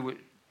back, we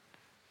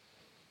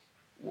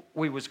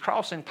was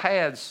crossing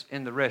paths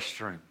in the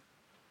restroom.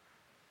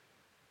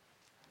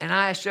 And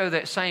I asked Joe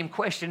that same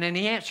question, and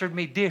he answered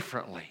me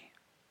differently.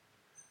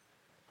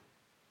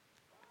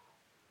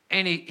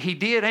 And he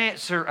did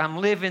answer, I'm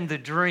living the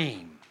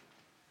dream.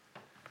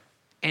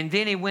 And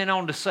then he went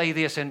on to say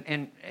this,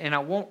 and I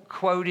won't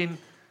quote him,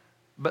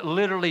 but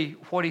literally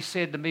what he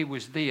said to me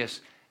was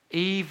this: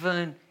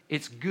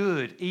 it's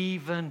good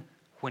even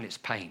when it's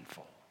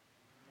painful.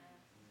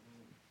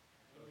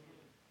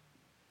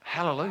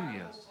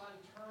 Hallelujah. The son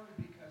turned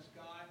because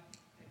God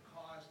had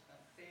caused a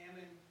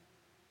famine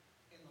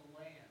in the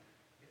land.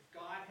 If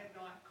God had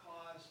not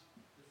caused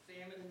the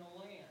famine in the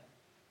land,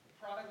 the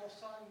prodigal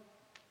son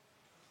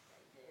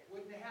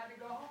wouldn't have had to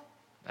go home.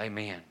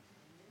 Amen.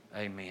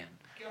 Amen.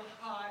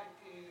 God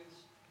is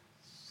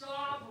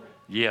sovereign.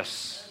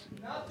 Yes.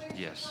 Nothing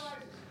Yes.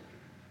 surprises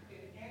him in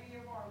any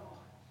of our lives.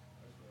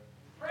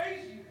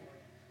 Praise you, Lord.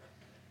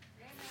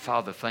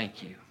 Father,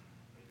 thank you.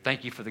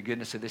 Thank you for the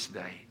goodness of this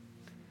day.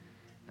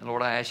 And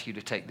Lord, I ask you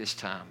to take this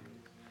time,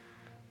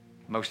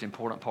 most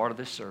important part of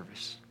this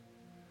service,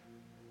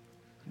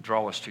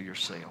 draw us to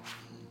yourself.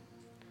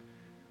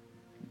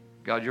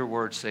 God, your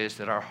word says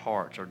that our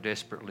hearts are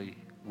desperately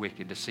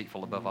wicked,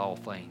 deceitful above all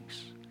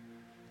things.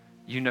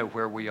 You know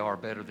where we are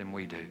better than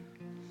we do.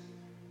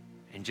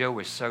 And Joe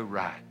is so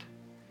right.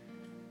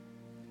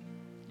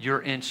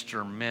 You're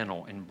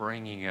instrumental in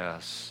bringing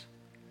us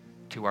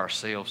to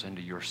ourselves and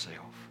to yourself.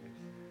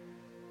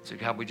 So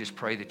God, we just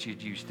pray that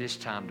you'd use this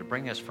time to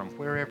bring us from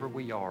wherever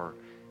we are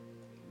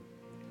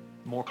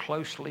more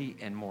closely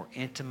and more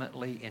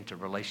intimately into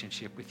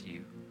relationship with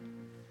you.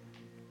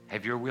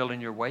 Have your will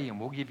and your way, and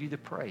we'll give you the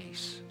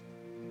praise,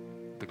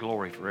 the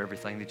glory for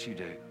everything that you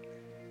do.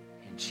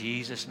 In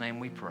Jesus' name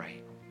we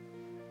pray.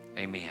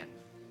 Amen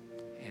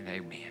and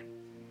amen.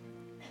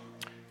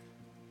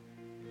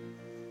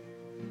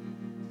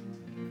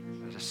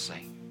 Let us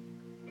sing.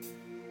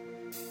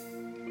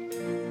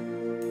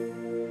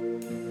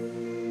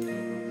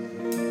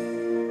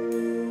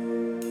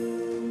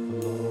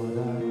 Lord,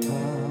 I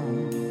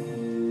come,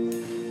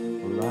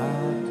 for I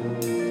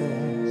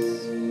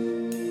confess,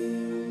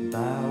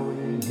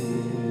 bowing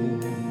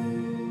here,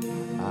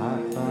 I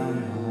find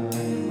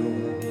my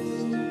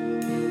rest.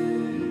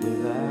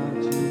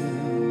 Without you,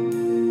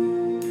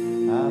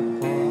 I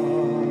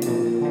fall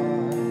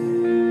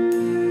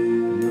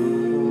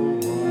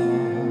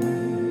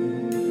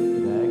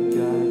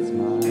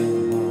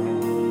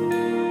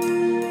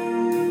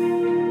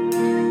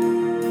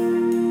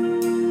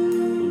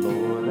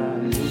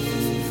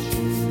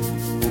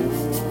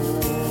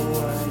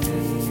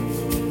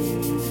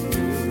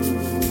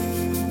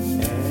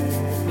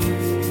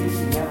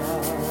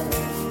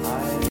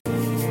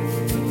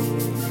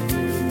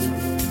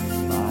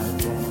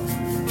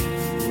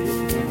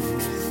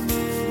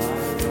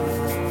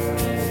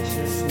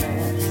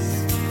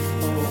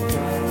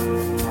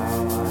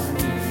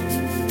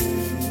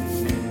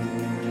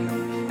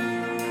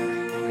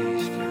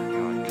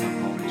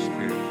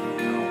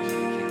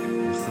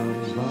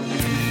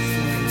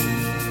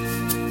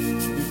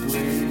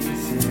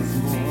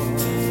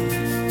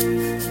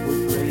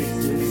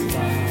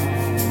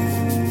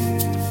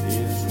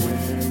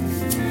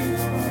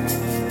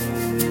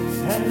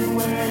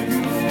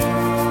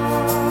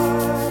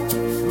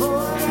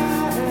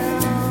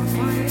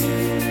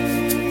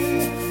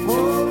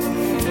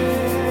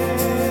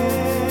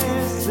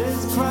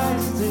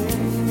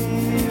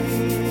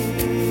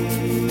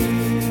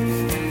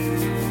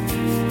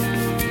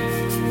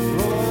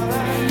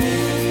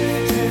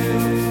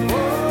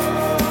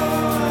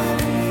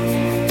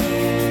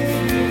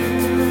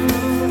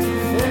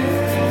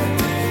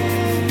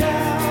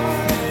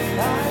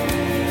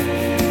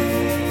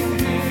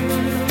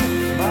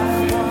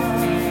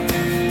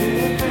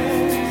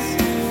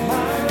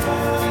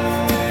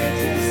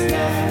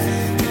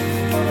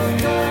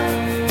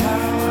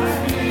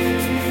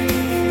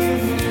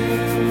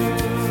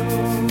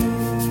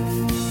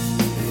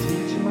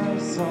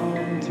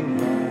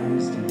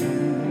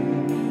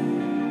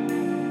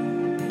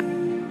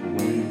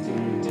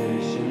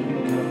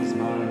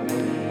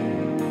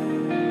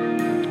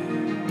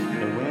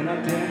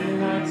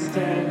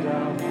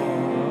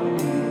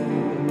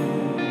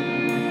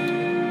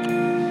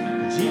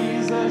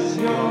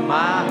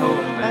my hope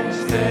and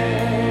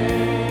stay.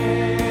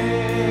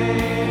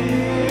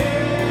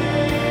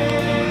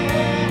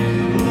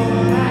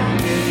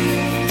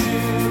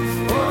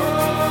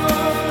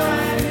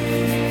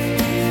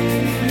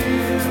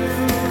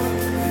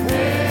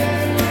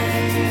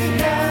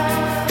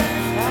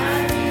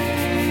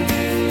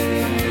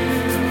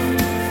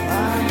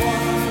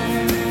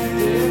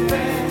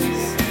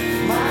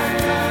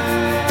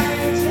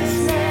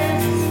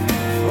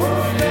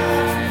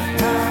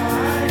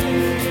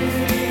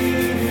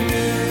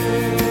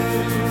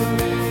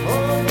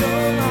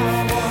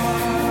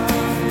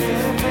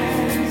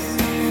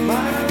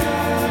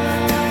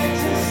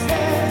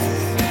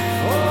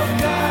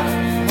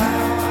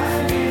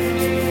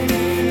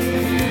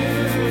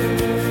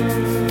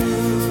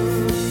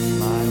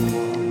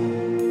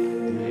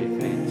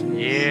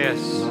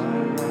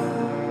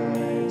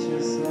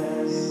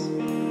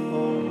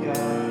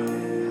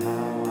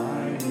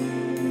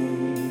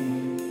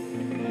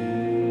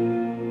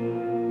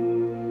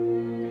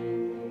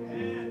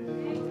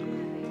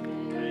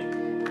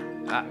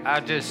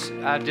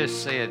 I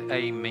just said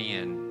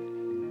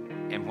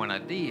amen, and when I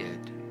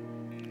did,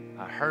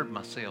 I heard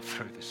myself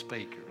through the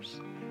speakers.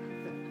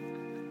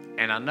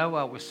 And I know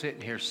I was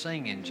sitting here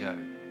singing, Joe.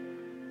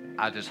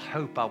 I just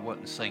hope I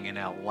wasn't singing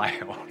out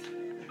loud.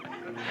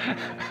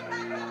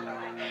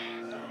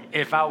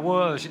 If I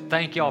was,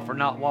 thank y'all for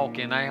not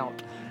walking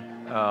out.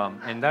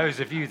 And those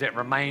of you that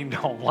remained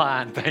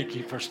online, thank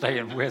you for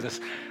staying with us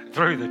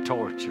through the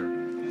torture.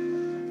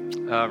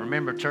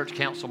 Remember, church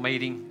council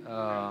meeting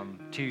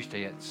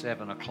Tuesday at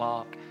 7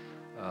 o'clock.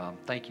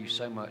 Thank you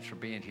so much for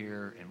being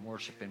here and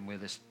worshiping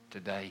with us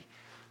today.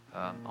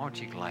 Aren't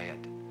you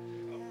glad?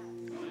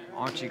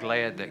 Aren't you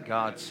glad that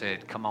God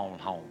said, come on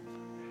home?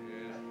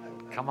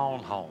 Come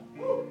on home.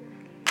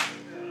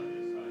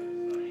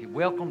 He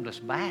welcomed us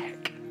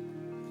back.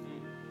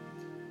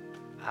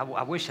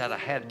 I wish I'd have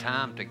had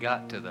time to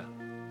got to the,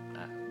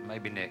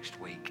 maybe next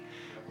week.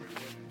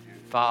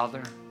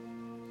 Father,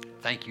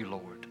 thank you,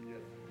 Lord.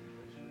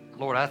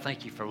 Lord, I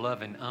thank you for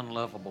loving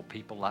unlovable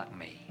people like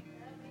me.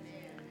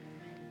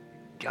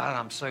 God,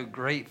 I'm so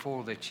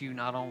grateful that you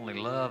not only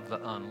love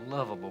the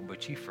unlovable,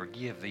 but you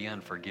forgive the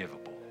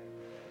unforgivable.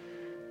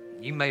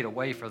 You made a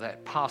way for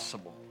that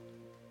possible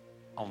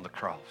on the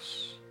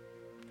cross.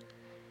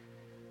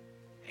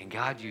 And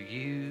God, you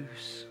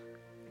use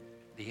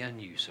the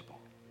unusable.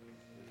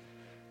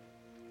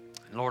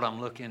 And Lord, I'm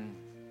looking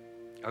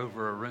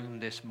over a room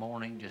this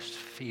morning just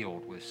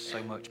filled with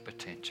so much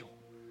potential.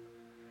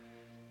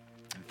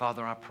 And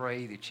Father, I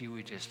pray that you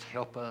would just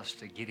help us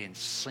to get in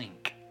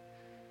sync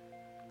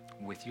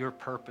with your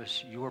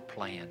purpose, your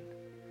plan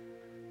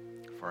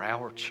for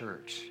our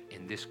church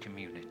in this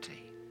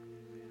community.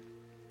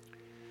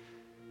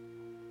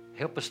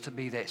 Help us to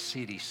be that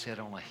city set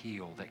on a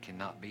hill that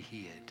cannot be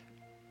hid.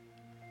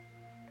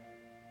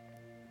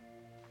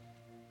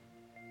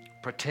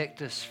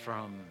 Protect us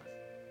from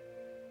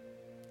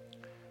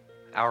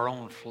our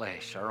own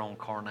flesh, our own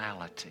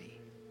carnality.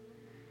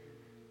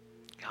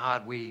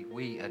 God,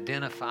 we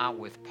identify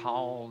with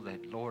Paul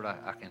that, Lord,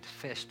 I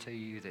confess to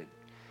you that,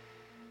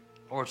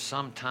 Lord,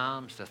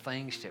 sometimes the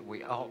things that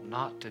we ought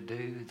not to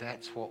do,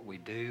 that's what we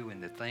do,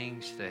 and the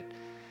things that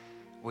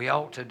we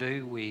ought to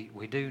do, we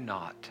do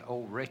not.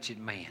 Oh, wretched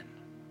man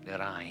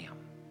that I am.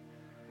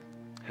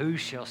 Who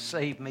shall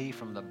save me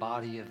from the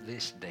body of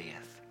this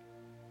death?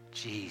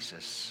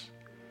 Jesus,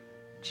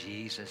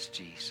 Jesus,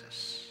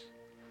 Jesus.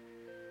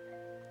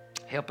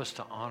 Help us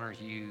to honor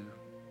you.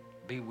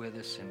 Be with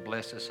us and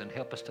bless us, and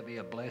help us to be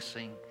a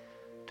blessing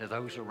to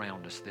those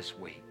around us this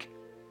week.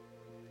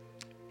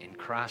 In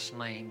Christ's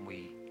name,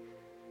 we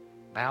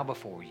bow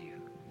before you,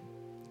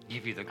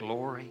 give you the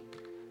glory,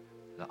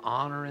 the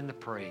honor, and the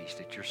praise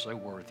that you're so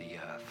worthy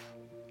of.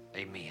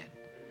 Amen.